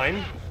this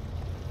mine,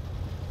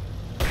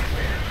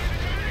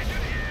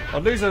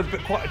 I'd lose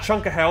quite a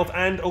chunk of health,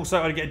 and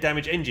also I'd get a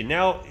damaged engine.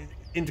 Now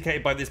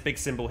indicated by this big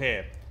symbol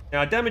here.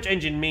 Now a damaged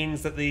engine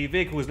means that the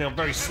vehicle is now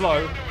very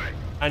slow,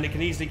 and it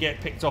can easily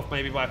get picked off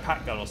maybe by a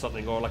pack gun or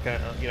something, or like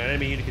an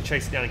enemy unit can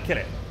chase it down and kill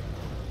it.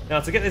 Now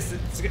to get this,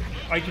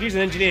 I can use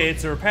an engineer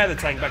to repair the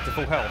tank back to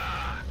full health,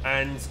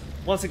 and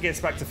once it gets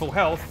back to full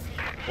health,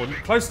 or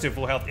close to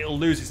full health, it'll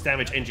lose its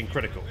damaged engine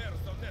critical.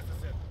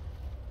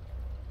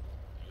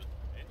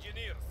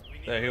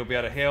 There, he'll be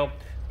able to heal.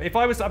 But if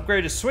I was to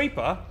upgrade a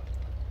sweeper,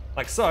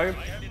 like so,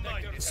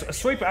 a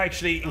sweeper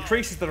actually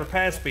increases the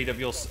repair speed of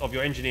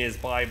your engineers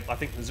by, I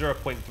think,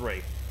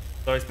 0.3.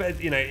 So it's better,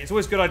 it's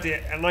always a good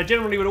idea. And I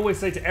generally would always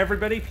say to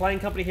everybody playing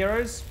Company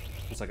Heroes,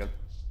 1 second.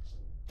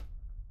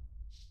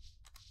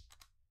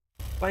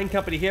 Playing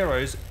Company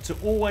Heroes, to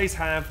always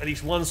have at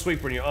least 1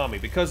 sweeper in your army,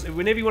 because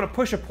whenever you want to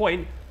push a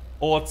point,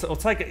 or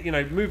take it, you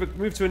know,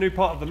 move to a new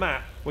part of the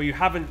map where you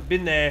haven't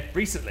been there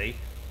recently.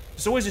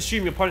 Just always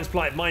assume your opponent's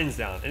planted mines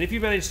down. And if you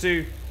manage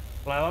to,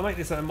 like, I'll make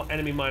this an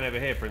enemy mine over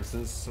here, for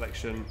instance,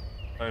 selection,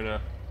 owner.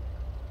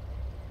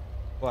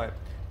 Right.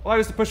 Well, I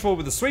was to push forward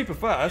with the sweeper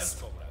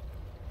first.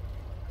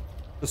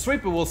 The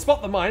sweeper will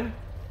spot the mine.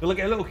 You'll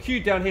get a little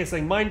cue down here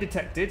saying mine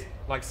detected,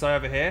 like so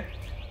over here.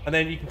 And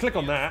then you can click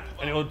on that,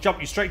 and it will jump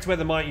you straight to where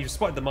the mine, you've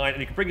spotted the mine,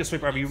 and you can bring your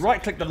sweeper over. You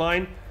right-click the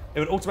mine, it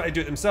would automatically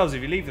do it themselves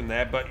if you leave them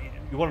there, but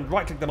you want to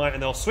right-click the mine,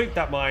 and they'll sweep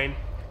that mine,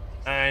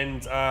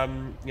 and,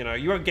 you know,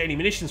 you won't get any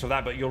munitions from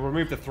that, but you'll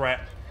remove the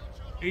threat.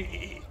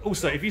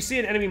 Also, if you see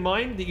an enemy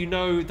mine that you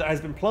know that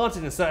has been planted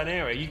in a certain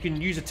area, you can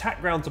use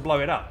attack ground to blow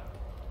it up.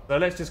 So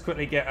let's just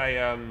quickly get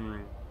a,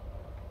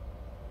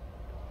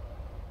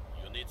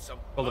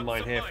 build a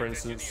mine here, for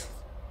instance.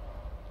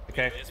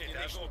 Okay.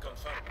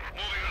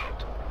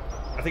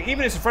 I think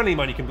even if it's a friendly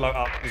mine, you can blow it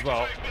up as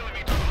well.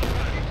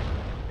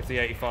 If the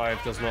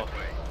 85 does not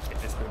hit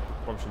this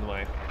bunch in the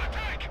way.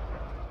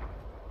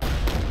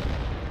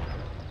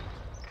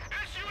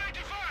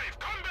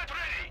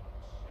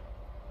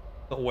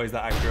 Not always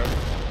that accurate.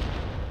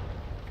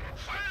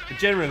 But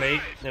generally,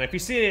 and if you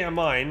see a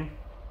mine,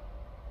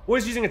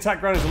 always using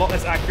attack ground is a lot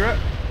less accurate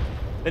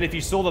than if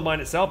you saw the mine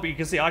itself. But you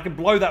can see I can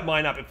blow that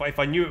mine up if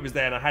I knew it was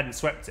there and I hadn't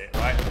swept it,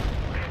 right?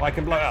 I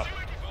can blow it up.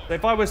 So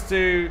if I was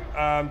to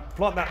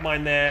plant that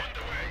mine there,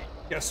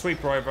 get a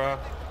sweeper over.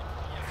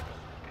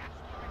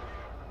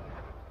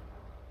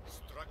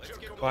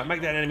 Right,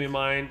 make that an enemy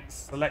mine.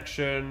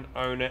 Selection,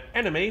 owner,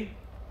 enemy.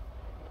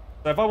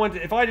 So if I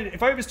wanted,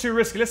 if it was too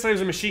risky, let's say there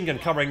was a machine gun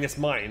covering this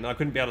mine, and I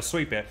couldn't be able to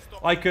sweep it.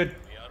 I could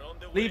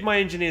leave my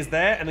engineers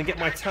there and then get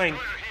my tank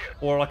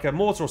or like a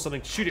mortar or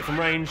something to shoot it from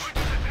range,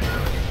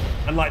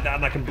 and like that,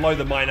 and I can blow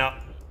the mine up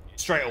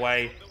straight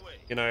away.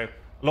 You know,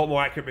 a lot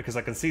more accurate because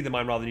I can see the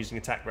mine rather than using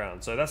attack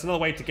ground. So that's another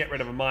way to get rid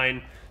of a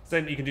mine. So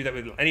you can do that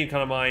with any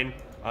kind of mine.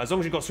 As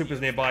long as you've got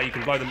sweepers nearby, you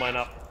can blow the mine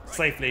up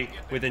safely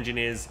with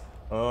engineers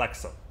like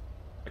so.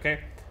 Okay,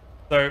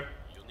 so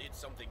You need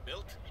something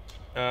built?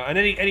 and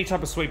any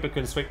type of sweeper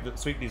can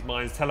sweep these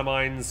mines,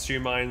 telemines, shoe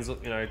mines,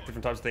 you know,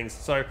 different types of things.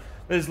 So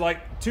there's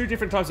like 2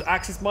 different types of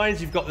axis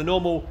mines. You've got the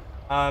normal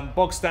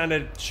bog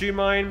standard shoe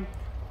mine.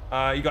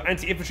 You've got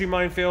anti-infantry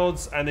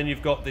minefields, and then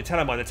you've got the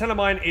telemine. The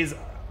telemine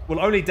will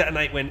only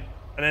detonate when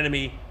an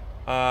enemy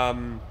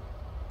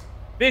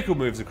vehicle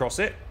moves across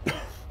it.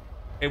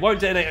 It won't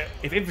detonate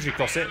if infantry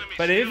cross it,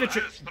 but if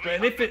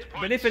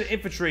an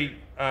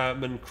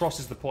infantryman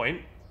crosses the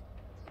point,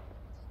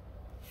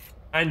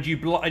 and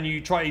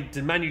you try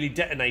to manually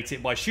detonate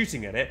it by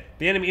shooting at it,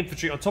 the enemy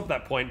infantry on top of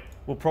that point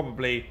will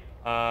probably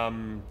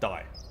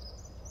die.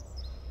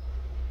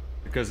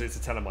 Because it's a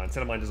telemine.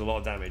 Telemine does a lot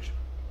of damage.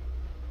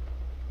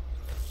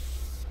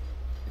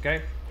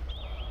 Okay?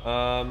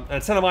 And a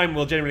telemine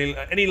will generally,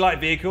 any light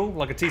vehicle,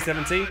 like a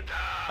T-70,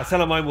 a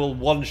telemine will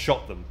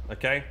one-shot them,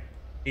 okay?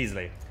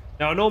 Easily.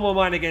 Now a normal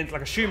mine against,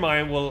 like a shoe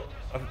mine, will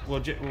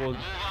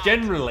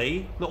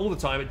generally, not all the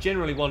time, but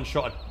generally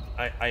one-shot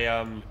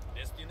an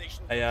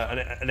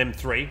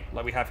M3,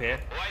 like we have here.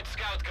 White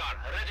scout car,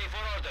 ready for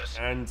orders.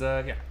 And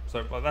yeah,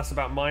 so well, that's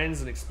about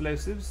mines and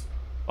explosives.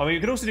 I mean,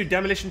 you can also do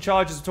demolition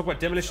charges. We'll talk about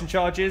demolition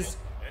charges.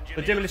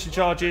 The demolition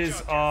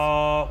charges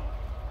are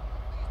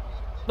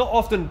not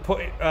often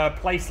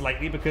placed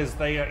lately because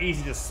they are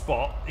easy to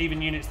spot. Even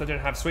units that don't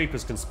have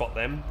sweepers can spot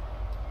them.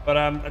 But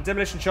a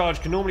demolition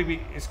charge can normally be,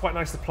 it's quite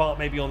nice to plant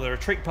maybe on the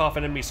retreat path of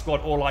an enemy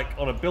squad or like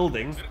on a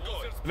building.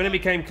 If an enemy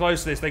came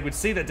close to this, they would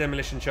see that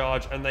demolition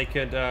charge and they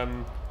could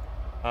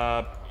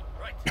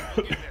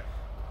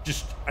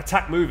just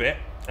attack move it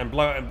and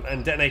blow it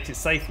and detonate it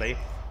safely.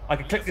 I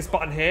can click this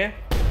button here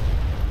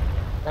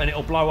and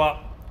it'll blow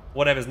up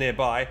whatever's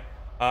nearby.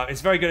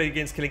 It's very good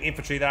against killing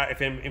infantry. That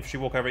if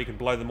infantry walk over, you can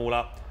blow them all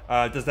up.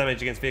 It does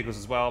damage against vehicles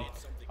as well.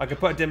 I can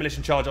put a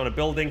demolition charge on a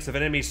building, so if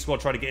an enemy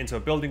squad try to get into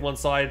a building one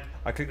side,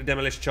 I click the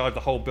demolition charge,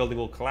 the whole building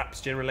will collapse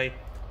generally.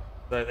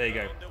 So there you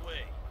go.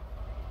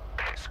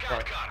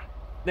 Right.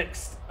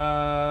 Next,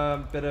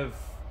 bit of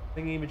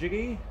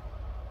thingy-majiggy.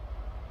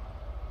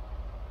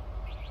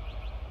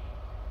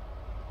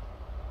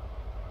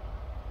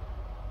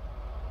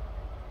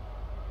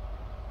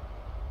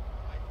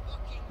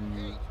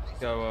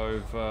 Go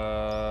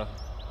over.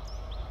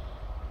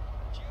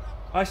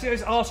 Actually,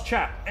 let's ask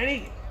chat.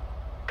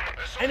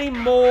 Any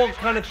more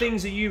kind of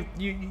things that you've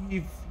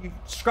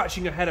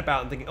scratching your head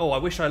about and thinking, oh, I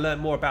wish I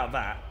learned more about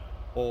that,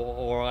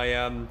 or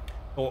I'm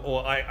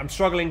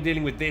struggling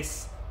dealing with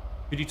this.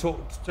 Could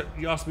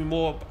you ask me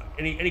more?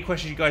 Any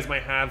questions you guys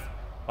might have?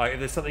 Like if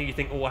there's something you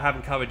think, oh, I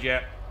haven't covered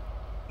yet,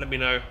 let me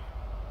know.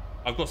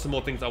 I've got some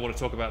more things I want to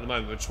talk about at the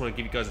moment, but I just want to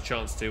give you guys a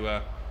chance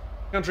to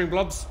countering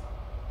blobs.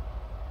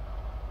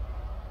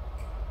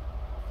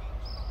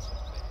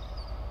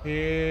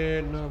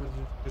 Here, no,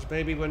 just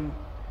maybe when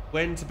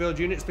to build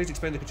units, please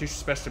explain the Katusha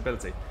special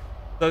ability.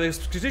 So the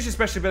Katusha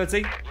special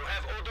ability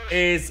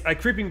is a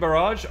creeping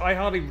barrage. I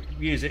hardly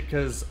use it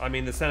because, I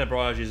mean, the standard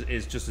barrage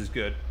is just as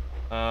good.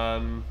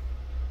 Got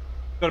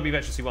to be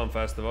veteran C1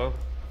 first of all.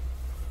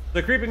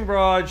 The creeping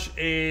barrage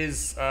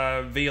is V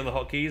on the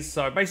hotkeys.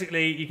 So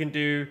basically, you can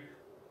do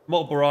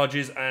multiple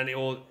barrages, and it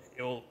will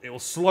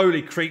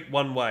slowly creep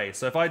one way.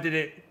 So if I did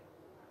it,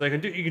 so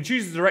you can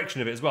choose the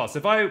direction of it as well. So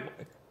if I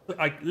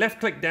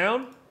left click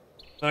down,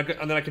 and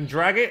then I can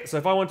drag it. So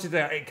if I wanted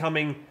it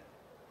coming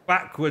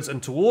backwards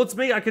and towards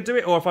me, I could do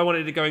it. Or if I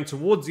wanted it going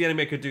towards the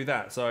enemy, I could do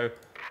that. So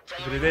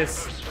I could do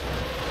this.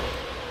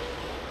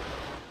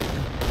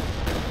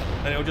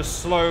 And it'll just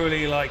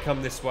slowly like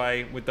come this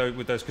way with those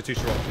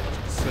Katusha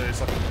rockets. So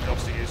it's like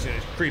obviously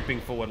it's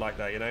creeping forward like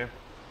that, you know.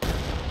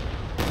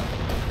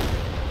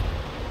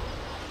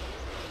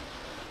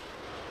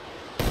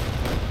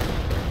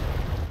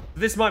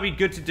 This might be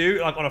good to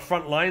do like on a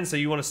front line. So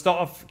you want to start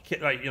off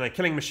like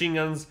killing machine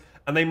guns,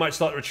 and they might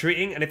start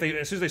retreating. And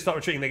as soon as they start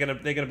retreating,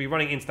 they're gonna be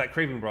running into that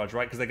creeping barrage,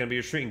 right? Because they're gonna be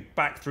retreating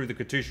back through the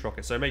Katusha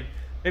rocket. So maybe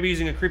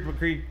using a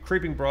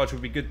creeping barrage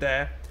would be good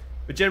there.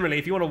 But generally,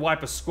 if you want to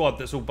wipe a squad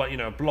that's all but,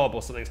 a blob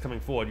or something that's coming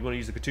forward, you want to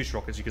use the Katusha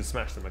rockets, you can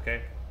smash them,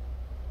 okay?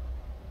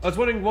 I was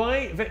wondering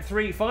why Vet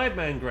 3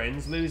 5-man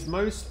Grens lose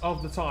most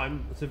of the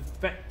time to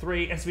Vet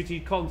 3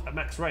 SVT cons at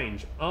max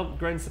range. Aren't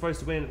Grens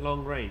supposed to win at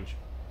long range?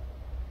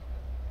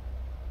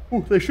 Oh,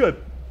 they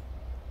should.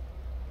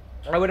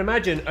 I would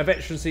imagine a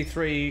Veteran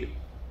C3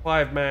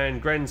 5-man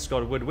Gren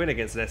squad would win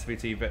against an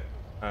SVT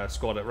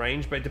squad at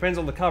range, but it depends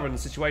on the cover and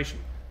the situation.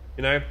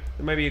 You know,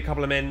 maybe a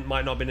couple of men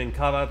might not have been in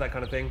cover, that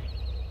kind of thing.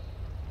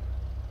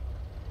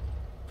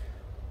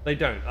 They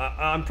don't.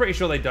 I'm pretty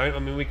sure they don't. I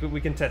mean,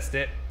 we can test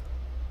it.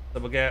 So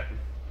we'll get.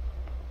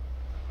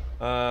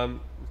 The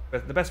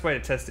best way to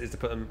test it is to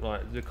put them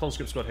like the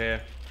conscript squad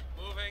here,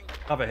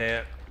 cover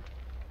here.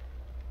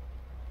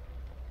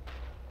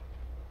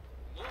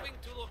 Moving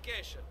to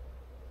location.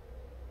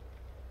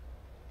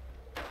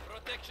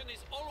 Protection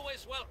is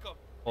always welcome.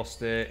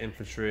 Austere,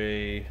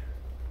 infantry,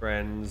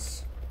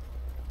 friends,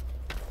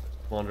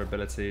 commander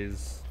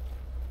abilities,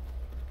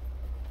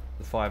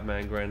 the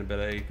 5-man Gren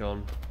ability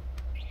gone.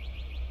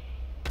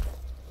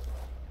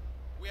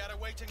 We are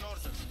awaiting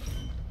orders.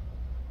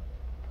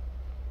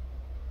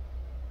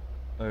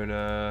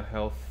 Owner,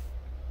 health.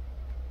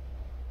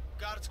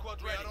 Guard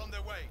squad ready. We are on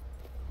their way.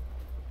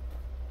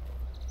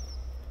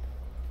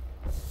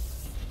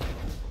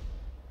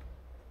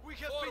 We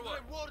have been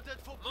rewarded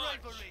for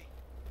bravery.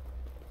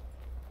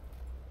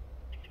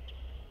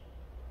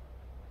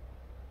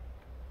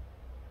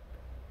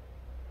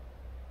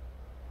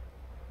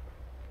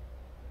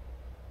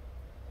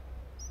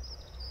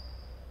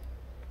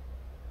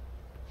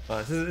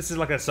 This is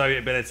like a Soviet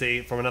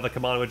ability from another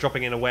commander. We're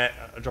dropping in a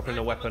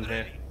weapon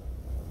here.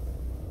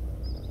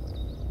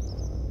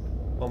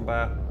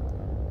 Combat.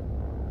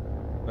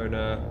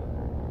 Owner.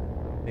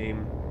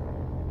 Team.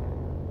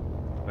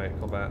 Wait,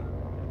 combat.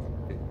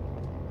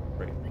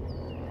 3.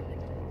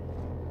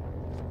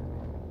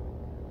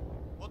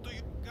 What do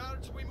you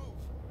guards we move?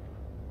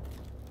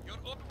 You're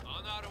up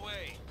on our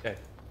way. Okay,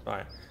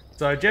 alright.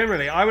 So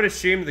generally I would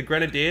assume that the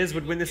Grenadiers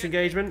would win this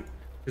engagement,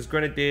 because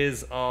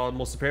Grenadiers are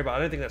more superior, but I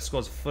don't think that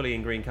squad's fully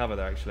in green cover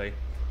there actually.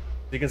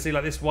 So you can see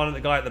like this one, the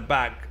guy at the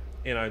back,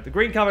 the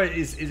green cover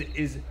is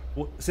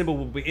symbol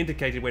will be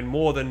indicated when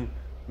more than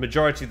the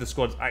majority of the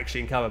squad's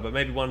actually in cover, but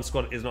maybe one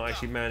squad is not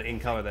actually man in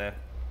cover there.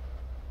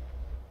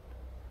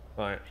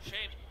 Right.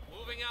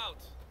 Moving out.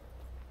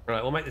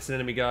 Right, we'll make this an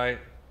enemy guy.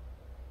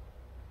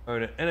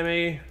 Own an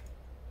enemy.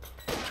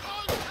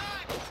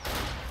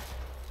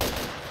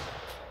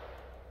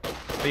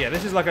 But yeah,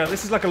 this is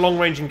like a long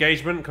range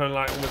engagement, kind of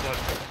like with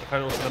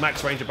kind of the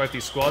max range of both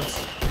these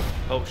squads.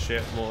 Oh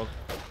shit, more.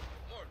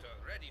 Mortar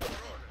ready for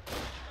order.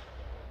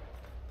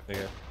 There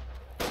you go.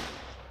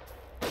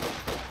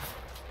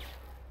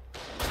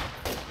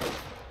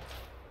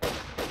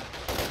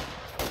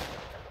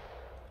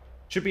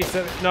 Should be a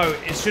 7. No,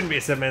 it shouldn't be a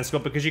 7-man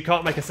squad because you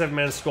can't make a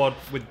 7-man squad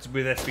with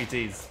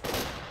SVTs.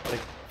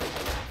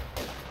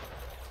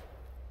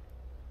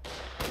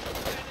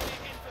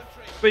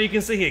 But you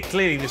can see here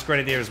clearly this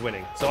Grenadier is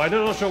winning. So I'm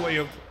not sure what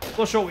you're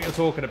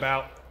talking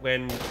about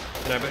when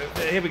but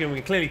here we go. We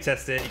can clearly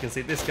test it. You can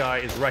see this guy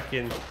is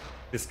wrecking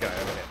this guy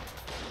over here.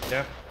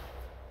 Yeah.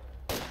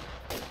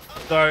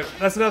 So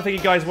that's another thing you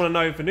guys want to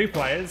know for new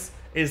players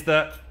is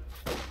that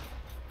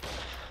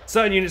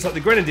certain units like the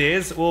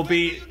Grenadiers will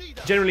be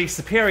generally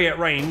superior at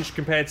range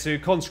compared to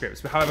conscripts.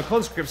 However,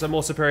 conscripts are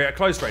more superior at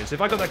close range. So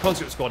if I got that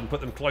conscript squad and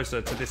put them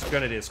closer to this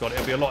Grenadier squad,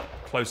 it'll be a lot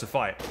closer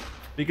fight.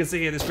 But you can see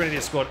here this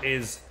Grenadier squad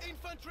is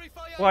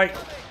quite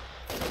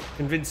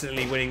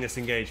convincingly winning this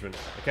engagement.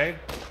 Okay.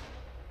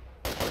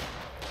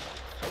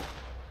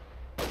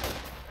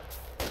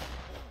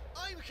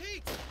 I'm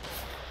heat.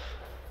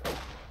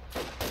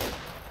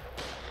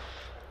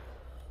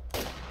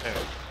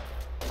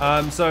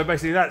 Anyway. So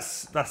basically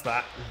that's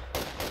that.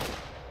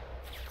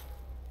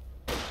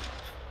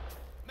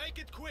 Make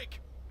it quick.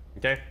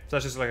 Okay, so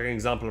that's just like an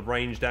example of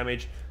range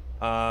damage.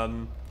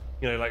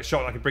 Like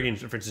shock. I could bring in,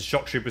 for instance,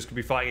 shock troopers could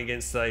be fighting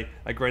against a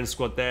Gren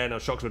squad there. Now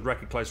shocks would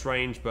wreck at close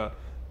range, but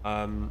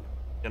I don't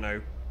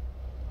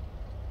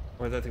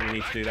think we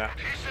need to do that.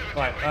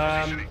 Right.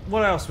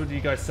 What else would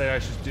you guys say I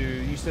should do?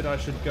 You said I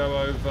should go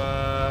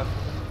over.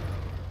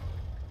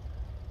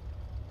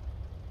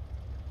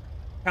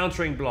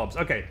 Countering blobs.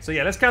 Okay, so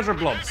yeah, let's counter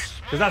blobs,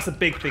 because that's a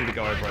big thing to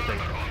go over, I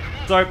think.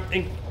 So,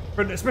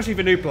 especially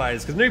for new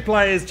players, because new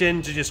players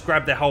tend to just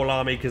grab their whole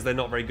army because they're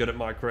not very good at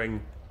microing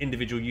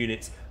individual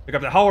units. They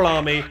grab their whole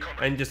army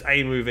and just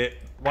A move it,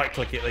 right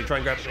click it. They try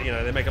and grab, you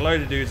know, they make a load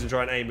of dudes and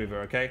try and A move it.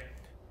 Okay,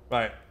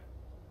 right.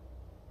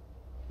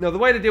 Now the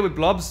way to deal with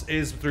blobs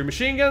is through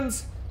machine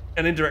guns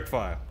and indirect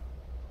fire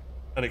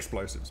and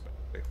explosives,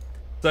 basically.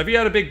 So if you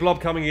had a big blob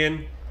coming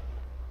in,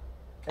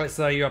 let's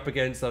say you're up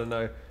against, I don't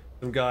know,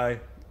 some guy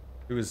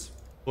who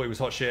thought he was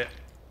hot shit,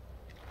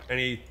 and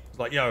he's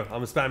like, yo,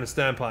 I'm spamming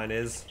stern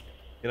pioneers.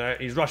 You know,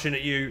 he's rushing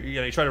at you. You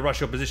know, he's trying to rush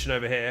your position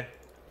over here,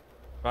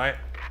 right?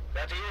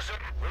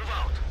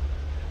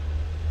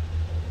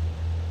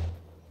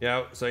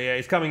 Yeah. So yeah,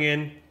 he's coming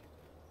in,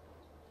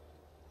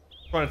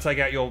 trying to take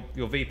out your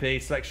VP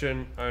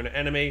selection owner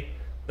enemy.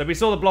 So we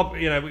saw the blob.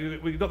 You know,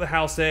 we got the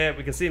house here.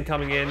 We can see him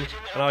coming in,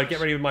 and I would get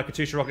ready with my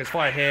Katyusha rockets.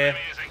 Fire here,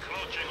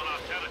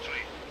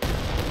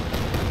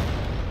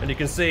 and you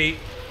can see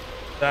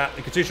that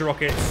the Katyusha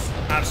rockets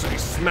absolutely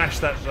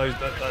smashed that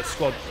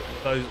squad,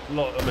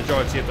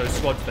 majority of those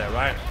squads there,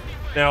 right?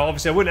 Now,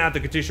 obviously, I wouldn't have the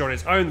Katyusha on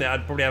its own there.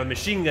 I'd probably have a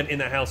machine gun in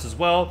that house as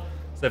well.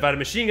 So if I had a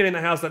machine gun in the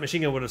house, that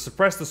machine gun would have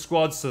suppressed the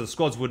squads, so the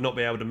squads would not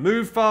be able to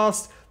move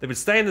fast. They would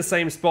stay in the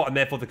same spot, and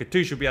therefore the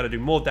Katyusha would be able to do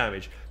more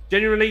damage.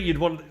 Generally, you'd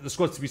want the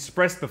squads to be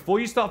suppressed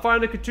before you start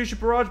firing the Katyusha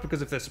barrage,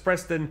 because if they're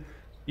suppressed, then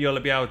you'll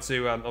be able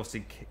to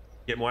obviously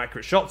get more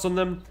accurate shots on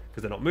them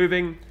because they're not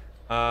moving.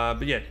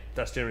 But yeah,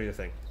 that's generally the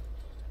thing.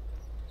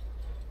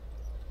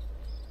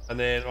 And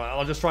then right,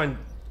 I'll just try and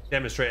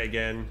demonstrate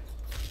again.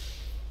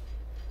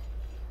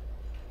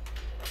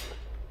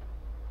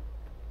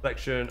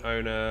 Selection,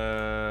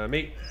 owner,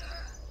 me.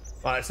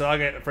 Alright, so I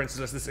get, for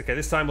instance,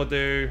 this time we'll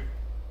do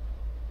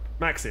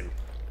Maxim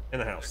in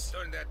the house.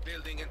 Turn that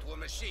building into a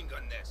machine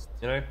gun nest.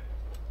 You know?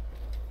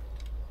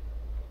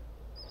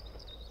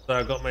 So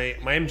I've got my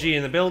MG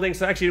in the building.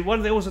 So actually, one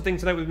of the also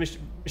things to note with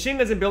machine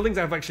guns in buildings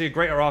have actually a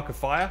greater arc of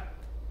fire.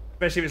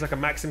 Especially if it's like a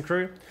Maxim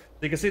crew.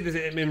 So you can see this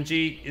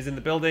MG is in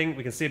the building.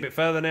 We can see a bit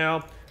further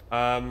now.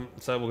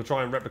 So we'll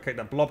try and replicate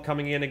that blob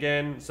coming in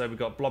again. So we've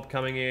got blob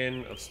coming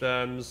in of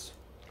Sterns.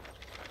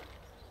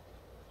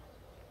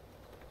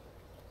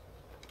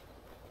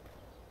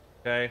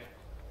 Okay.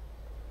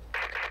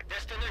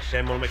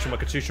 Again, want to make sure my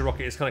Katyusha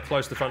rocket is kind of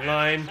close to the front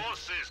line.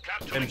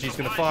 MG's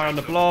going to fire on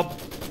the blob.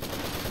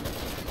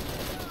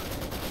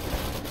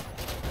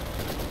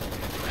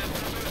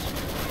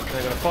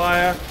 They're going to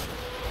fire.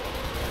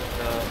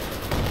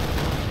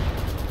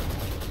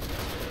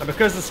 And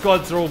because the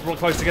squads are all brought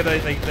close together,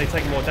 they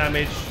take more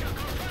damage.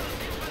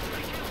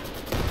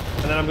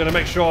 And then I'm going to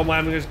make sure I'm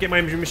going to get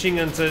my machine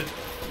gun to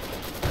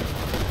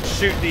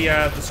shoot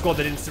the squad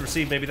that didn't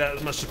receive maybe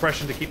that much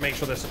suppression to make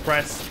sure they're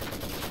suppressed.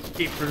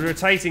 Keep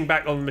rotating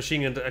back on the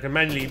machine gun. I can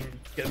manually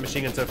get the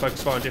machine gun to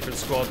focus fire on different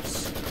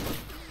squads.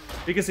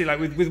 You can see, like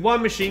with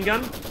one machine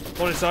gun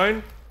on its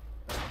own,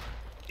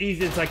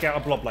 easy to take out a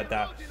blob like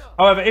that.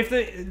 However, if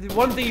the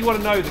one thing you want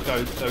to know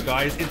though,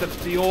 guys, is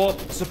that your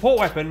support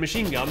weapon,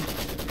 machine gun,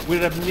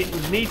 would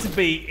need to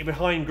be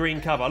behind green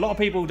cover. A lot of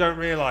people don't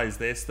realise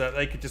this, that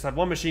they could just have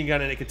one machine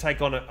gun and it could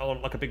take on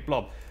like a big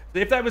blob.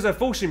 If that was a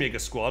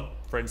Fallschirmjäger squad,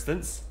 for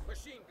instance,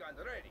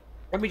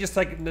 let me just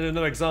take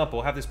another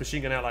example. Have this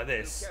machine gun out like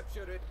this,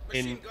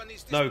 in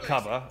no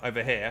cover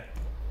over here,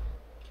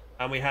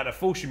 and we had a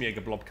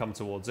Fallschirmjäger blob come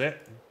towards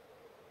it.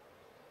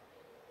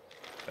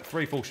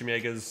 3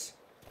 Fallschirmjägers.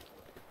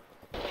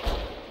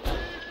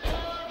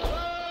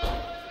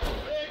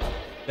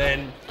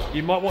 Then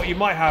what you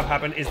might have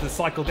happen is the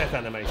cycle death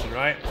animation,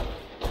 right?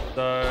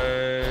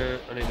 So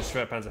I need to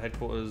straight Panzer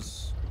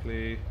headquarters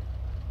quickly.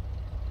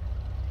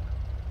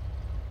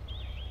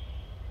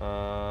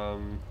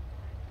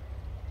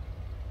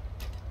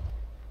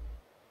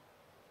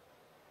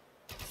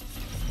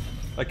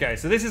 Okay,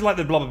 so this is like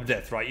the blob of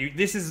death, right?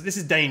 This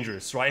is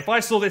dangerous, right? If I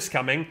saw this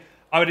coming,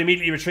 I would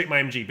immediately retreat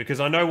my MG because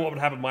I know what would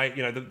happen.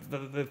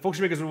 The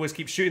Fallschirmjägers would always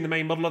keep shooting the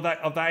main model of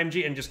that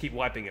MG and just keep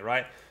wiping it,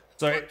 right?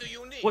 So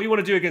what you want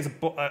to do against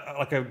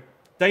like a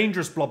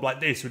dangerous blob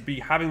like this would be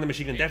having the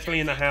machine gun definitely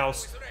in the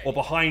house or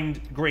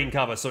behind green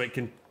cover so it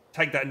can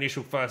take that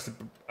initial first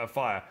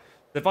fire.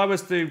 So if I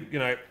was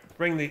to,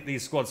 bring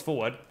these squads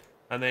forward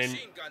and then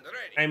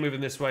aim moving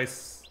this way,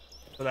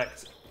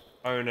 select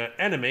owner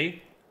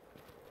enemy.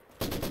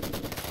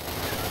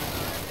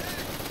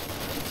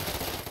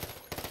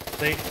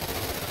 See?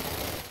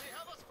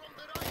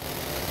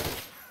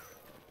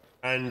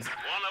 And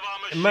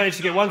managed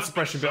to get one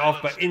suppression bit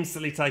off, but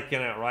instantly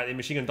taken out, right? The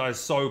machine gun dies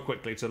so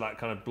quickly to that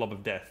kind of blob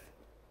of death.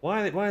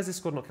 Why is this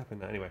squad not capping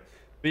that anyway?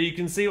 But you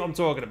can see what I'm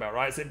talking about,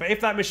 right? So, but if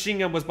that machine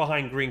gun was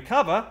behind green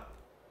cover,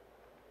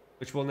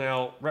 which will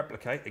now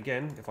replicate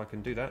again, if I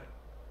can do that.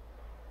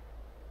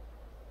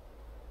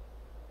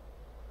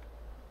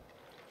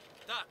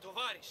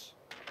 Tovarish.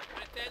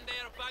 Pretend they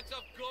are bags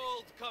of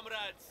gold,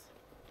 comrades.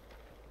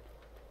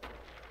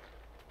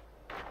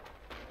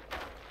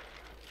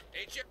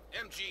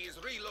 MG is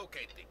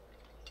relocating.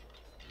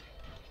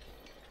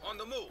 On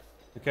the move.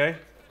 Okay.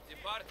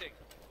 Departing.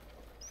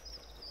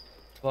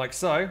 Like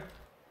so.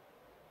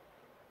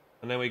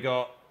 And then we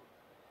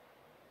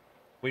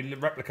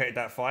replicated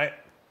that fight.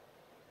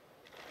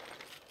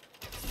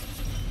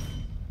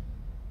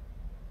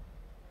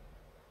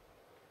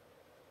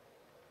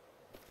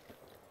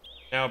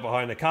 Now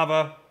behind the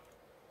cover.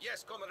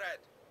 Yes, comrade.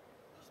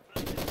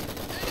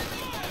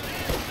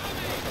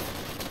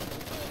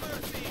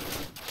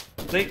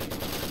 See?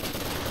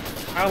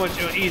 How much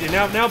easy.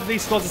 Now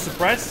these squads are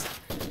suppressed,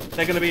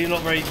 they're going to be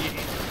not very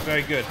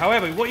good.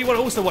 However, what you want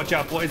to also watch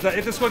out for is that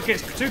if the squad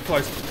gets too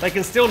close, they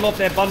can still lob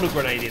their bundle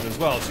grenade in as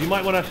well. So you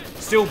might want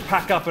to still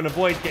pack up and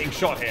avoid getting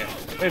shot here.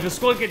 But if the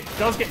squad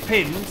does get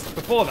pinned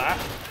before that,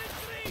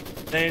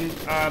 then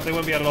they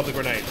won't be able to lob the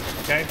grenade.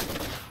 Okay?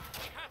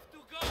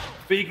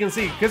 But you can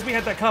see, because we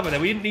had that cover there,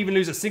 we didn't even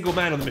lose a single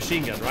man on the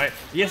machine gun, right?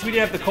 Yes, we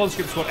did have the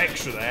conscript squad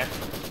extra there,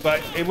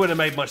 but it wouldn't have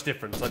made much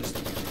difference. But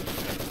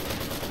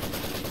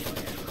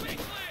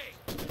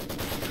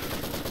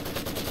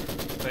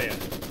yeah.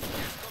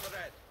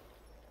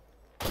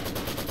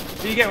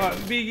 You get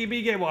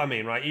what I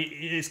mean, right?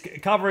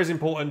 Cover is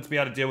important to be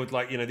able to deal with,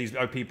 like, you know, these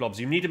OP blobs.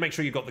 You need to make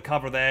sure you've got the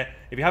cover there.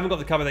 If you haven't got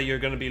the cover there, you're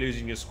going to be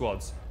losing your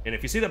squads. And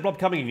if you see that blob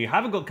coming and you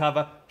haven't got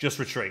cover, just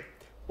retreat.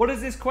 What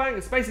is this quang?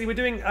 It's basically we're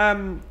doing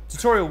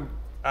tutorial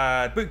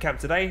boot camp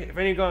today. If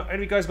any of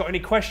you guys got any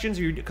questions,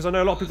 because I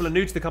know a lot of people are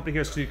new to the Company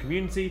Heroes 2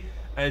 community,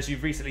 as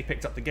you've recently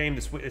picked up the game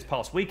this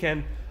past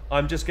weekend.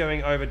 I'm just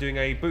going over doing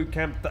a boot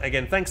camp.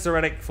 Again, thanks to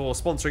Reddit for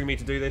sponsoring me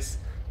to do this.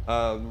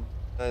 Yeah,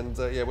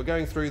 we're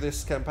going through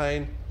this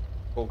campaign,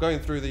 or going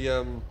through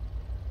the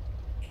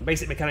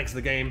basic mechanics of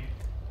the game.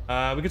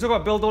 We can talk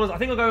about build orders. I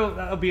think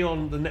that'll be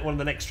on one of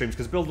the next streams,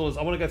 because build orders,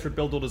 I want to go through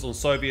build orders on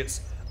Soviets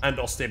and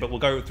Austere, but we'll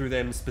go through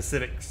them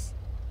specifics,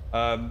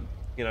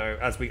 you know,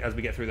 as we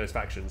get through those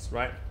factions,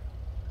 right?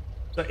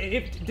 So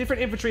if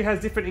different infantry has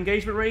different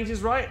engagement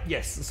ranges, right?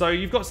 Yes. So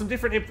you've got some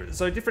different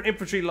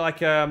infantry, like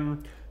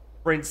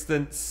for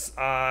instance,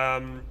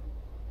 Panzer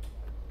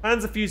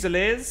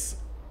Fusiliers,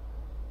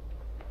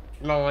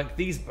 like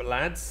these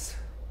lads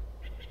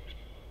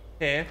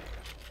here.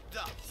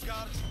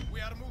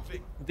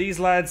 These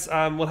lads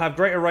will have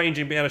greater range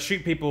and be able to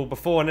shoot people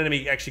before an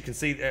enemy actually can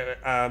see.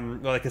 Well,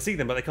 they can see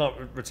them, but they can't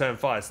return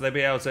fire. So they'll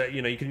be able to,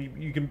 you know,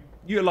 you can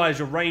utilize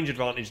your range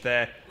advantage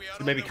there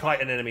to maybe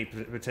kite an enemy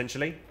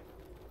potentially.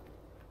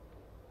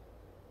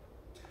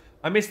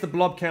 I missed the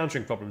blob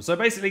countering problem. So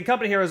basically,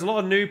 Company Heroes, a lot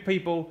of new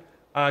people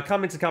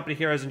come into Company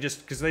Heroes and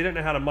just because they don't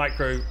know how to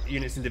micro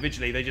units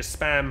individually, they just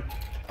spam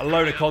a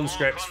load of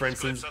conscripts, for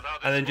instance,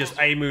 and then just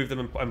A-move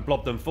them and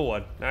blob them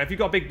forward. Now, if you've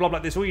got a big blob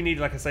like this, all you need,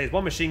 like I say, is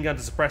one machine gun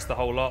to suppress the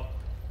whole lot,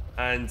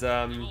 and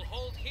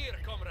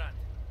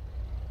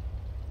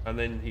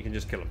then you can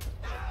just kill them.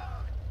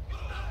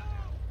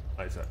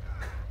 Like so.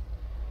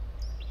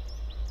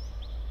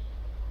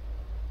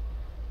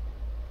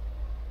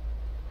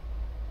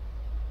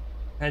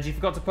 And you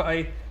forgot to put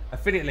a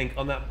affiliate link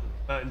on that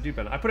Mountain Dew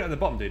banner. I put it at the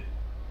bottom, dude.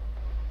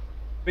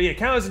 But yeah,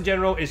 counters in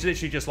general is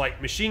literally just like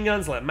machine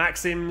guns, like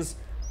Maxims,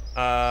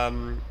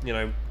 you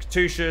know,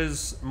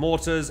 Katyushas,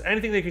 mortars,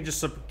 anything that can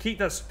just keep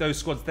those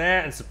squads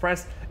there and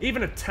suppress.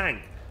 Even a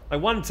tank.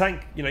 Like one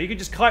tank, you know, you can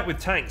just kite with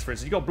tanks, for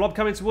instance. You've got a blob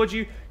coming towards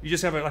you, you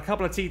just have a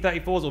couple of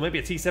T-34s or maybe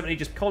a T-70,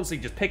 just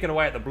constantly just picking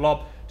away at the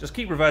blob. Just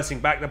keep reversing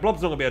back. The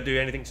blob's not going to be able to do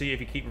anything to you if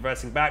you keep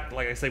reversing back,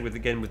 like I say, with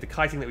the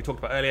kiting that we talked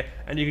about earlier,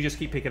 and you can just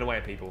keep picking away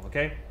at people,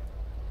 okay?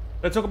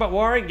 Let's talk about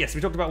warring. Yes,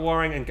 we talked about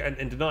warring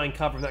and denying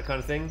cover and that kind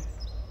of thing.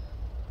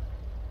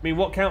 I mean,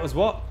 what counters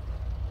what?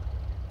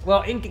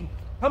 Well, in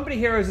Company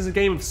Heroes is a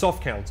game of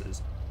soft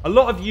counters. A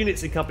lot of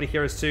units in Company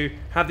Heroes 2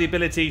 have the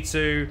ability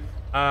to,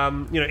 you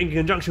know, in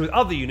conjunction with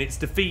other units,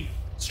 defeat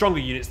stronger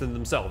units than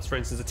themselves. For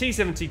instance, a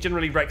T-70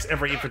 generally wrecks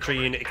every infantry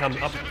unit it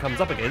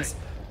comes up against,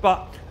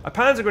 but a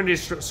Panzer Grenadier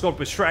squad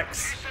with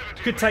Shreks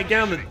could take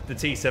down the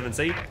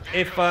T-70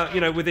 if,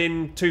 you know,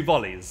 within 2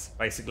 volleys,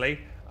 basically.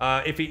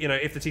 If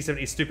the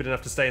T-70 is stupid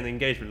enough to stay in the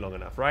engagement long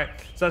enough, right?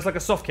 So that's like a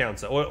soft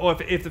counter. Or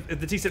if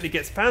the T-70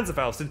 gets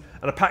Panzerfausted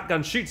and a pack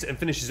gun shoots it and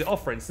finishes it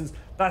off, for instance,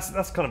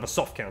 that's kind of a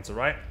soft counter,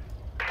 right?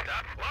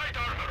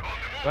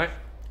 Right?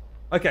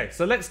 Okay,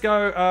 so let's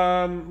go.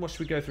 What should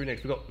we go through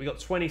next? We got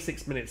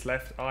 26 minutes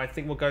left. I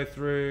think we'll go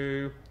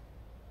through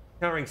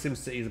countering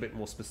SimCity is a bit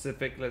more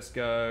specific. Let's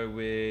go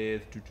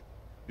with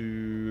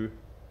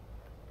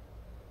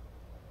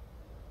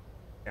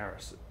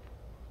Garrison.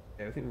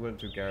 Yeah, I think we went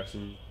through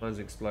Garrison. Mines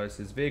and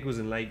explosives, vehicles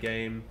in late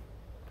game.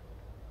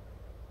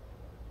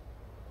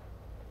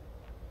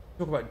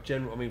 Talk about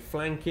general. I mean,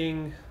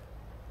 flanking.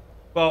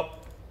 Well,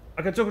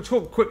 I can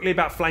talk quickly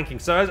about flanking.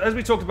 So as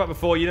we talked about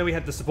before, you know, we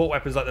had the support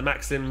weapons like the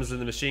Maxims and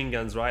the machine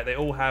guns, right? They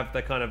all have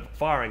their kind of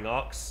firing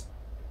arcs,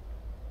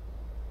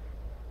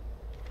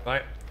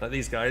 right? Like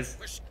these guys.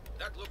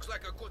 That looks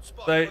like a good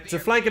spot. So to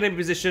flank an enemy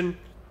position,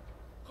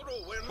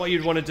 what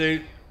you'd want to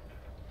do.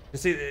 You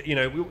see, you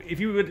know,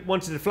 if you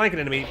wanted to flank an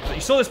enemy,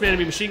 you saw this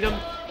enemy machine gun.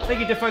 Thank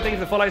you, Defo. Thank you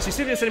for the follow. So you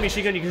see this enemy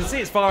machine gun, you can see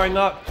it's firing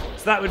arc.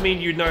 So that would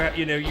mean you'd know,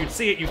 you'd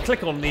see it. You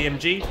click on the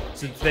MG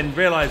to then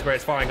realize where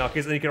its firing arc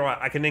is, and you can, alright,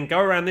 I can then go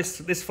around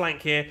this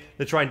flank here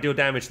to try and deal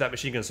damage to that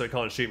machine gun, so it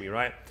can't shoot me,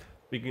 right?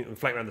 You can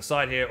flank around the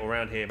side here or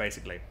around here,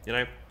 basically. You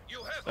know, You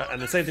have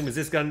and the same thing with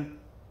this gun.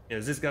 You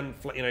know, this gun,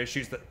 you know,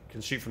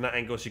 can shoot from that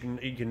angle, so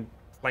you can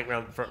flank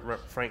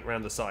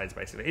around the sides,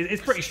 basically.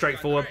 It's pretty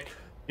straightforward.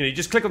 You know, you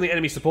just click on the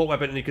enemy support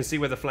weapon and you can see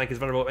where the flank is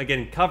vulnerable.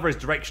 Again, cover is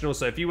directional,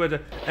 so if you were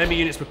to enemy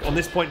units on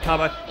this point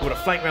cover, you want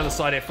to flank around the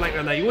side here, flank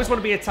around there. You always want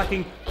to be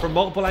attacking from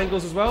multiple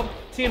angles as well.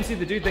 TMC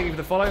the dude, thank you for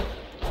the follow.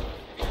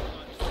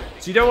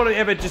 So you don't want to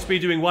ever just be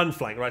doing one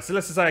flank, right? So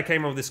let's just say I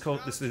came over this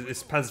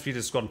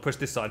Panzerfuser squad and pushed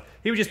this side.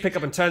 He would just pick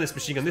up and turn this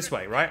machine gun this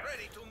way, right?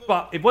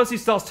 But if once he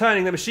starts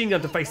turning the machine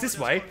gun to face this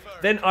way,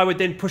 then I would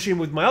then push him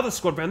with my other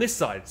squad around this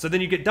side. So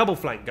then you get double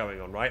flank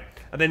going on, right?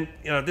 And then,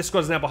 you know, this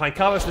squad's now behind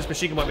cover, so this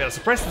machine gun might be able to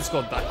suppress the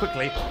squad that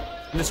quickly.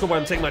 And this squad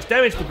won't take much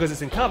damage because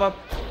it's in cover.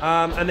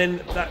 And then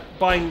that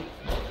buying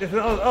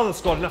the other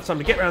squad enough time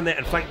to get around there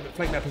and flank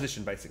that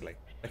position, basically.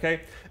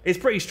 Okay? It's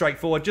pretty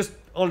straightforward. Just,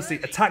 honestly,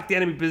 attack the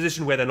enemy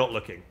position where they're not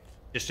looking.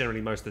 Just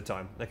generally most of the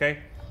time,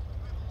 okay?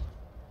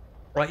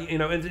 Right, you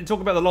know, and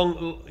talk about the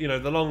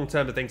long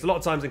term of things. A lot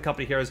of times in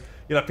company heroes,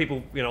 you'll have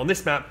people, you know, on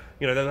this map,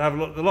 you know, they'll have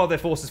a lot of their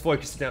forces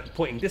focused down,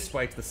 pointing this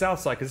way to the south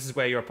side, because this is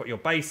where your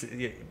base,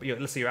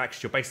 let's say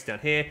your base is down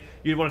here.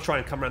 You want to try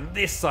and come around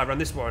this side, around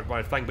this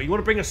right flank, but you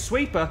want to bring a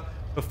sweeper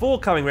before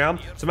coming around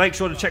to make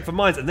sure to check for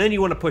mines, and then you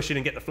want to push in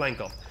and get the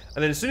flank off.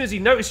 And then as soon as he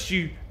notices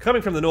you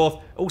coming from the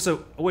north,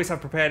 also always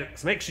have prepared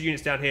some extra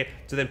units down here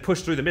to then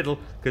push through the middle,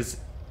 because,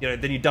 you know,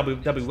 then you double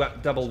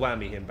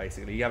whammy him,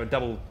 basically. You have a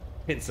double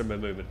pincer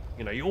movement.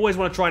 You know, you always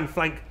want to try and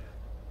flank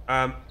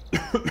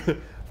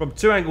from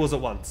two angles at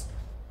once.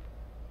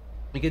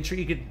 You can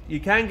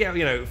get,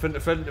 you know,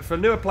 for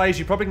newer players,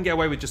 you probably can get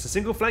away with just a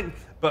single flank,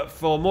 but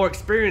for more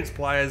experienced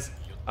players,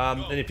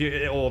 and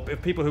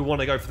if people who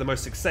want to go for the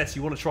most success,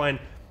 you want to try and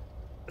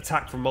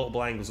attack from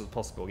multiple angles as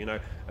possible, you know.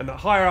 And the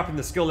higher up in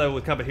the skill level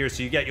with combat heroes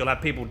you'll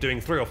have people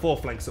doing 3 or 4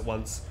 flanks at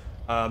once.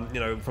 You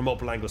know, from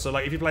multiple angles. So,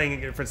 like, if you're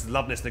playing, for instance,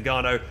 Loveness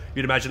Nagano,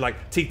 you'd imagine,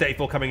 like,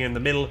 T-34 coming in the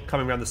middle,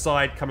 coming around the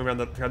side, coming around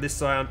this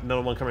side,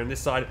 another one coming in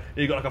this side, and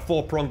you've got, like, a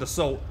 4-pronged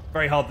assault,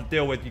 very hard to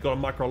deal with. You've got to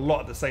micro a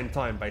lot at the same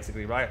time,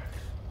 basically, right?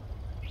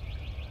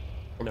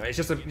 You know, it's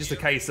just a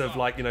case of,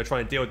 like, you know,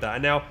 trying to deal with that.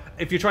 And now,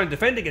 if you're trying to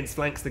defend against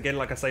flanks, again,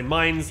 like I say,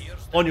 mines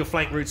on your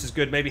flank routes is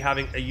good. Maybe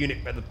having a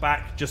unit at the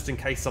back, just in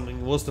case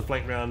something was to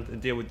flank around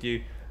and deal with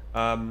you.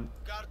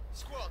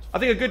 I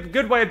think a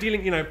good way of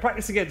dealing, you know,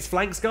 practice against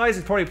flanks, guys,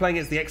 is probably playing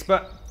against the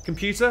expert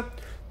computer,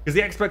 because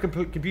the expert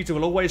computer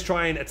will always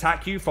try and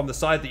attack you from the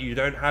side that you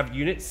don't have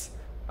units.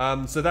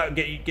 So that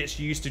gets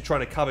you used to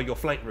trying to cover your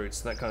flank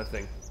routes, that kind of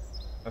thing.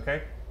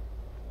 Okay.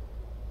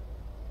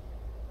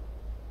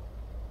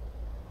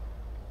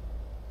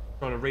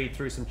 Trying to read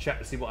through some chat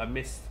to see what I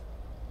missed.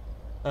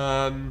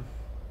 I'm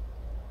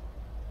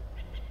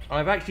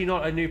actually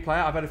not a new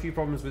player. I've had a few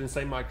problems with the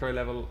same micro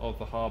level of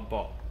the hard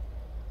bot.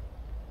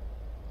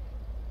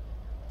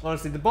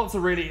 Honestly, the bots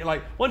are really,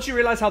 like, once you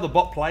realize how the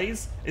bot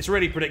plays, it's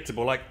really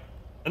predictable. Like,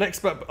 an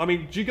expert, I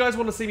mean, do you guys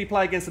want to see me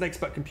play against an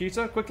expert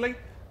computer quickly?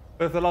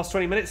 For the last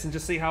 20 minutes and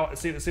just see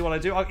what I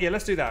do? Yeah,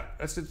 let's do that.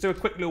 Let's do a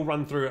quick little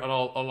run through and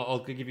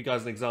I'll give you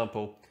guys an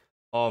example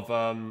of,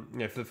 you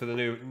know, for the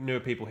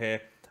newer people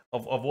here,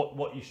 of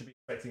what you should be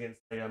expecting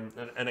against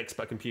an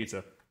expert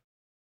computer.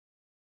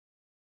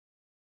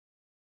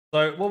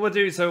 So what we'll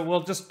do,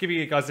 we'll just give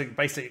you guys a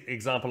basic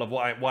example of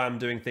why I'm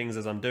doing things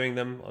as I'm doing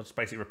them. I'll just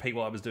basically repeat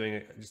what I was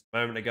doing just a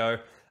moment ago.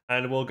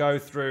 And we'll go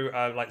through,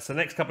 so the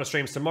next couple of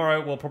streams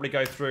tomorrow, we'll probably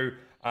go through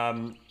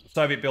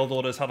Soviet build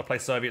orders, how to play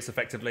Soviets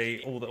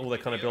effectively, all the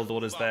kind of build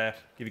orders there,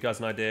 give you guys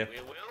an idea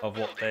of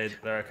what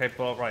they're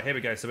capable of. Right, here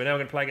we go. So we're now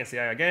going to play against the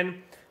AI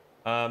again.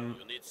 You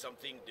need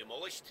something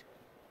demolished?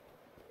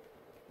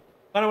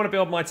 I don't want to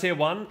build my tier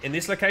 1 in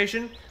this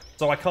location.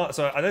 So I can't.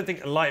 So I don't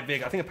think a light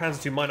vehicle. I think a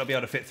Panzer II might not be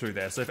able to fit through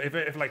there. So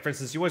if like, for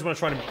instance, you always want to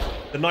try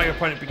and deny your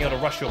opponent being able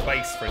to rush your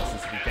base, for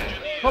instance, if you can.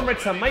 Comrade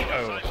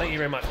Tomato, thank you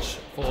very much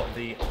for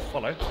the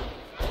follow.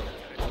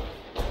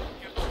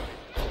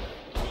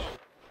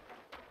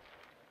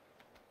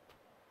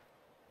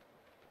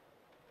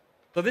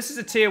 So this is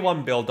a tier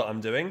 1 build that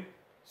I'm doing.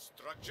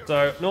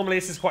 So normally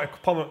this is quite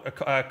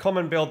a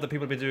common build that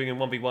people have been doing in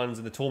 1v1s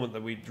in the tournament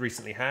that we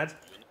recently had.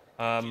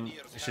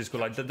 Which is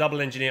called like the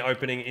double engineer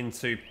opening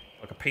into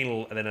like a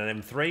penal and then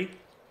an M3.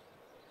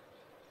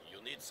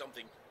 You need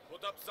something.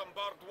 Put up some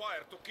barbed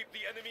wire to keep the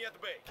enemy at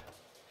bay.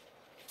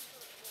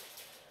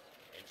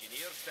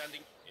 Engineers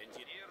standing.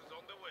 Engineers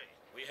on the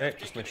way. Okay,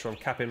 just make sure I'm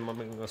capping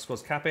my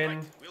squad's capping.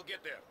 Right, we'll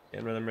get there.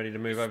 Getting them ready to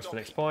move over to the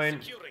next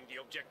point. Securing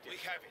the objective. We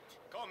have it.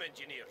 Come,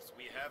 engineers.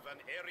 We have an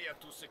area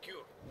to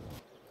secure.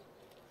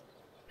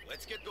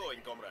 Let's get going,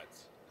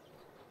 comrades.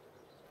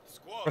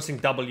 Squad, Pressing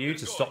W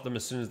to stop them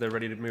as soon as they're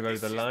ready to move over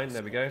the line.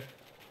 There we go.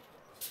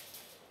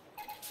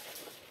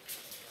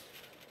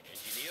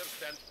 Engineers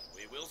stand.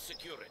 We will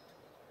secure it.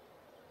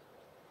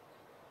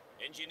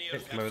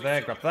 Engineers Come over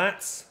there, grab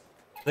that.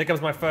 There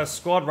comes my first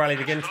squad, rallied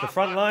again to the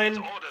front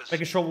line.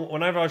 Making sure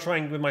whenever I'm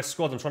trying with my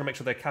squad, I'm trying to make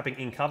sure they're capping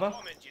in cover.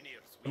 Come,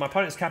 engineers. And my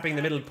opponent's capping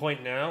the middle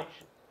point now.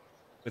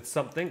 with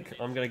something.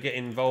 I'm going to get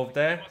involved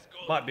there.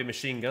 Might be a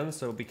machine gun,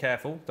 so be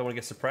careful. Don't want to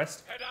get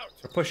suppressed.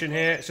 We're pushing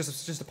here. It's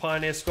just a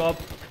pioneer squad.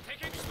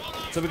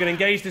 So we're going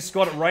to engage this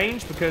squad at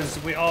range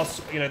because we are,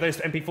 you know, those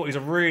MP40s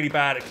are really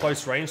bad at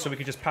close range, so we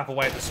can just pap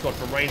away at the squad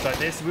from range like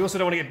this. We also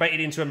don't want to get baited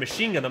into a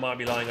machine gun that might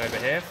be lying over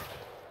here.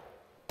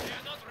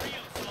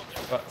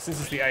 But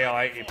since it's the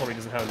AI, it probably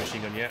doesn't have a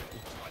machine gun yet.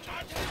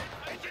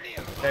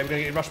 Okay, we're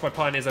going to get rushed by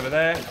pioneers over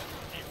there.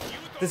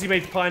 Since he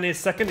made pioneers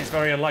second, it's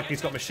very unlikely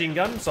he's got machine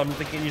gun, so I'm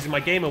thinking using my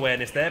game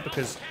awareness there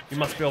because you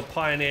must build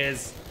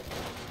pioneers.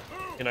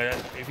 You know,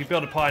 if you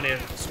build a pioneer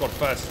squad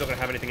first, it's not going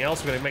to have anything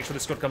else. We're going to make sure the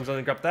squad comes on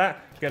and grab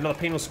that. Get another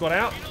penal squad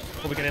out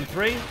before we get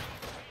M3.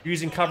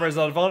 Using cover as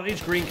our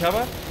advantage, green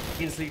cover.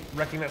 Instantly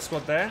wrecking that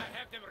squad there.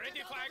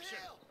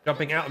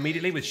 Jumping out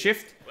immediately with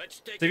shift.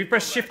 So if you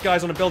press shift,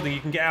 guys, on a building, you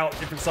can get out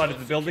different side of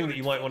the building that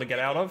you might want to get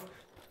out of.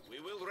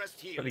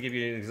 Let me give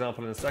you an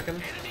example in a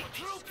second.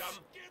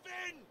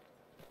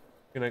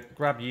 I'm going to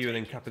grab you and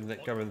then captain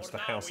that go into the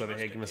house over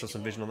here, giving us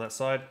some vision on that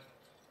side.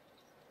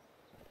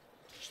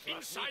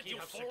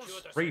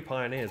 3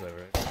 pioneers over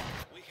here. We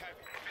have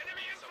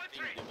enemy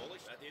infantry.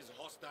 That is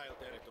hostile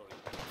territory.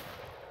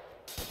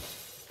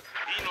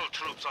 Penal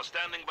troops are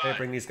standing by. Okay,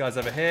 bring these guys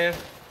over here.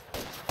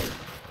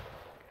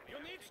 You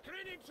need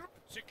screening troops.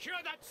 Secure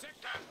that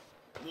sector.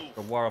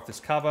 Go wire off this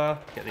cover.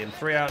 Get the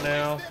M3 out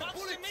now.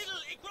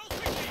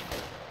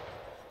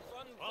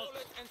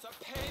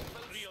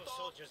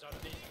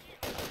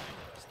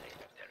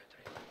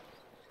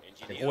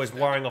 Okay, always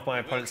wiring off my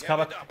opponent's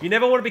cover. You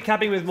never want to be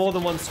capping with more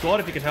than one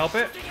squad if you can help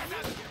it.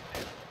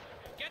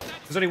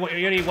 There's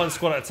only one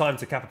squad at a time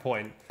to cap a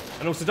point.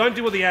 And also, don't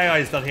do what the AI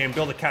has done here and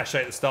build a cache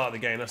at the start of the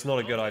game. That's not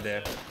a good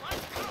idea.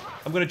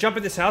 I'm going to jump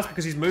in this house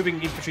because he's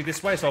moving infantry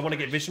this way, so I want to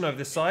get vision over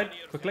this side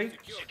quickly.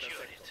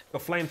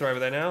 Got flamethrower over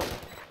there now.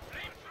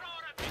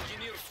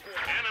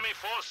 Enemy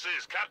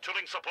forces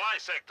capturing supply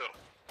sector.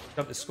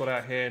 Dump this squad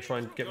out here and try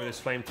and get rid of this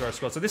flamethrower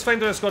squad. So this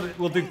flamethrower squad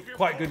will do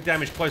quite good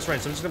damage close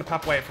range. So I'm just going to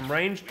pap away it from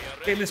range.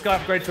 Getting this guy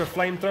upgraded to a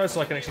flamethrower so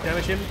I can actually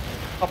damage him.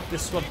 Up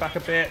this squad back a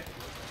bit.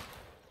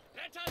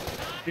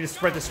 Need to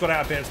spread the squad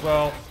out a bit as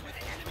well.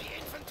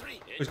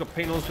 He's got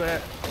penals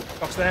there.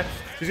 Box there. So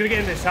he's going to get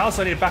into this house,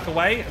 so I need to back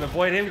away and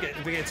avoid him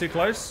if we get too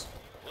close.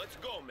 Let's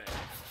go, man.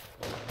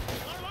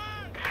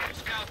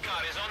 Scout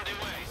car is on the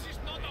way. This is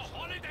not a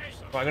holiday.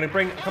 Right, I'm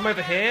going to come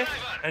over here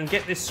and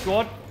get this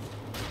squad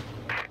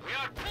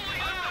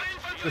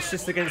to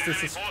assist against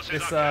this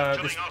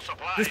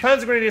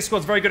Panzer Grenadier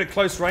squad's very good at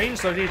close range,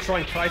 so I need to try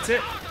and kite it.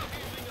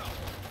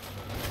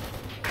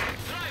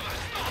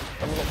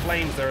 And we've got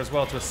flames there as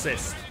well to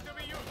assist.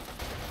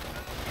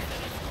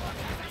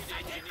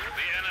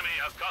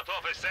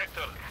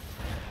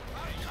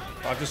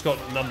 I've just got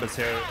numbers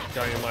here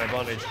going in my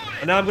advantage.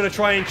 And now I'm going to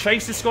try and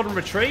chase this squad and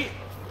retreat.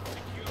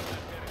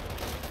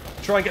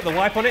 Try and get the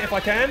wipe on it if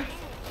I can.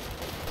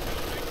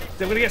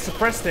 So I'm going to get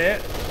suppressed here.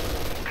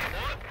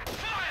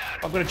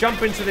 I'm going to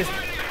jump into the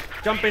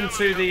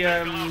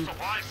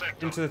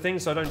thing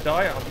so I don't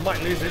die. I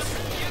might lose this.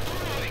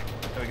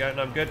 There we go.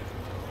 No, I'm good.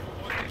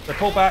 So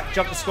pull back,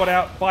 jump the squad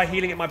out, buy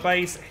healing at my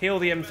base, heal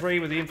the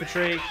M3 with the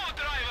infantry. I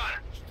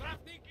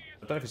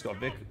don't know if he's got a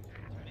vehicle.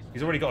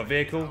 He's already got a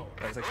vehicle.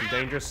 That's actually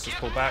dangerous. Just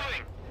pull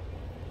back.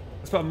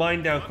 Let's put a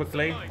mine down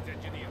quickly.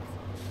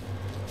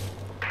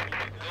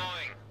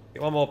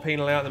 Get one more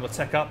penal out, then we'll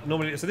tech up.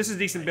 Normally, so this is a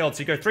decent build.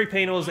 So you go 3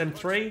 penals,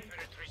 M3.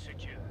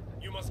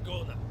 You must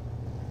go now.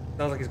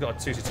 Sounds like he's got a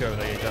 2-2 over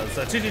there. He does.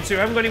 So 2-2.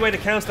 I haven't got any way to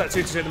counter that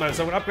 2-2 at the moment.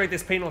 So I'm going to upgrade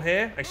this penal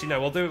here. Actually,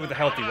 no, we'll do it with the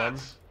healthy one.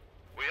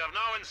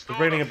 We're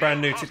bringing a brand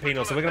new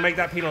penal. So we're going to make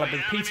that penal with the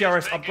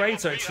PTRS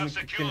upgrade so it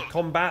can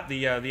combat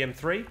the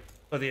M3.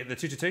 Or the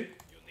 2-2.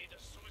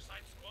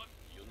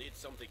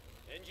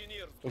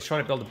 We're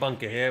trying to build a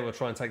bunker here. We'll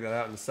try and take that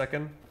out in a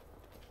second.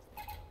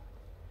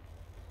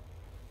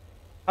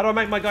 How do I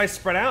make my guys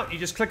spread out? You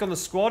just click on the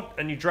squad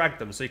and you drag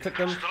them. So you click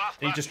them and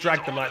you just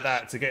drag them like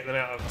that to get them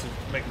out, to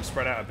make them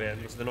spread out a bit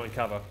so they're not in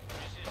cover.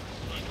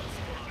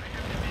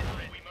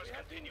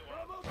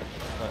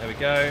 Right, there we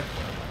go.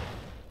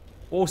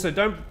 Also,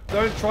 don't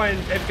try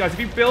and guys. If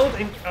you build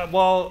in,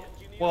 or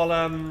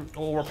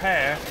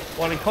repair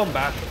while in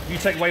combat, you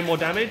take way more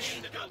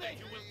damage.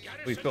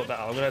 We've built that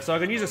up. So I'm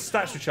going to use a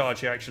statue charge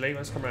here, actually.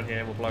 Let's come around here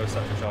and we'll blow a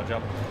statue charge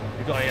up.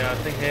 We've got a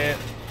thing here.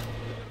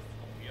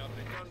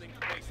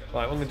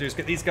 Right, what I'm going to do is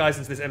get these guys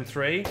into this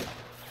M3.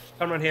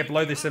 Come around here,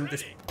 blow this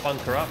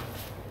bunker up.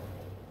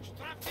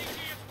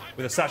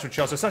 With a satchel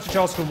charge. So satchel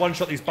charge can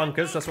one-shot these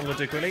bunkers. That's what I'm going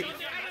to do quickly.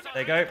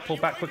 There you go. Pull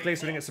back quickly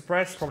so we don't get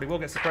suppressed. Probably will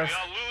get suppressed.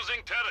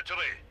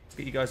 Let's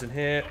get you guys in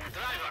here.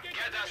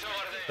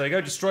 There you go.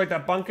 Destroyed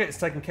that bunker. It's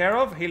taken care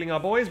of. Healing our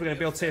boys. We're going to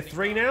build tier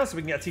 3 now so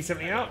we can get a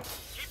T-70 out.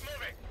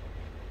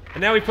 And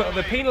now we put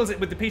the penals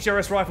with the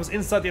PTRS rifles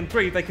inside the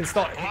M3. They can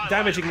start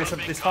damaging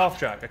this half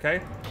track,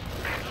 okay?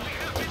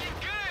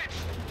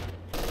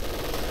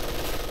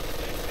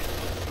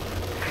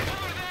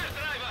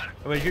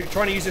 And we're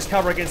trying to use this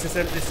cover against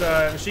this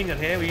machine gun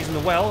here. We're using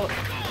the well.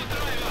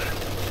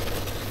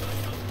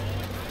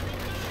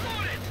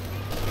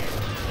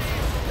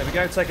 There we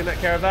go, taking that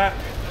care of that.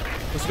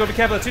 we've got to be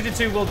careful. The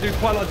 222 will do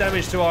quite a lot of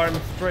damage to our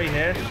M3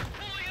 here. So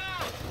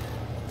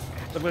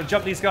I'm going to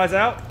jump these guys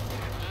out.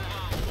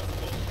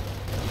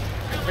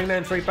 Bring the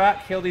M3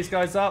 back. Heal these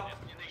guys up.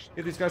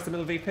 Give these guys the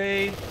middle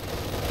VP.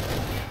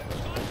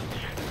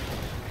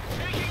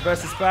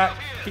 Reverse this back.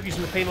 Keep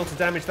using the penal to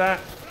damage that.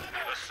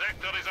 The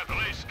sector is at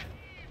risk.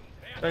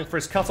 Going for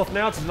his cutoff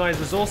now to deny his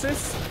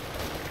resources.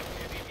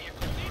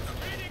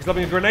 He's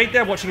lobbing a grenade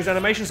there, watching his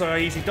animation, so I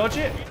easily dodge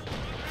it.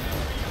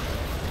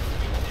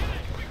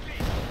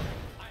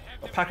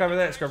 Got a pack over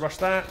there, let's go rush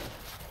that.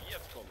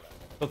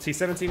 Got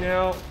T-70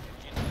 now.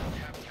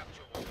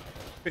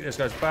 Pick those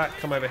guys back,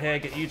 come over here,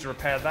 get you to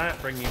repair that,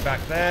 bring you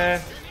back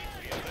there.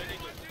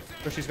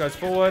 Push these guys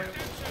forward.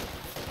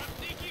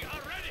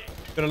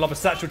 Gonna lob a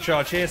satchel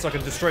charge here so I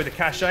can destroy the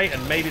cache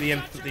and maybe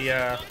the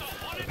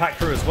pack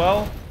crew as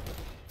well.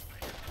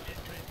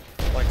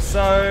 Like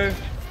so.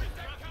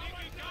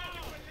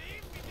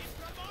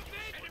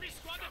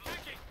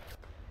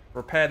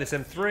 Repair this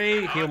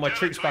M3, heal my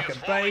troops back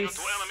at base.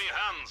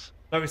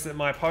 Notice that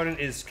my opponent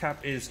is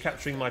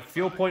capturing my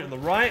fuel point on the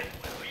right.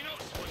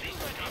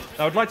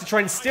 Now, I would like to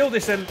try and steal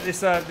this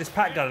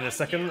pack gun in a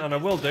second, and I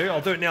will do. I'll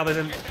do it now.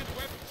 Then,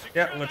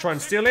 yeah, I'm gonna try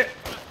and steal it.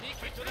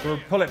 We'll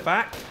pull it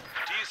back.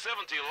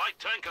 T-70 light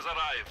tank has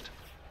arrived.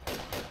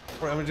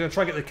 Right, I'm gonna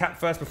try and get the cap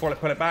first before I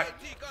pull it back.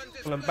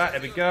 Pull them back.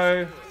 There we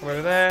go. Come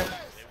over there.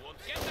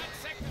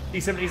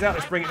 T-70's out.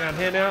 Let's bring it down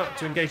here now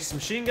to engage this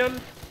machine gun.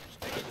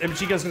 The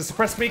machine gun's going to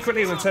suppress me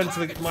quickly. I'm going to turn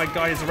to my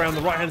guys around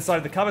the right-hand side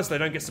of the cover so they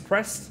don't get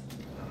suppressed.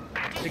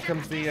 Here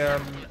comes the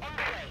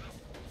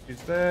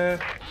who's there?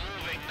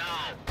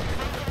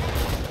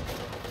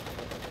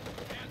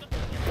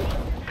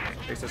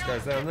 Place those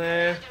guys down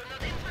there.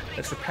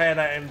 Let's repair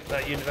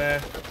that unit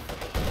there.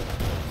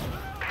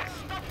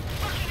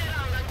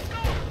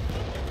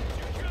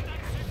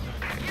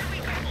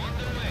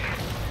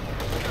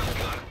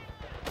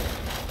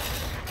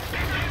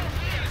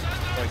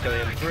 Right, go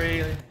the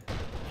M3.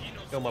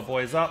 Fill my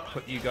boys up.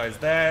 Put you guys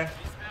there.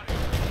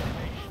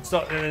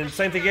 Stop. And then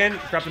same thing again.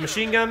 Grab the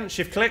machine gun.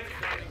 Shift click.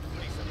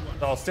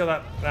 So I'll steal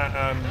that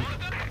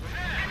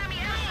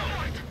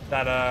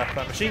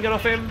machine gun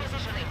off him.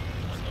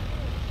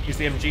 Use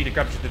the MG to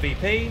grab the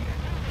VP.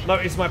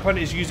 Notice my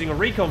opponent is using a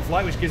recon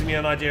flight, which gives me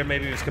an idea of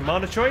maybe his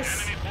commander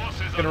choice.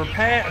 I'm going to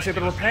repair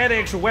the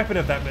actual weapon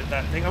of that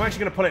thing. I'm actually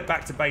going to pull it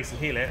back to base and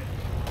heal it.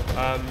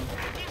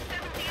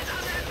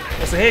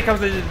 So here comes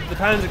the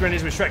Panzer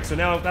Grenadiers with Shrek. So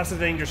now that's a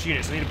dangerous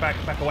unit, so I need to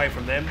back away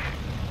from them.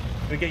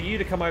 I'm going to get you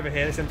to come over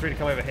here, this M3 to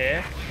come over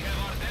here.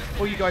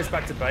 Pull you guys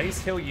back to base,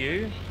 heal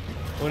you.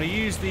 I'm going to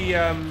use the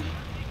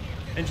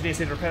engineers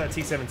here to repair that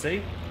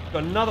T-70.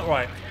 Got another,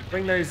 right,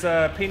 bring those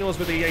penals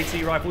with the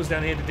AT rifles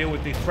down here to deal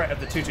with the threat of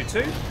the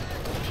 222.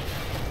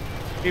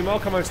 Meanwhile,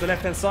 come over to the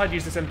left-hand side,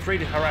 use this M3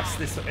 to harass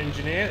this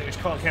engineer, which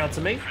can't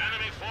counter me.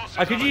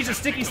 I could use a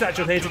sticky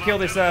satchel here to kill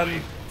this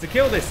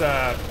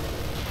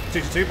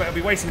 222, but I'll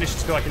be wasting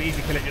munitions because I can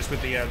easily kill it just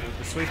with the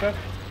sweeper,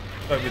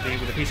 with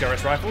the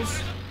PCRS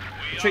rifles.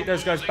 Retreat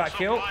those guys back,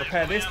 heal,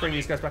 repair this, bring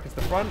these guys back into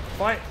the front,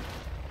 fight.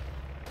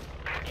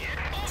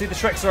 See the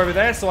Shreks are over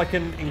there, so I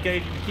can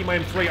engage, keep my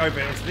M3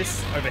 over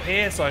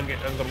here, so I'm going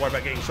to worry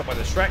about getting shot by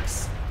the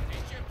Shreks.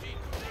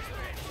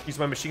 Use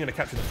my machine gun to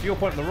capture the fuel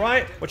point on the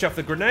right. Watch out for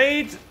the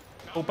grenade.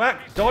 Pull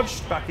back,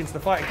 dodge, back into the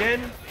fight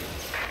again.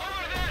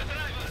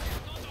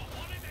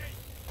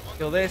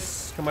 Kill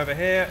this, come over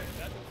here.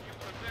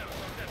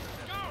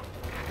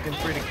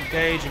 M3 to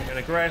engage and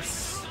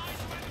aggress.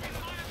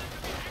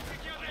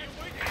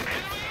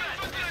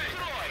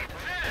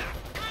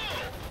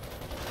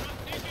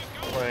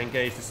 Try and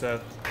engage this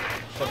shot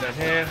down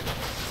here.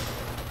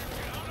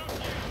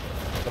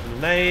 Drop a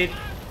grenade.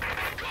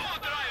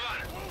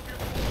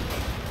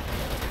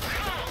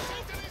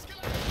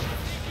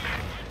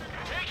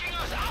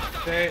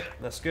 Okay,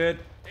 that's good.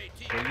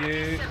 So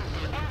you.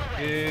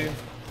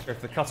 Go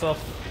for the cutoff.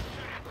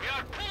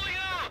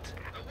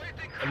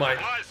 I might.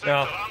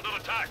 Now,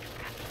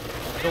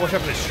 don't watch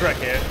out for this Shrek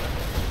here.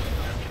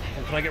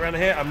 Can I get around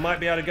here? I might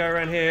be able to go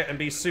around here and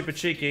be super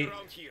cheeky.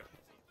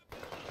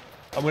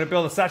 I'm going to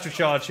build a satchel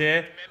charge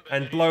here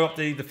and blow up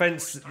the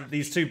defense,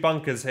 these two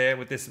bunkers here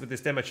with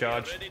this demo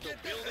charge.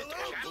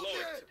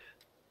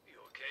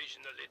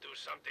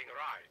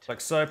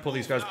 Like so. Pull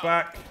these guys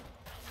back.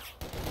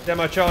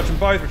 Demo charge them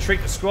both.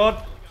 Retreat the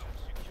squad.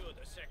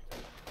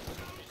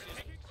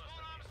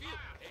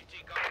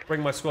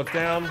 Bring my squad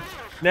down.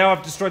 Now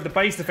I've destroyed the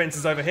base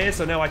defenses over here,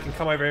 so now I can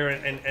come over here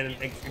and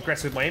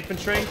aggress with my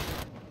infantry.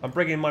 I'm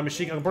bringing my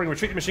machine gun. I'm bringing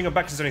retreat the machine gun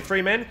back because there's only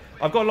 3 men.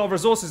 I've got a lot of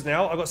resources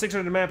now. I've got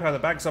 600 manpower in the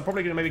back, so I'm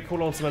probably going to maybe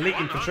call on some elite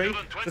infantry.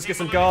 Let's get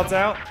some guards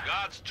out.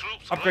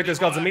 Upgrade those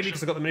guards immediately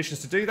because I've got the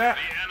munitions to do that.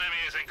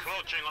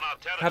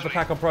 Have the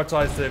pack on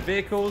prioritized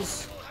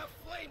vehicles.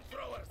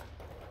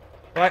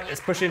 Right,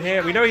 let's push in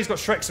here. We know he's got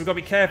Shreks, so we've got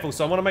to be careful.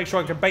 So I want to make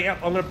sure I can bait out.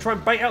 I'm going to try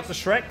and bait out the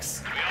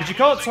Shreks because you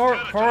can't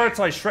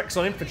prioritize Shreks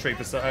on infantry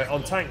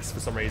on tanks for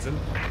some reason.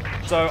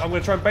 So I'm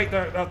going to try and bait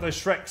out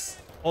those Shreks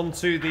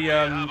onto the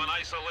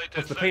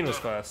penals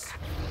first,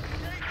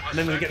 and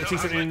then we'll get the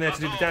T-70 in there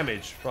to do the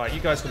damage. Right, you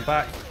guys come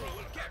back.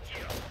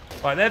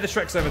 Right, they're the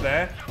Shreks over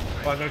there.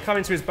 Right, I'm going to come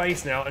into his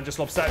base now and just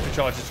lob satchel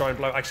charges to try and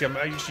blow. Actually,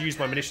 I should use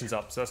my munitions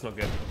up, so that's not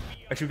good.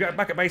 Actually, we get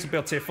back at base, we'll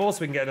build tier 4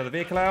 so we can get another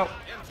vehicle out.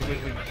 We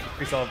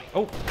increase our...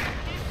 Oh!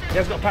 He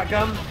has got a pack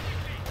gun.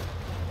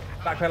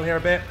 Backpedal here a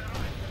bit.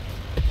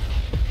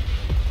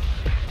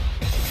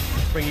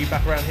 Bring you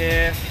back around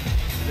here.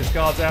 There's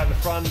guards out in the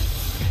front.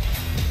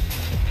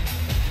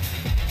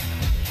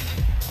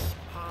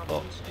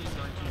 Oh.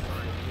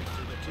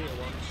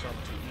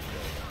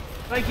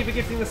 Thank you for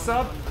gifting the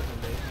sub.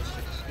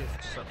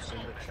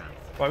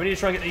 Right, we need to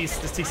try and get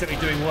this T-70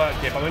 doing work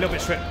here, but I'm a little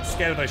bit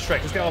scared of those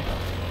Shreks. Let's get on.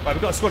 Right,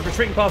 we've got a squad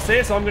retreating past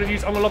here, so I'm going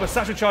to lob a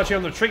satchel charge here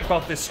on the retreat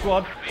path of this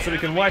squad, so we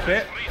can wipe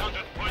it.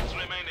 300 points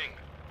remaining.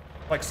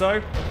 Like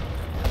so.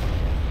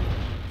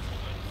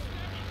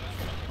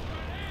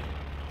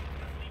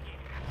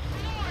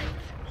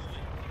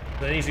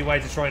 An easy way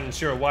to try and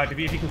ensure a wipe. If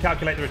you can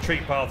calculate the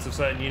retreat paths of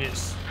certain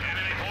units.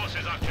 Enemy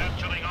forces are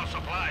capturing our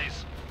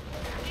supplies.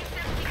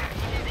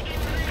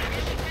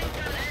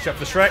 Shut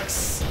the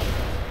Shreks.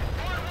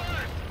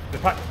 The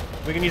pack.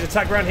 We can use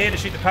attack round here to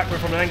shoot the pack gun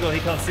from an angle he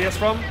can't see us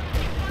from.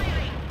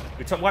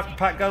 We wipe the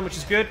pack gun, which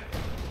is good.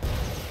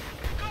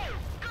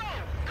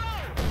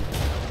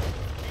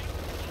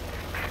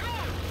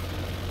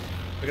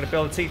 We're going to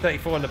build a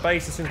T-34 on the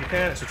base as soon as we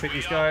can. Let's retreat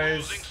these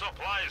guys.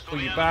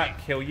 Pull you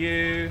back, kill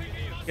you.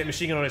 Get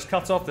machine gun on his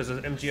cutoff. There's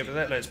an MG over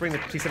there. Let's bring the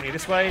T-70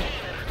 this way.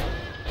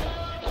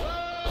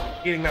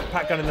 Getting that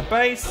pack gun in the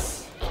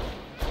base.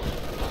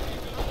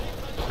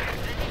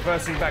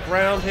 Reversing back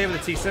round here with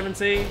the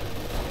T-70.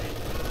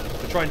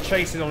 To try and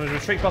chase it on a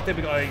retreat path there.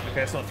 We got a,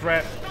 okay, it's not a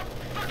threat.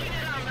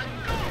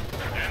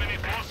 Enemy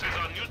forces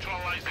are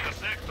neutralizing a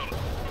sector.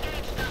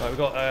 Right, we've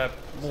got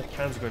more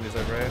Panzer Grenadiers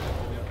over here.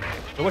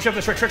 But watch out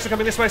for the Shreks. Shreks are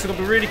coming this way, so we've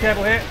got to be really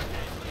careful here.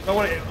 Don't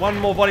want it. One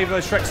more volley of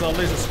those Shreks and I'll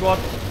lose the squad.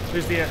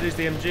 Lose the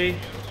MG.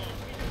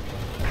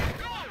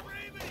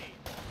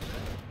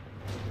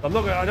 I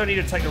don't need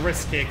to take the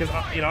risk here because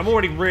I'm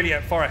already really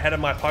far ahead of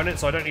my opponent,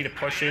 so I don't need to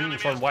push in and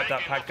try and wipe that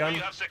pack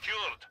gun.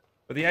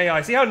 But the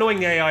AI, see how annoying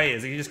the AI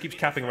is? He just keeps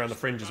capping around the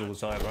fringes all the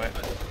time, right?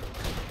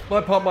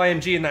 Well, I put my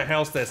MG in that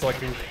house there, so I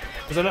can,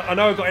 because I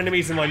know I've got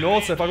enemies in my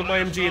north. So if I put my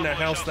MG in that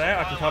house there,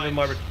 I can cover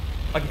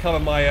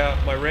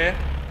my rear.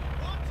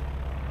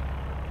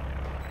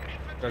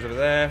 Goes over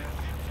there.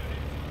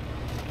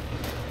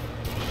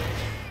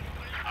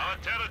 Our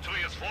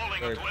territory is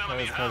falling into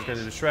enemy Hands going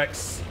to hands. the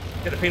Shreks.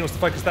 Get the penals to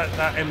focus that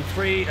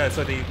M3,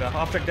 so the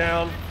half track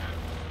down.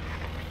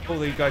 Pull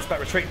the guys back,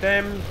 retreat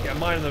them. Get a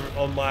mine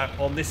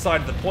on this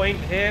side of the point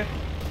here,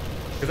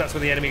 because that's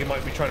where the enemy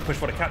might be trying to push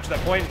for to capture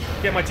that point.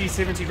 Get my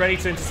T-70 ready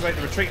to anticipate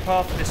the retreat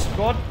path of this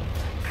squad.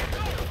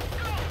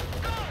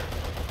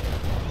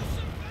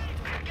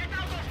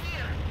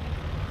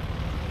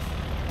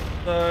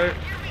 So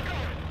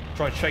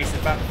try and chase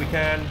it back if we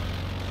can. We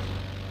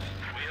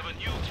have a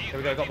new There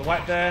we go, got the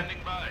wipe there.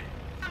 standing by.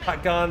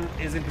 Pack gun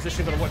is in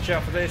position, gotta watch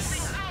out for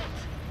this.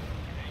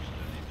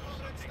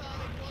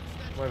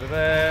 Over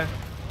there.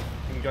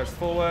 He goes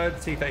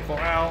forward, T-34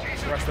 out,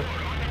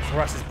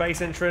 harass his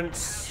base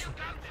entrance.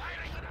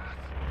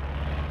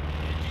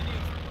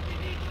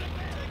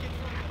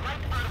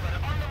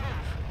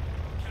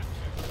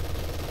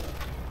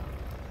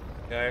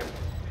 Okay.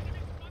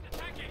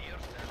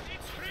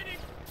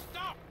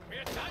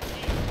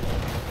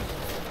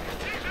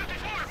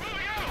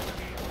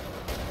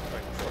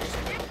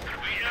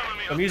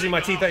 I'm using my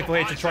T-34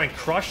 here to try and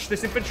crush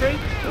this infantry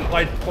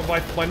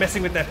by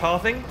messing with their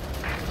pathing.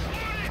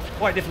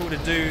 Quite difficult to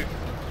do,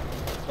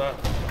 but...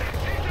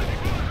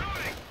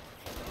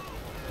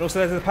 And also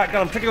there's the pack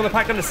gun. I'm clicking on the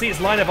pack gun to see its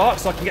line of arc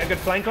so I can get a good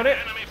flank on it.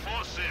 Enemy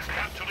forces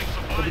capturing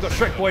But we've got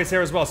supplies. Shrek boys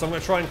here as well, so I'm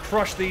going to try and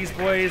crush these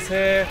boys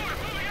here.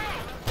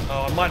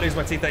 Oh, I might lose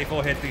my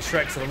T-34 here to these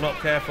Shreks if I'm not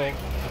careful.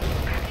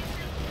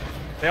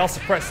 They are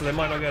suppressed, so they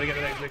might not be able to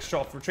get the next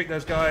shot. Retreat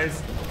those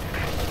guys.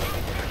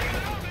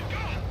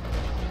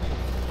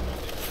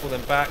 Pull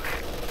them back.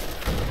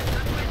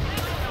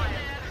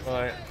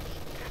 Right.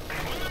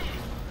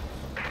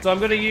 So I'm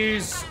going to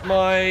use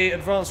my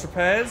advanced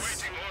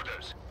repairs.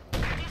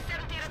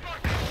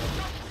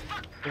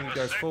 Bring you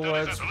guys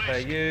forwards, repair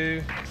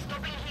you.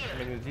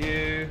 Coming with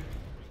you.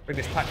 Bring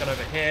this pack gun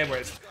over here where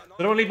it's...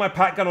 I don't want to leave my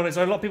pack gun on its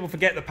own. A lot of people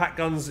forget the pack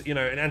guns, you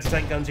know, in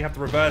anti-tank guns, you have to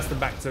reverse them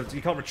back. So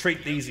you can't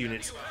retreat these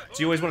units. So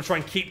you always want to try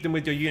and keep them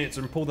with your units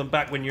and pull them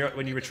back when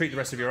you retreat the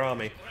rest of your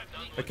army.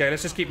 Okay,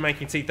 let's just keep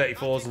making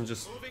T-34s and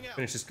just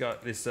finish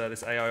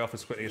this AI off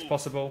as quickly as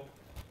possible.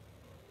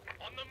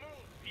 On the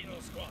move, Hero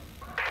Squad.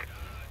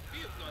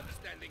 Field gun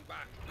standing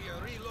back. We are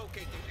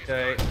relocating this.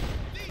 Okay.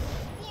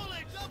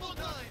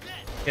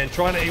 Again,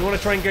 you want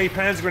to try and go your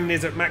Panzer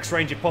Grenadiers at max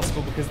range if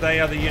possible, because they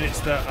are the units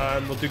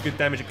that will do good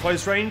damage at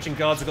close range, and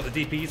guards have got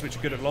the DPs which are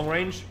good at long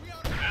range.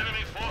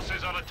 Enemy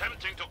forces are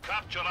attempting to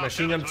capture our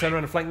Machine gun, turn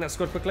around and flank that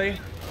squad quickly.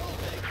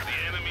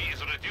 The enemy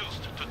is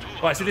reduced to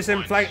 200 Right, so this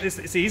flank.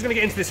 See, he's going to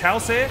get into this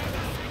house here,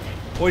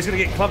 or he's going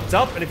to get clumped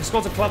up, and if the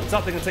squads are clumped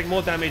up, they're going to take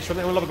more damage from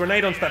it. We'll lob a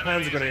grenade onto that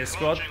Panzer Grenadier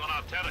squad. on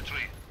our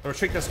territory. I'll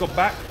retreat that squad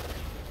back.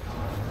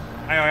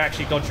 AI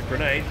actually dodged a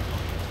grenade.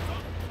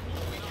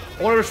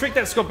 I want to restrict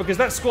that squad because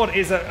that squad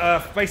is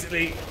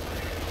basically...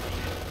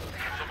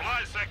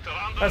 Supply sector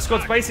under That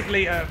squad's attack.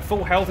 basically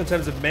full health in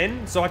terms of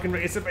men, so I can.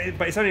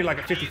 But it's only like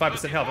a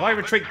 55% health. If I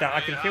retreat that, I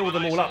can heal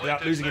them all up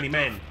without losing any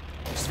men,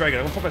 which is very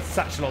good. I'm gonna pop a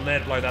satchel on there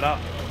to blow that up.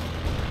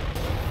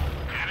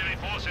 Enemy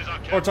forces are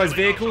Prioritize capturing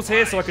vehicles our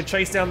here, so I supplies. can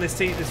chase down this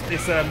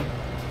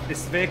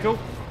vehicle.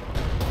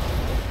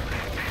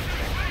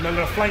 And I'm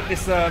gonna flank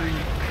this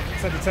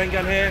anti-tank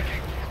gun here.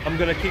 I'm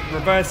gonna keep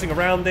reversing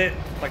around it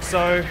like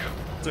so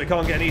it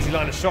can't get an easy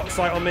line of shot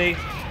sight on me.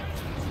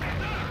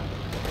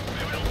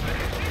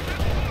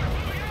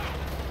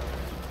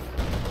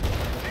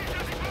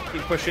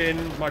 Keep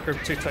pushing, micro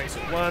 2 tanks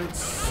at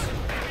once.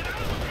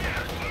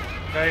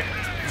 Okay,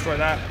 destroy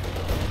that.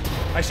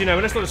 Actually, no,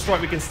 let's not destroy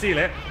it, we can steal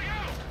it.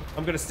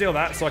 I'm going to steal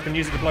that so I can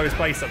use it to blow his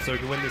base up so we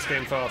can win this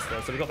game faster.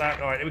 So we've got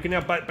that. Alright, we can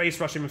now base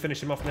rush him and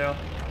finish him off now.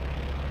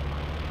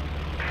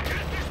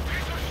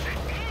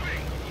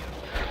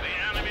 The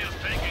enemy is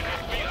taking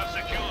what we have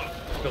secured.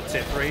 Got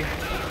tier 3.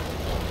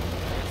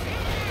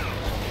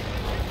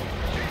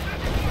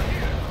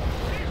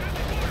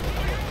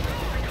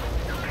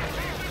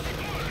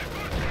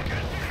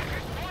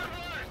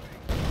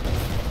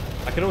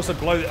 I can also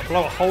blow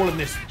a hole in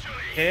this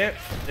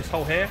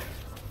hole here.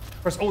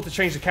 Press Alt to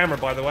change the camera,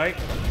 by the way,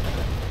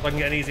 so I can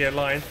get an easier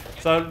line.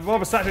 So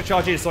rather satchel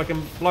charge is so I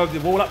can blow the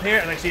wall up here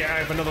and actually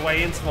have another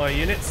way into my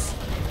units.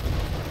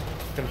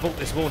 I can vault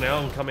this wall now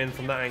and come in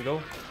from that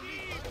angle.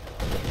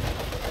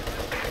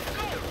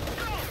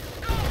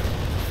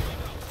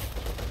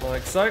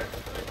 Like so.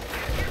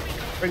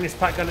 Bring this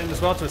pack gun in as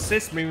well to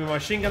assist. Bring my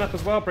machine gun up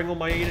as well. Bring all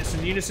my units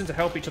in unison to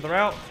help each other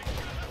out.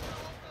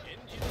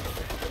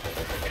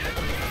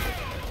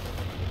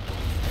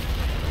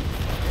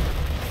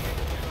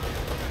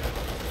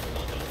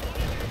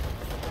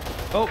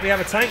 Oh, we have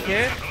a tank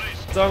here.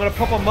 So I'm going to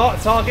pop on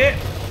mark target,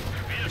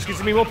 which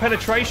gives me more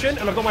penetration.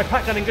 And I've got my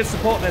pack gun in good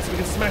support there so we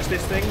can smash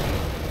this thing.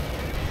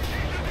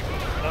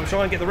 And I'm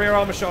trying to get the rear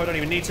armor shot. I don't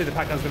even need to. The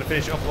pack gun's going to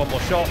finish it off with one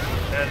more shot.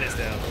 And it's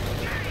down.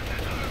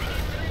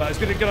 But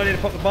it's a good idea to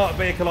put the marked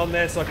vehicle on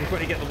there so I can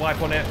quickly get the wipe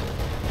on it.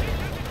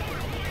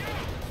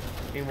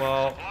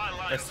 Meanwhile,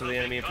 the rest of the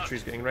enemy infantry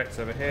is getting wrecked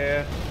over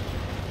here.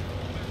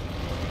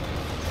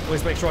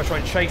 Always make sure I try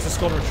and chase the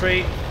squad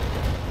retreat.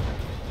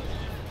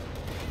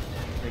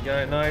 There you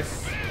go,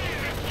 nice. There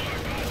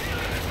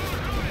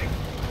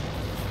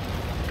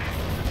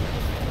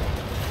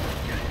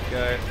you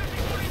go.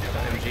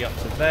 That MG up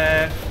to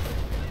there.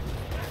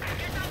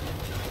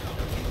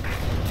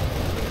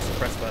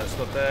 Suppress that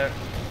squad there.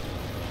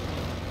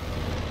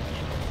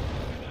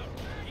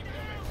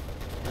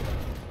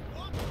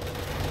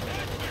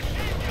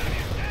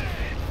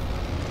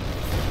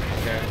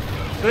 Okay.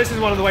 So this is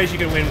one of the ways you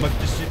can win, but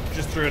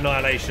just through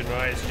annihilation,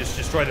 right? It's just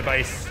destroy the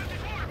base. You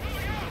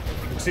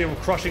can see I'm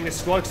crushing this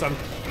squad because I'm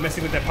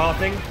messing with their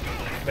pathing.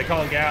 They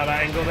can't get out of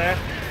that angle there.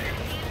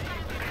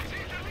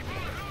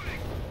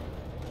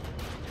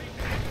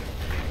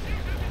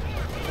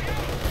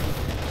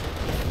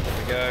 There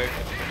we go.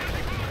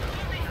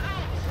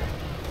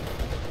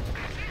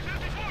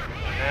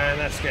 And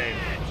that's game.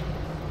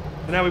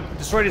 So now we've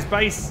destroyed his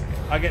base,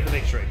 I get the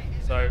victory.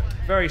 So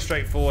very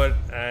straightforward,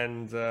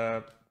 and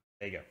there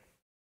you go.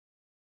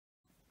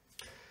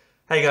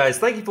 Hey guys,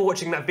 thank you for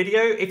watching that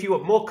video. If you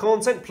want more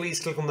content, please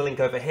click on the link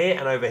over here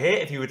and over here.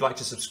 If you would like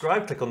to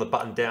subscribe, click on the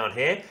button down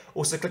here.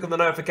 Also click on the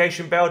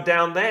notification bell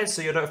down there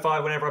so you're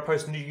notified whenever I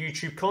post new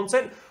YouTube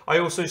content. I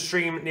also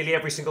stream nearly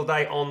every single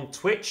day on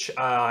Twitch.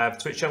 I have a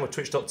Twitch channel,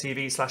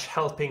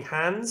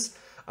 twitch.tv/HelpingHans.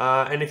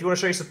 And if you want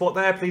to show your support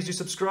there, please do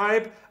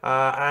subscribe,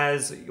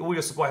 as all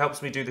your support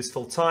helps me do this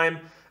full time.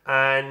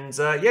 And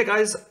yeah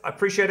guys, I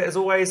appreciate it as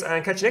always,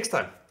 and catch you next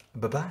time.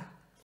 Bye-bye.